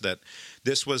suggest that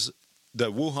this was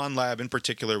the Wuhan lab in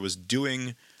particular was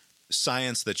doing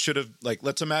science that should have, like,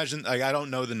 let's imagine, I don't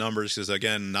know the numbers because,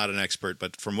 again, not an expert,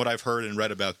 but from what I've heard and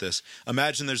read about this,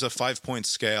 imagine there's a 5-point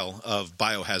scale of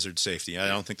biohazard safety. I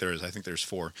don't think there is. I think there's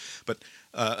 4. But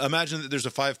imagine that there's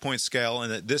a 5-point scale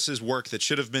and that this is work that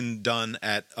should have been done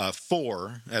at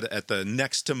 4, at the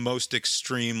next to most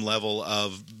extreme level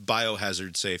of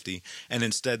biohazard safety, and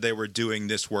instead they were doing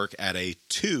this work at a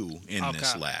 2 in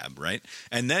this lab, right?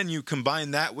 And then you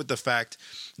combine that with the fact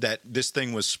that this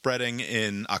thing was spreading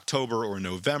in October or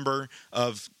November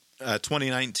of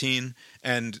 2019,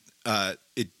 and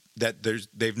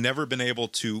they've never been able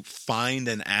to find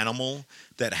an animal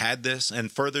that had this,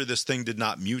 and further, this thing did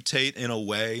not mutate in a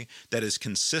way that is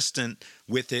consistent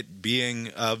with it being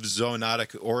of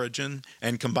zoonotic origin,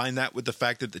 and combine that with the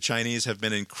fact that the Chinese have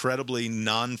been incredibly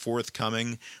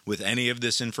non-forthcoming with any of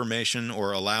this information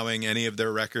or allowing any of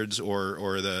their records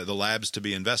or the labs to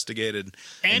be investigated.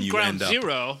 And Ground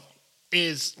Zero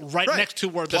is right next to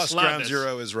where this lab is. Ground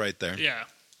Zero is right there. Yeah.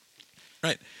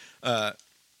 Right.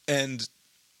 And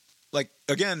like,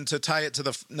 again, to tie it to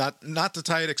the not to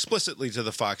tie it explicitly to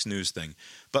the Fox News thing,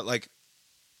 but like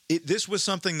this was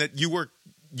something that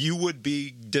you would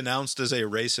be denounced as a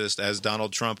racist, as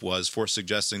Donald Trump was, for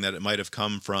suggesting that it might have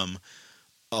come from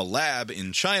a lab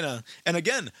in China. And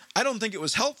again, I don't think it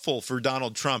was helpful for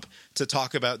Donald Trump to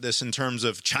talk about this in terms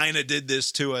of China did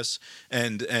this to us,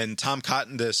 and Tom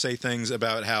Cotton to say things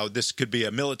about how this could be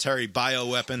a military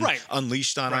bioweapon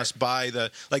unleashed on us by the,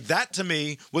 like, that to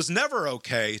me was never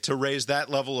okay to raise that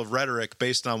level of rhetoric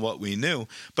based on what we knew.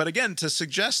 But again, to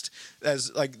suggest,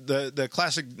 as like the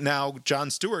classic now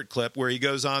Jon Stewart clip where he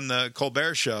goes on the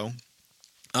Colbert Show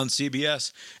on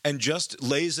CBS and just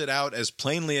lays it out as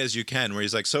plainly as you can, where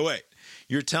he's like, so wait,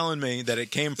 you're telling me that it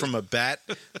came from a bat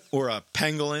or a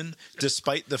pangolin,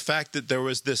 despite the fact that there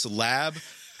was this lab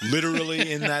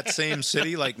literally in that same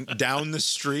city, like down the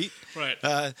street, right?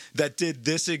 That did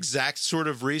this exact sort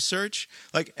of research.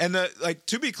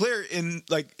 To be clear,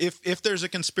 if there's a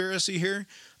conspiracy here,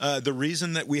 the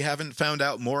reason that we haven't found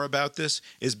out more about this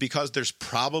is because there's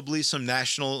probably some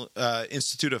National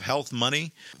Institute of Health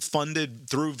money funded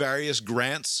through various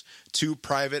grants to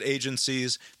private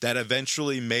agencies that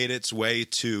eventually made its way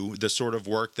to the sort of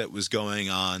work that was going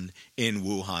on in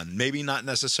Wuhan. Maybe not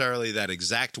necessarily that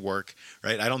exact work,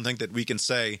 right? I don't think that we can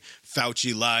say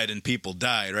Fauci lied and people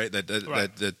died, right?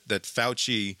 That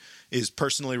Fauci is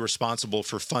personally responsible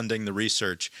for funding the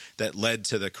research that led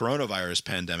to the coronavirus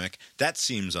pandemic. That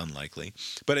seems unlikely.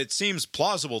 But it seems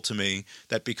plausible to me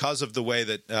that because of the way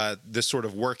that this sort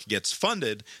of work gets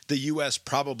funded, the U.S.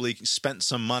 probably spent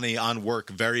some money on work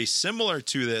very similar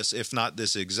to this, if not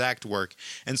this exact work.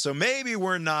 And so maybe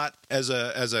we're not, as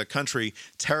a country,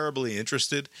 terribly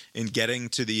interested in getting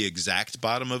to the exact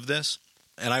bottom of this.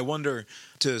 And I wonder,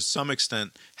 to some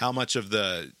extent, how much of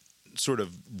the sort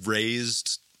of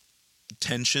raised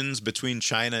tensions between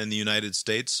China and the United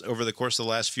States over the course of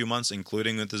the last few months,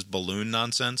 including with this balloon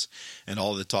nonsense and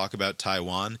all the talk about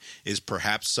Taiwan, is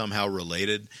perhaps somehow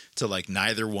related to like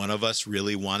neither one of us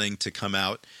really wanting to come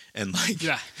out and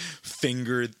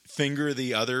finger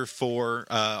the other for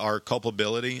our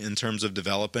culpability in terms of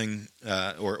developing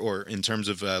or in terms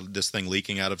of this thing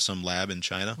leaking out of some lab in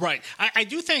China. Right. I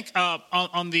do think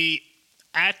on the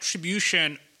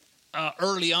attribution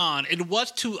early on, it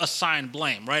was to assign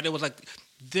blame, right? It was like,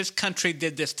 this country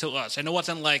did this to us. And it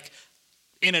wasn't like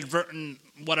inadvertent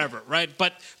whatever, right?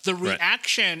 But the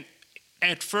reaction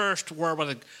at first was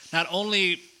like, not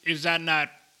only is that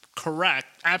not correct,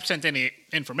 absent any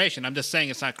information, I'm just saying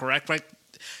it's not correct, right?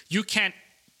 You can't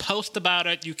post about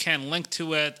it. You can't link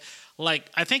to it. Like,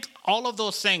 I think all of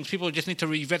those things people just need to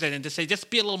revisit and just say, just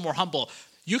be a little more humble.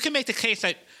 You can make the case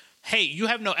that, hey, you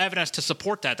have no evidence to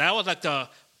support that. That was like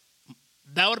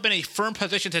that would have been a firm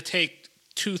position to take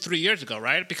 2-3 years ago,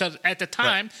 right? Because at the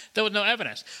time, there was no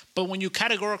evidence. But when you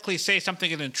categorically say something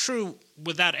isn't true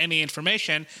without any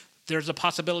information, there's a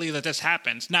possibility that this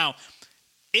happens. Now,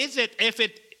 if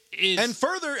it is... And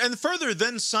further,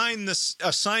 then assign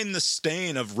the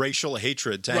stain of racial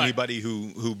hatred to anybody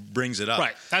who brings it up.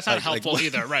 Right. That's not helpful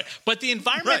either, right? But the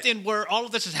environment in where all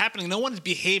of this is happening, no one's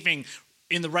behaving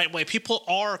in the right way. People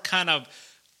are kind of...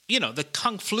 the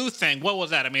Kung Flu thing, what was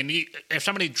that? I mean, if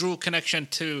somebody drew a connection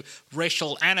to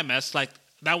racial animus, like,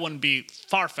 that wouldn't be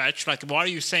far-fetched. Like, why are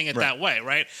you saying it that way,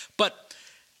 right? But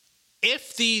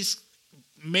if these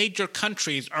major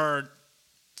countries are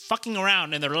fucking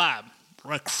around in their lab,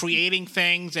 like creating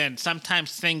things, and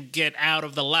sometimes things get out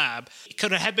of the lab, it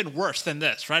could have been worse than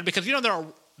this, right? Because,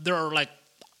 there are like,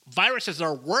 viruses that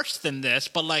are worse than this,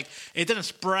 but like it didn't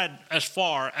spread as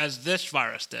far as this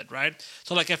virus did, right?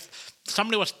 So like if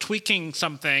somebody was tweaking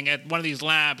something at one of these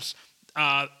labs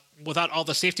without all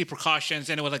the safety precautions,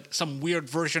 and it was like some weird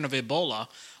version of Ebola,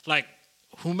 like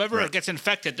whomever gets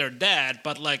infected, they're dead.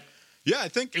 But like, I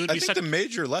think the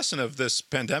major lesson of this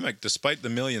pandemic, despite the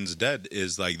millions dead,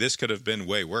 is like this could have been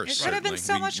way worse. It could have been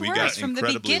so much worse from the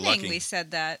beginning. Lucky. We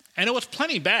said that, and it was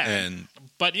plenty bad.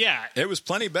 But it was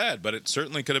plenty bad. But it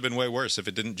certainly could have been way worse if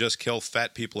it didn't just kill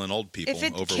fat people and old people. If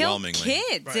it overwhelmingly killed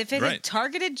kids, if it had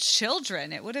targeted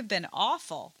children, it would have been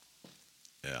awful.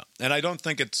 Yeah, and I don't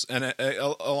think it's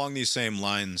along these same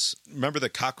lines. Remember the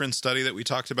Cochrane study that we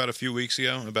talked about a few weeks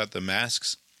ago about the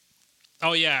masks?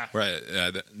 Oh, yeah. Right.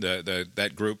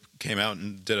 That group came out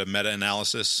and did a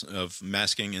meta-analysis of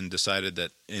masking and decided that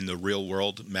in the real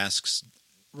world, masks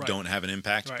don't have an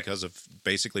impact because of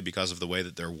the way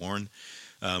that they're worn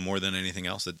more than anything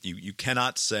else. That you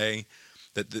cannot say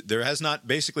that there has not –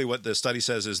 basically what the study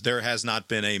says is there has not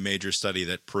been a major study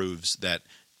that proves that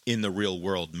in the real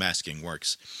world masking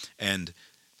works. And –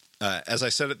 as I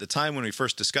said at the time when we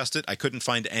first discussed it, I couldn't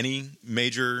find any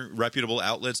major reputable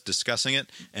outlets discussing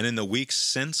it. And in the weeks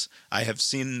since, I have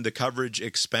seen the coverage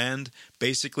expand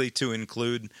basically to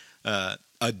include a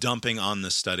dumping on the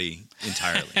study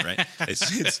entirely, right?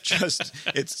 It's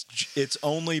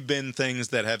only been things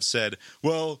that have said,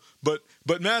 well, but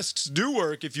masks do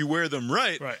work if you wear them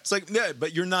right. It's like, yeah,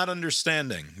 but you're not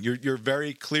understanding. You're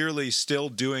very clearly still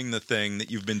doing the thing that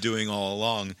you've been doing all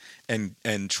along and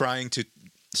trying to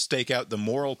stake out the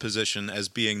moral position as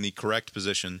being the correct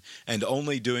position, and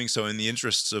only doing so in the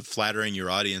interests of flattering your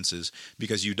audiences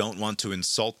because you don't want to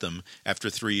insult them after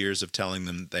 3 years of telling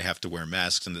them they have to wear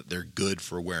masks and that they're good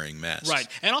for wearing masks. Right.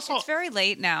 And also, it's very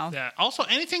late now. Yeah. Also,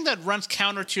 anything that runs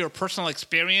counter to your personal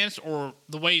experience or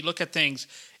the way you look at things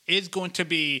is going to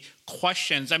be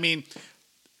questions. I mean,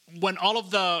 when all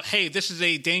of the, hey, this is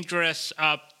a dangerous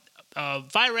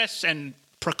virus and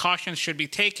precautions should be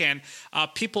taken.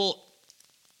 People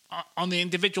on the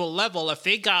individual level, if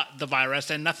they got the virus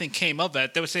and nothing came of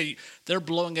it, they would say they're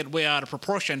blowing it way out of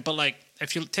proportion. But like,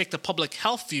 if you take the public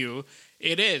health view,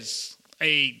 it is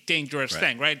a dangerous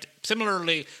thing, right?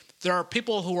 Similarly, there are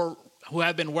people who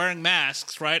have been wearing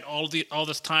masks, right, all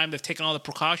this time. They've taken all the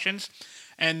precautions,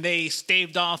 and they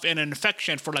staved off an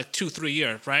infection for like 2-3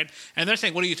 years, right? And they're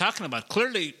saying, "What are you talking about?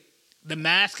 Clearly, the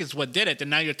mask is what did it, and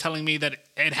now you're telling me that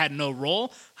it had no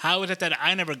role. How is it that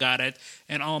I never got it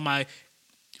and all my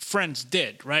friends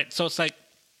did?" Right? So it's like,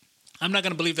 I'm not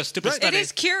going to believe this stupid study. It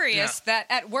is curious that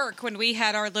at work, when we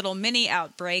had our little mini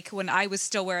outbreak, when I was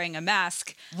still wearing a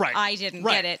mask, I didn't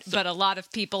get it, but a lot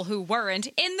of people who weren't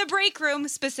in the break room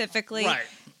specifically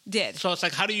did. So it's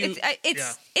like, how do you?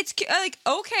 It's like,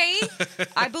 okay,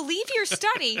 I believe your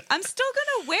study. I'm still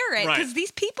going to wear it because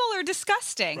these people are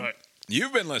disgusting. Right.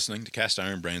 You've been listening to Cast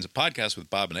Iron Brains, a podcast with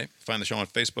Bob and Abe. Find the show on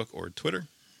Facebook or Twitter.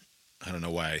 I don't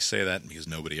know why I say that, because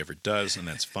nobody ever does, and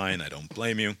that's fine. I don't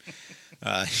blame you.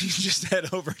 You just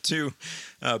head over to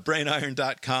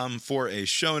brainiron.com for a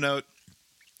show note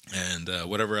and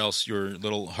whatever else your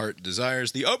little heart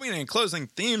desires. The opening and closing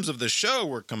themes of the show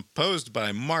were composed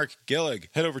by Mark Gillig.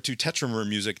 Head over to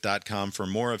tetramurmusic.com for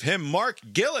more of him. Mark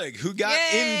Gillig, who got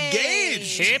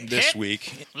engaged this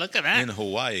week. Look at that. In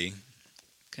Hawaii.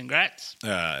 Congrats.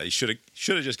 You should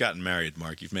have just gotten married,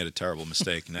 Mark. You've made a terrible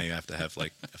mistake. Now you have to have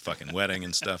like a fucking wedding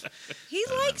and stuff. He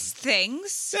likes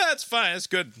things. Yeah, it's fine. It's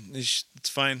good. It's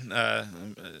fine.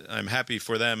 I'm happy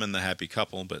for them and the happy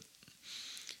couple, but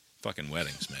fucking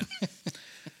weddings,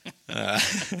 man.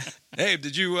 Abe,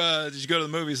 did you go to the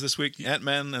movies this week?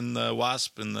 Ant-Man and the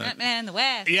Wasp and the Ant-Man and the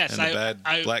Wasp. Yes, and the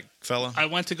bad black fella. I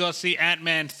went to go see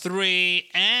Ant-Man 3,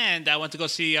 and I went to go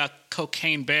see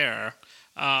Cocaine Bear.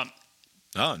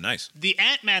 Oh, nice. The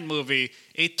Ant-Man movie,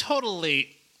 a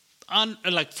totally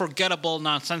forgettable,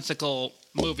 nonsensical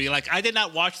movie. Like, I did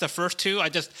not watch the first two. I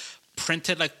just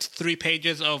printed like 3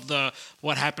 pages of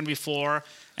what happened before,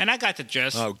 and I got the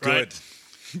gist. Oh, good. Right?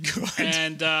 Good.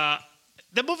 And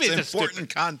the movie is just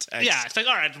important context. Yeah, it's like,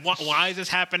 all right, why is this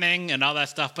happening and all that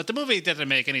stuff? But the movie doesn't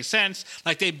make any sense.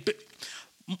 Like,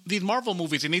 these Marvel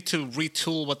movies, they need to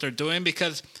retool what they're doing,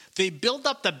 because they build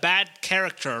up the bad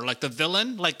character, like the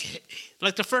villain. Like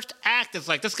the first act is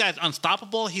like, this guy's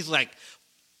unstoppable. He's like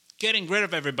getting rid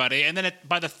of everybody, and then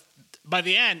by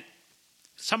the end,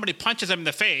 somebody punches him in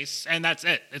the face, and that's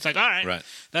it. It's like, all right,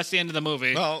 that's the end of the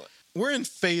movie. Well, we're in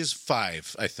phase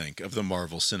 5, I think, of the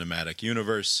Marvel Cinematic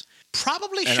Universe.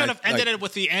 Probably should have ended it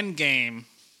with the end game.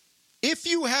 If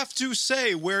you have to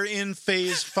say we're in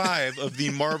phase 5 of the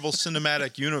Marvel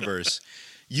Cinematic Universe,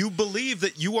 you believe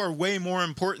that you are way more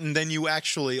important than you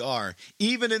actually are,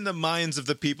 even in the minds of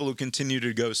the people who continue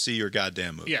to go see your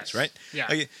goddamn movies, right? Yeah.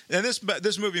 And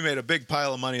this movie made a big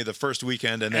pile of money the first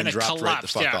weekend and then dropped right the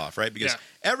fuck off, right? Because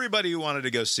everybody who wanted to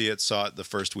go see it saw it the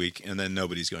first week, and then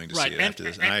nobody's going to see it after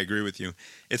this. And I agree with you.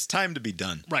 It's time to be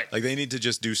done. Right. Like, they need to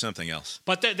just do something else.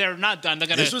 But they're not done. They're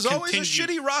going to This was always a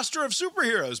shitty roster of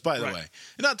superheroes, by the way.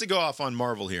 Not to go off on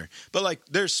Marvel here, but like,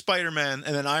 there's Spider-Man,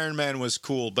 and then Iron Man was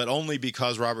cool, but only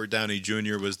because Robert Downey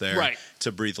Jr. was there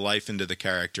to breathe life into the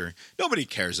character. Nobody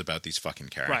cares about these fucking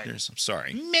characters. I'm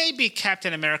sorry. Maybe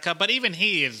Captain America, but even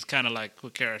he is kind of like, who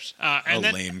cares?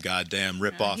 Lame goddamn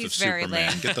ripoff of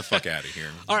Superman. Get the fuck out of here.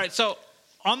 All right, so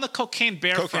on the Cocaine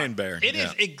Bear it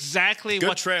is exactly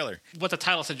what the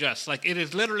title suggests. Like, it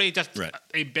is literally just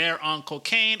a bear on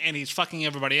cocaine, and he's fucking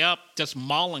everybody up, just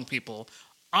mauling people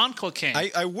on cocaine.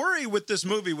 I worry with this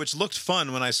movie, which looked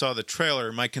fun when I saw the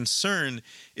trailer. My concern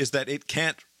is that it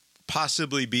can't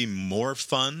possibly be more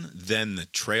fun than the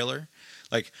trailer.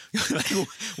 Like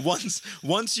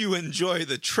once you enjoy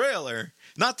the trailer,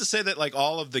 not to say that like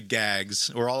all of the gags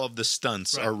or all of the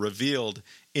stunts are revealed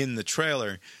in the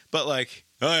trailer, but like,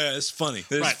 oh yeah, it's funny.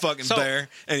 There's a fucking bear,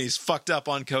 and he's fucked up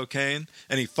on cocaine,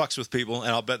 and he fucks with people,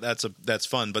 and I'll bet that's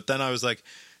fun. But then I was like,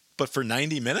 but for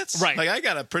 90 minutes? Right. Like, I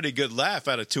got a pretty good laugh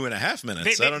out of 2.5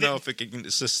 minutes. I don't know if it can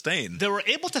sustain. They were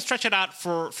able to stretch it out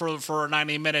for a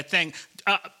 90-minute thing.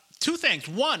 2 things.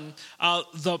 One,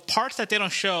 the parts that they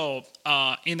don't show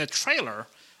in the trailer,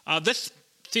 this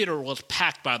theater was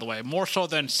packed, by the way, more so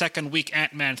than second week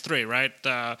Ant-Man 3, right?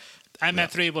 Ant-Man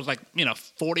 3 was like,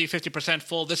 40, 50%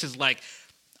 full. This is like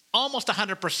almost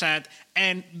 100%.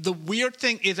 And the weird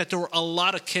thing is that there were a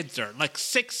lot of kids there, like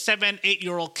 6, 7,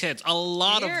 8-year-old kids, a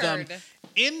lot of them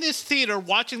in this theater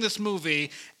watching this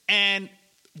movie. And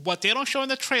what they don't show in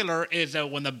the trailer is that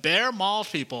when the bear mauls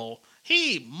people,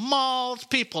 he mauls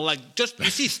people. Like, just, you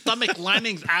see stomach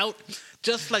linings out.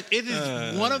 Just like, it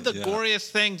is one of the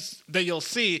goriest things that you'll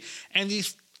see. And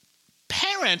these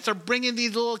parents are bringing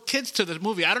these little kids to this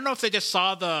movie? I don't know if they just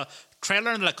saw the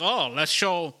trailer and like, oh, let's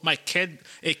show my kid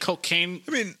a cocaine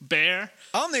bear.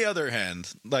 On the other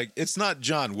hand, like, it's not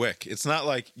John Wick. It's not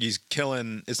like he's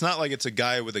killing. It's not like it's a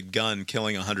guy with a gun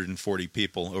killing 140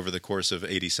 people over the course of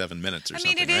 87 minutes or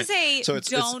something. I mean, it is a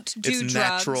don't do drugs.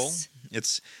 Natural.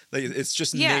 It's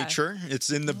just nature.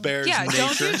 It's in the bear's nature.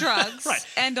 Don't do drugs. Right.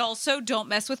 And also don't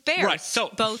mess with bears. Right. So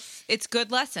both, it's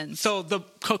good lessons. So the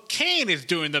cocaine is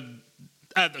doing the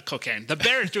cocaine. The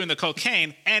bear is doing the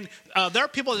cocaine, and there are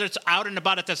people that's out and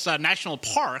about at this national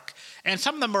park, and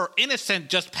some of them are innocent,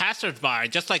 just passersby,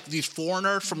 just like these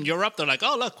foreigners from Europe. They're like,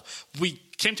 "Oh, look, we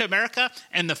came to America,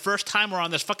 and the first time we're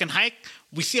on this fucking hike,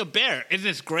 we see a bear. Isn't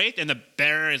this great?" And the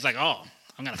bear is like, "Oh,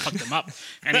 I'm gonna fuck them up,"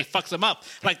 and he fucks them up.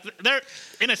 Like, they're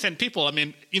innocent people. I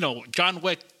mean, John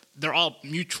Wick. They're all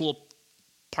mutual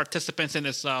participants in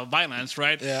this violence,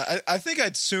 right? Yeah, I think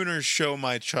I'd sooner show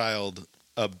my child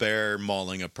a bear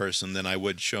mauling a person than I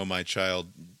would show my child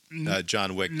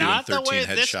John Wick doing 13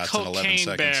 headshots in 11 seconds. Not the way this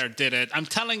cocaine bear did it. I'm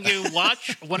telling you,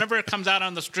 watch whenever it comes out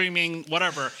on the streaming,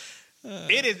 whatever.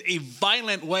 It is a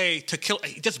violent way to kill,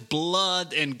 just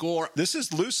blood and gore. This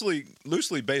is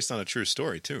loosely based on a true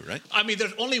story too, right? I mean,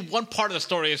 there's only one part of the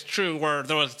story is true where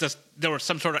there was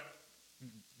some sort of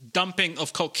dumping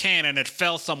of cocaine and it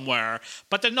fell somewhere,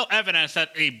 but there's no evidence that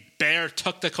a bear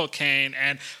took the cocaine.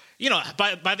 And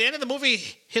by the end of the movie,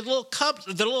 his little cubs,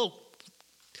 the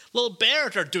little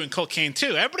bears are doing cocaine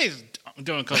too. Everybody's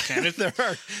doing cocaine.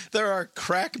 there are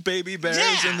crack baby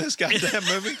bears in this goddamn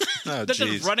movie. Oh, they're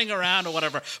just running around or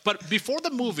whatever. But before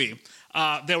the movie,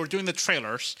 they were doing the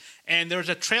trailers, and there's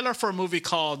a trailer for a movie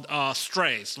called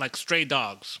Strays, like Stray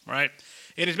Dogs, right?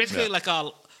 It is basically like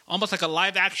almost like a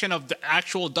live action of the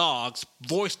actual dogs,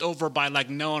 voiced over by like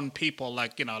known people,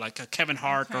 like like a Kevin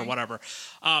Hart or whatever.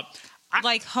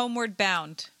 Like Homeward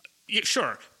Bound. Yeah,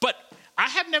 sure. But I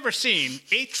have never seen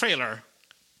a trailer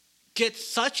get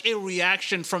such a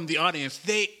reaction from the audience.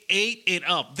 They ate it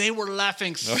up. They were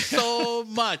laughing so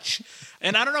much.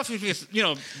 And I don't know if it's,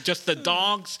 just the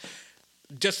dogs,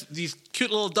 just these cute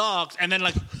little dogs, and then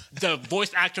like the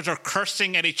voice actors are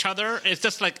cursing at each other. It's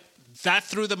just like that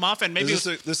threw them off. And maybe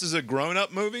this is a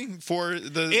grown-up movie for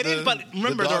the. It is, but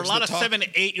remember, there are a lot of 7 to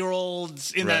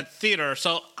 8-year-olds in that theater.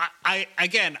 So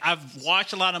I've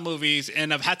watched a lot of movies,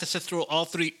 and I've had to sit through all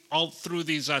through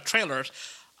these trailers.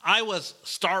 I was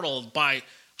startled by.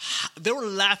 They were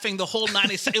laughing the whole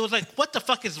 90 seconds. It was like, what the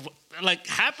fuck is like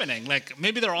happening? Like,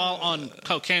 maybe they're all on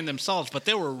cocaine themselves, but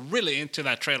they were really into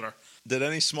that trailer. Did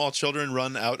any small children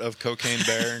run out of Cocaine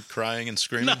Bear crying and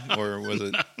screaming, or was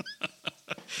it?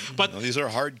 But these are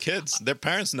hard kids. Their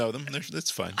parents know them.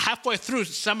 That's fine. Halfway through,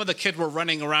 some of the kids were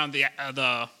running around the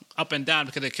up and down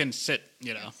because they couldn't sit.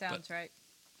 Sounds right.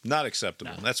 Not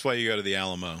acceptable. No. That's why you go to the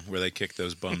Alamo, where they kick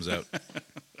those bums out.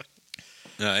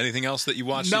 Anything else that you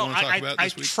watched? No, you want to talk about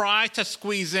this week? I tried to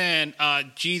squeeze in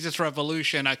Jesus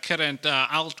Revolution. I couldn't.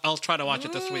 I'll try to watch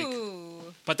it this week.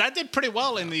 But that did pretty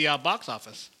well in the box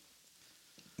office.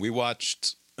 We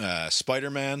watched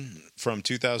Spider-Man from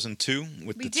 2002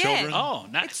 with the children. Oh,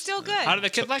 nice. It's still good. How did the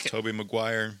kids like it? Tobey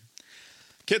Maguire.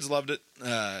 Kids loved it.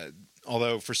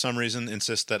 Although for some reason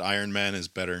insist that Iron Man is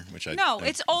better, which I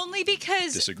it's only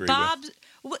because disagree the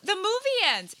movie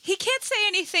ends. He can't say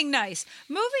anything nice.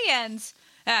 Movie ends.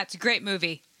 It's a great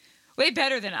movie. Way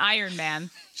better than Iron Man.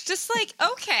 Just like,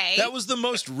 okay. That was the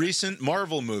most recent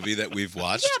Marvel movie that we've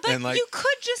watched. Yeah, but you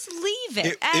could just leave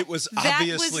it. It was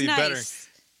obviously nice. better.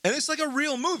 And it's like a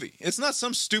real movie. It's not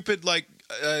some stupid, like,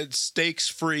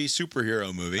 stakes-free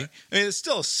superhero movie. I mean, it's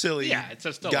still a silly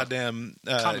goddamn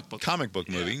comic book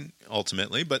movie,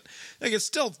 ultimately. But like,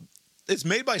 it's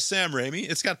made by Sam Raimi.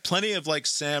 It's got plenty of, like,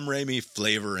 Sam Raimi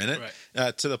flavor in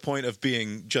it, to the point of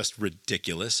being just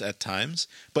ridiculous at times,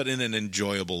 but in an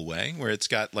enjoyable way, where it's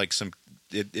got, like,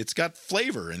 it's got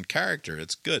flavor and character.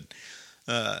 It's good.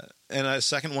 And a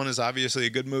second one is obviously a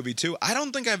good movie, too. I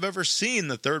don't think I've ever seen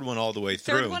the third one all the way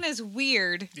through. The third one is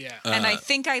weird. Yeah. And I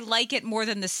think I like it more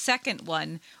than the second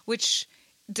one, which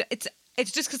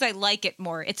it's just because I like it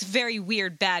more. It's a very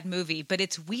weird, bad movie, but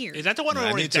it's weird. Is that the one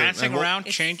where he's dancing around,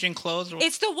 changing clothes?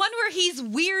 It's the one where he's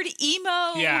weird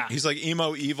emo. Yeah. He's like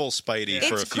emo evil Spidey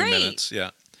for a few minutes.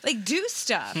 Yeah. Like, do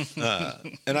stuff.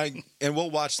 And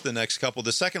we'll watch the next couple.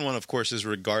 The second one, of course, is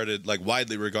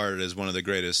widely regarded as one of the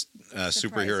greatest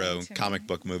superhero comic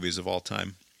book movies of all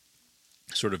time.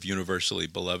 Sort of universally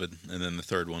beloved. And then the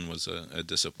third one was a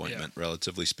disappointment,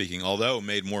 relatively speaking, although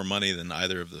made more money than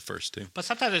either of the first two. But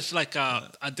sometimes it's like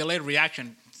a delayed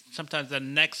reaction. Sometimes the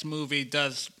next movie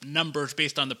does numbers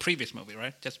based on the previous movie,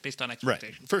 right? Just based on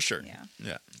expectation. Right, for sure.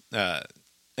 Yeah.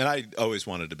 And I always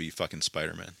wanted to be fucking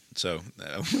Spider-Man. So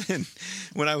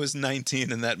when I was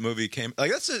 19 and that movie came, like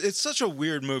it's such a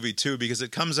weird movie too, because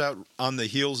it comes out on the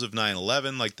heels of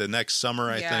 9/11, like the next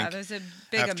summer, I think. Yeah, there's a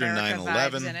big after America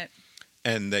 9/11, vibes in it.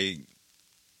 And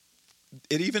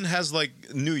it even has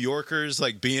like New Yorkers,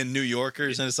 like being New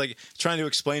Yorkers, and it's like trying to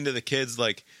explain to the kids,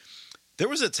 like, there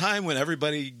was a time when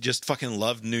everybody just fucking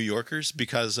loved New Yorkers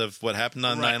because of what happened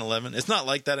on 9/11. It's not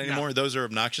like that anymore. No. Those are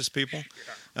obnoxious people.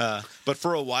 But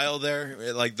for a while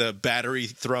there, like the battery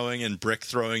throwing and brick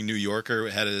throwing New Yorker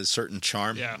had a certain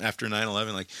charm after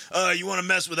 9/11. Like, you want to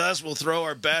mess with us? We'll throw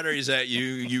our batteries at you,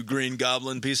 you green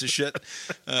goblin piece of shit.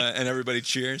 And everybody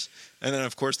cheers. And then,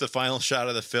 of course, the final shot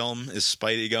of the film is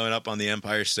Spidey going up on the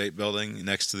Empire State Building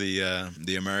next to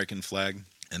the American flag.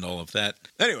 And all of that.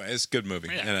 Anyway, it's a good movie,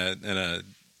 and a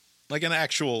like an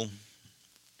actual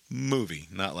movie,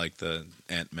 not like the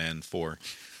Ant-Man 4.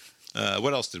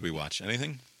 What else did we watch?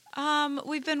 Anything?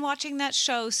 We've been watching that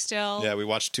show still. Yeah, we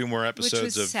watched 2 more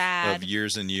episodes of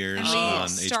Years and Years and on we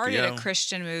started HBO. A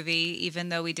Christian movie, even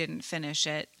though we didn't finish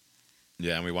it.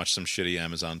 Yeah, and we watched some shitty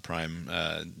Amazon Prime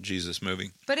Jesus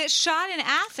movie. But it's shot in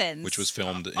Athens, which was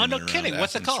filmed in no and around kidding.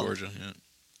 What's Athens, it called? Georgia. Yeah.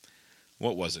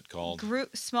 What was it called?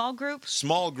 Small Group.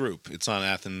 Small Group. It's on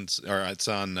Athens, or it's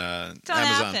on Amazon.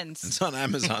 Athens. It's on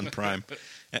Amazon Prime,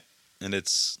 and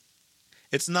it's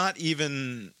not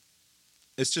even.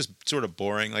 It's just sort of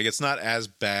boring. Like, it's not as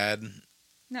bad.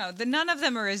 No, none of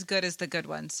them are as good as the good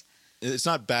ones. It's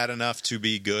not bad enough to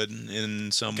be good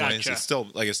in some ways. It's still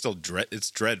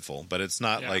it's dreadful, but it's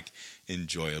not like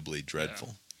enjoyably dreadful.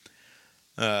 Yeah.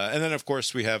 And then, of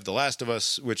course, we have The Last of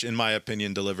Us, which, in my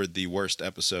opinion, delivered the worst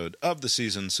episode of the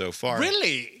season so far.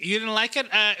 Really? You didn't like it?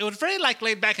 It was very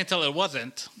laid back until it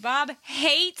wasn't. Bob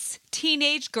hates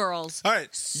teenage girls. All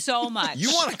right. So much. You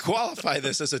want to qualify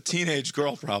this as a teenage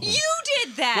girl problem. You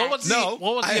did that.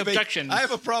 What was the objection? I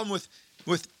have a problem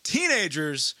with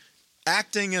teenagers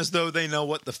acting as though they know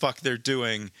what the fuck they're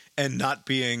doing and not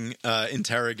being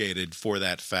interrogated for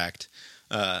that fact.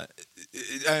 I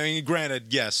mean, granted,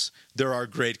 yes, there are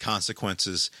great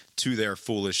consequences to their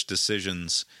foolish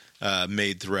decisions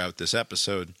made throughout this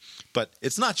episode, but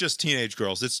it's not just teenage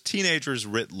girls; it's teenagers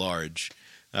writ large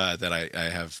that I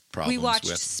have problems with. We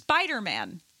watched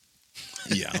Spider-Man.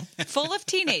 Yeah, full of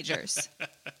teenagers.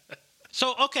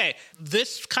 So, okay,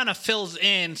 this kind of fills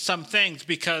in some things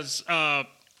because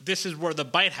this is where the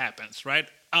bite happens, right?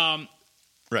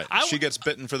 Right. She gets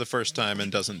bitten for the first time and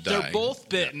doesn't die. They're both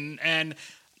bitten, and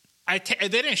they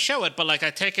didn't show it, but like I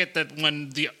take it that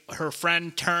when her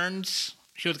friend turns,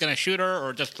 she was going to shoot her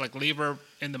or just like leave her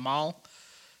in the mall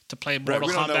to play Mortal Kombat.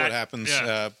 We don't know what happens.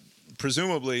 Yeah.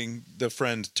 Presumably, the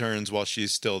friend turns while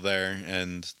she's still there,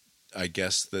 and I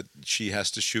guess that she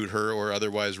has to shoot her or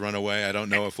otherwise run away. I don't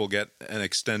know if we'll get an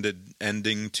extended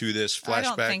ending to this flashback I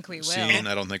don't think we will. scene.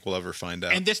 I don't think we'll ever find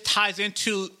out. And this ties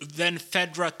into then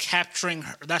Fedra capturing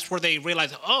her. That's where they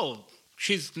realize, oh,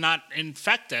 she's not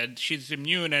infected. She's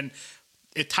immune. And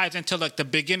it ties into like the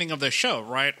beginning of the show,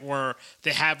 right? Where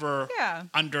they have her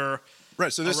under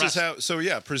Right, so this arrest. is how... So,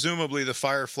 yeah, presumably the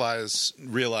Fireflies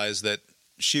realize that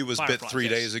she was bit 3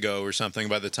 days ago or something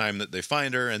by the time that they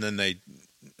find her, and then they...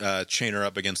 chain her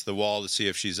up against the wall to see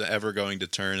if she's ever going to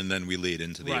turn, and then we lead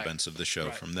into the events of the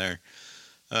show from there.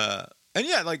 And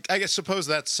yeah, like I guess suppose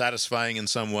that's satisfying in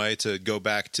some way to go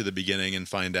back to the beginning and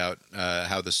find out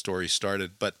how the story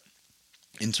started. But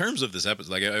in terms of this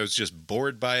episode, like I was just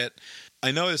bored by it. I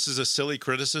know this is a silly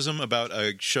criticism about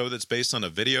a show that's based on a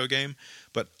video game,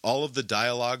 but all of the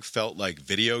dialogue felt like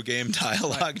video game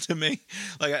dialogue to me.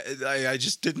 Like I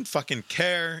just didn't fucking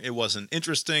care. It wasn't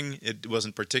interesting. It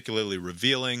wasn't particularly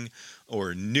revealing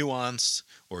or nuanced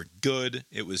or good.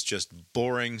 It was just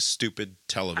boring, stupid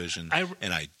television,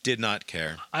 and I did not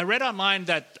care. I read online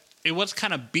that it was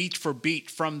kind of beat for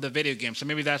beat from the video game, so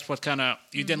maybe that's what kind of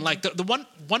you didn't like. The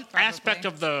one aspect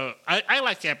of I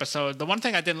liked the episode. The one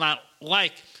thing I did not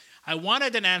like, I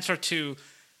wanted an answer to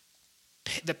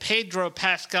the Pedro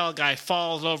Pascal guy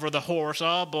falls over the horse.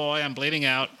 Oh boy, I'm bleeding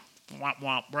out. Womp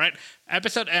womp. Right?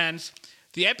 Episode ends.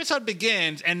 The episode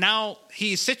begins, and now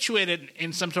he's situated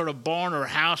in some sort of barn or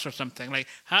house or something. Like,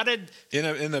 how did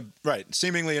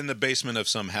seemingly in the basement of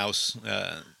some house,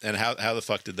 and how the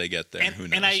fuck did they get there? Who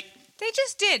knows? They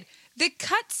just did the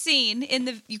cut scene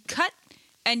you cut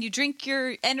and you drink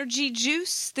your energy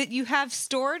juice that you have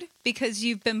stored because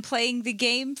you've been playing the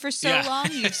game for so long.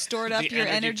 You've stored up your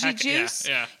energy juice.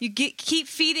 Yeah. You keep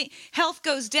feeding. Health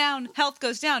goes down.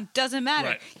 Doesn't matter.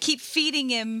 Right. Keep feeding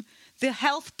him the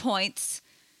health points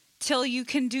till you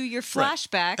can do your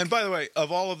flashback. Right. And by the way,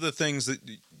 of all of the things that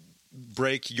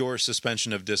break your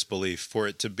suspension of disbelief, for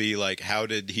it to be like, how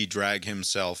did he drag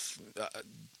himself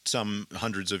some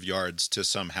hundreds of yards to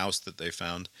some house that they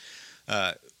found.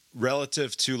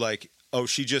 Relative to like, oh,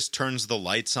 she just turns the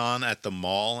lights on at the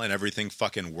mall and everything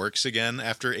fucking works again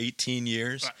after 18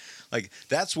 years. Right. Like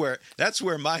that's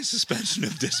where my suspension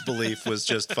of disbelief was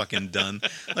just fucking done.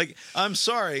 Like, I'm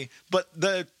sorry, but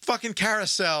the fucking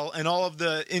carousel and all of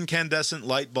the incandescent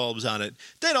light bulbs on it,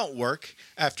 they don't work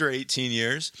after 18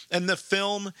 years. And the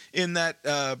film in that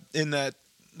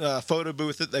photo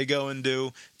booth that they go and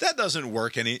do, that doesn't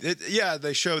work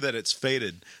they show that it's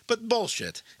faded, but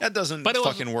bullshit. That doesn't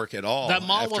fucking work at all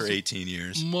after 18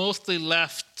 years. Mostly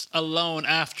left alone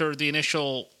after the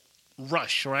initial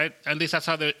rush, right? At least that's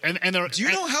how they do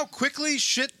you know how quickly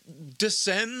shit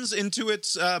descends into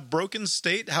its broken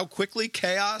state? How quickly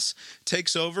chaos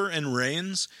takes over and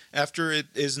reigns after it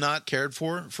is not cared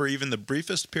for even the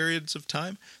briefest periods of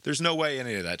time? There's no way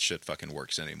any of that shit fucking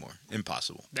works anymore.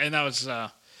 Impossible. And that was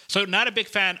so not a big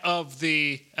fan of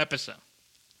the episode.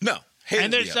 No.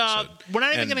 And there's we're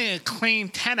not even getting a clean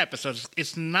 10 episodes.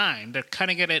 It's 9. They're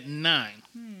cutting it at 9.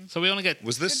 So we only get.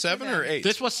 Was this 7 or 8?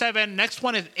 This was 7. Next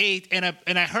one is 8. And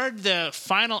I heard the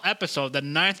final episode, the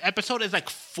 9th episode, is like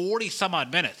 40 some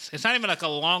odd minutes. It's not even like a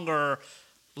longer,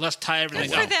 let's tie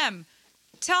everything up. For them,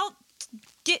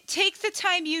 take the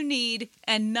time you need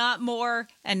and not more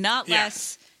and not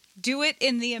less. Do it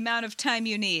in the amount of time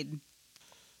you need.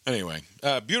 Anyway,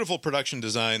 beautiful production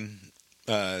design.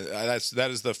 That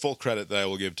is the full credit that I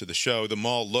will give to the show. The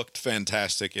mall looked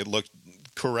fantastic. It looked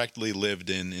correctly lived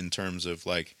in terms of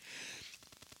like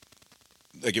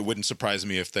it wouldn't surprise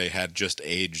me if they had just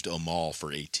aged a mall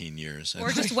for 18 years. Or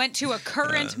just went to a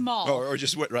current mall. Or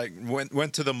just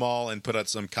went to the mall and put out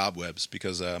some cobwebs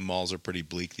because malls are pretty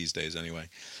bleak these days anyway.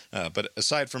 But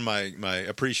aside from my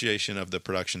appreciation of the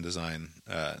production design,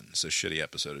 it's a shitty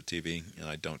episode of TV, and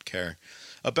I don't care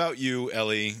about you,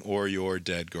 Ellie, or your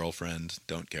dead girlfriend.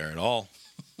 Don't care at all.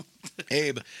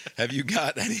 Abe, have you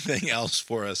got anything else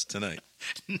for us tonight?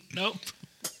 Nope.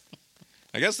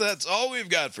 I guess that's all we've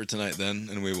got for tonight then,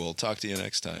 and we will talk to you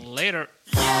next time. Later.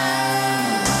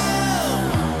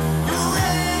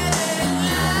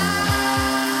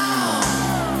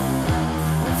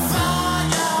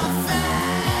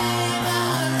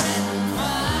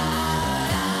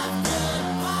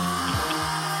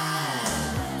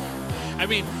 I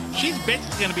mean, she's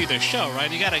basically going to be the show,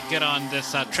 right? You got to get on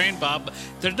this train, Bob.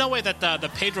 There's no way that the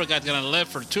Pedro guy's going to live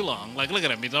for too long. Like, look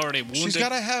at him; he's already wounded. She's got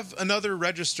to have another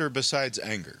register besides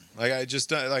anger. Like, I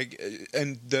just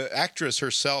and the actress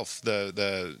herself,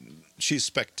 she's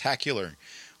spectacular.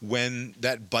 When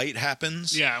that bite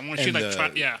happens, when she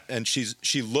and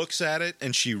she looks at it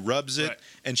and she rubs it,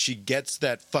 and she gets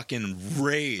that fucking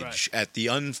rage at the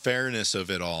unfairness of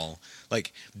it all.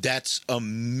 Like, that's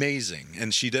amazing.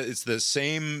 And it's the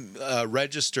same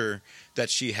register that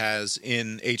she has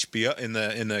in HBO in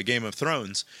the Game of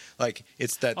Thrones. Like,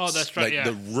 it's that that's right,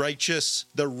 the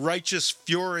righteous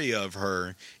fury of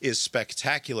her is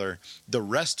spectacular. The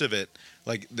rest of it,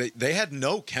 like, they had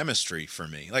no chemistry for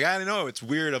me. Like, I don't know, it's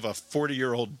weird of a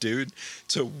 40-year-old dude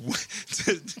to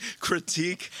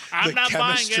critique the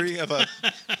chemistry of a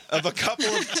couple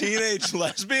of teenage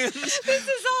lesbians. This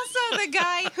is also the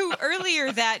guy who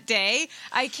earlier that day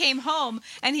I came home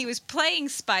and he was playing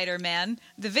Spider-Man,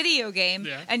 the video game,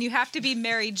 and you have to be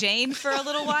Mary Jane for a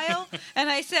little while. And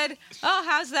I said, "Oh,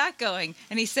 how's that going?"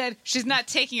 And he said, "She's not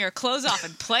taking her clothes off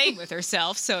and playing with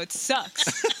herself, so it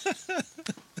sucks."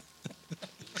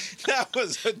 That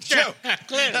was a joke.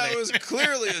 That was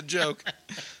clearly a joke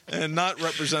and not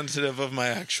representative of my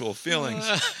actual feelings.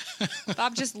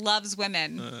 Bob just loves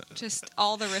women. Just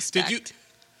all the respect.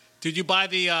 Did you buy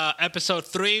the episode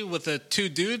 3 with the 2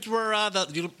 dudes?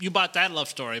 You bought that love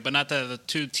story, but not the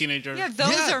 2 teenagers? Yeah,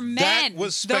 those are men. That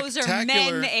was spectacular. Those are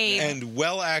men, Abe. And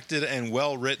well acted and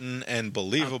well written and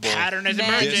believable. A pattern is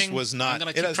emerging. This was not. I'm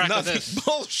going to keep track of this.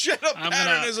 Bullshit. A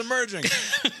pattern is emerging.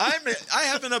 I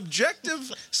have an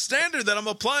objective standard that I'm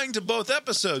applying to both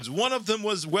episodes. One of them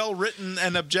was well written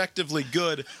and objectively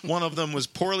good. One of them was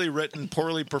poorly written,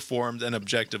 poorly performed, and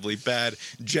objectively bad.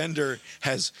 Gender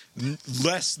has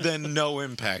less than no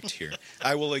impact here.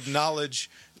 I will acknowledge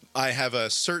I have a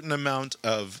certain amount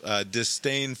of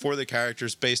disdain for the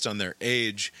characters based on their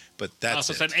age, but that's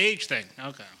so it's an age thing.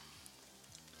 Okay.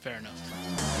 Fair enough.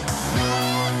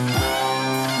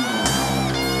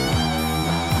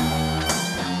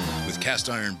 With Cast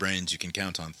Iron Brains, you can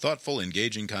count on thoughtful,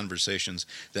 engaging conversations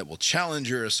that will challenge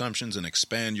your assumptions and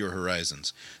expand your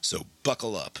horizons. So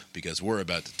buckle up, because we're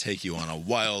about to take you on a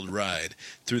wild ride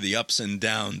through the ups and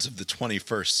downs of the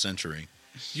 21st century.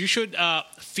 You should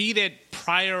feed it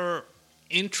prior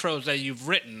intros that you've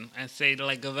written and say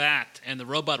like that, and the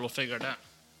robot will figure it out.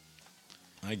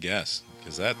 I guess,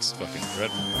 because that's fucking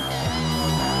dreadful.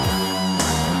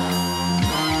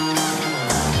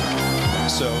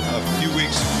 So a few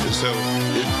weeks. So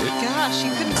Gosh,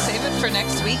 you couldn't save it for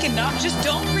next week and not just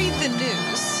don't read the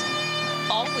news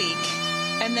all week,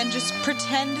 and then just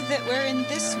pretend that we're in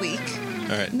this week.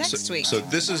 All right. Next week. So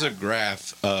this is a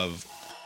graph of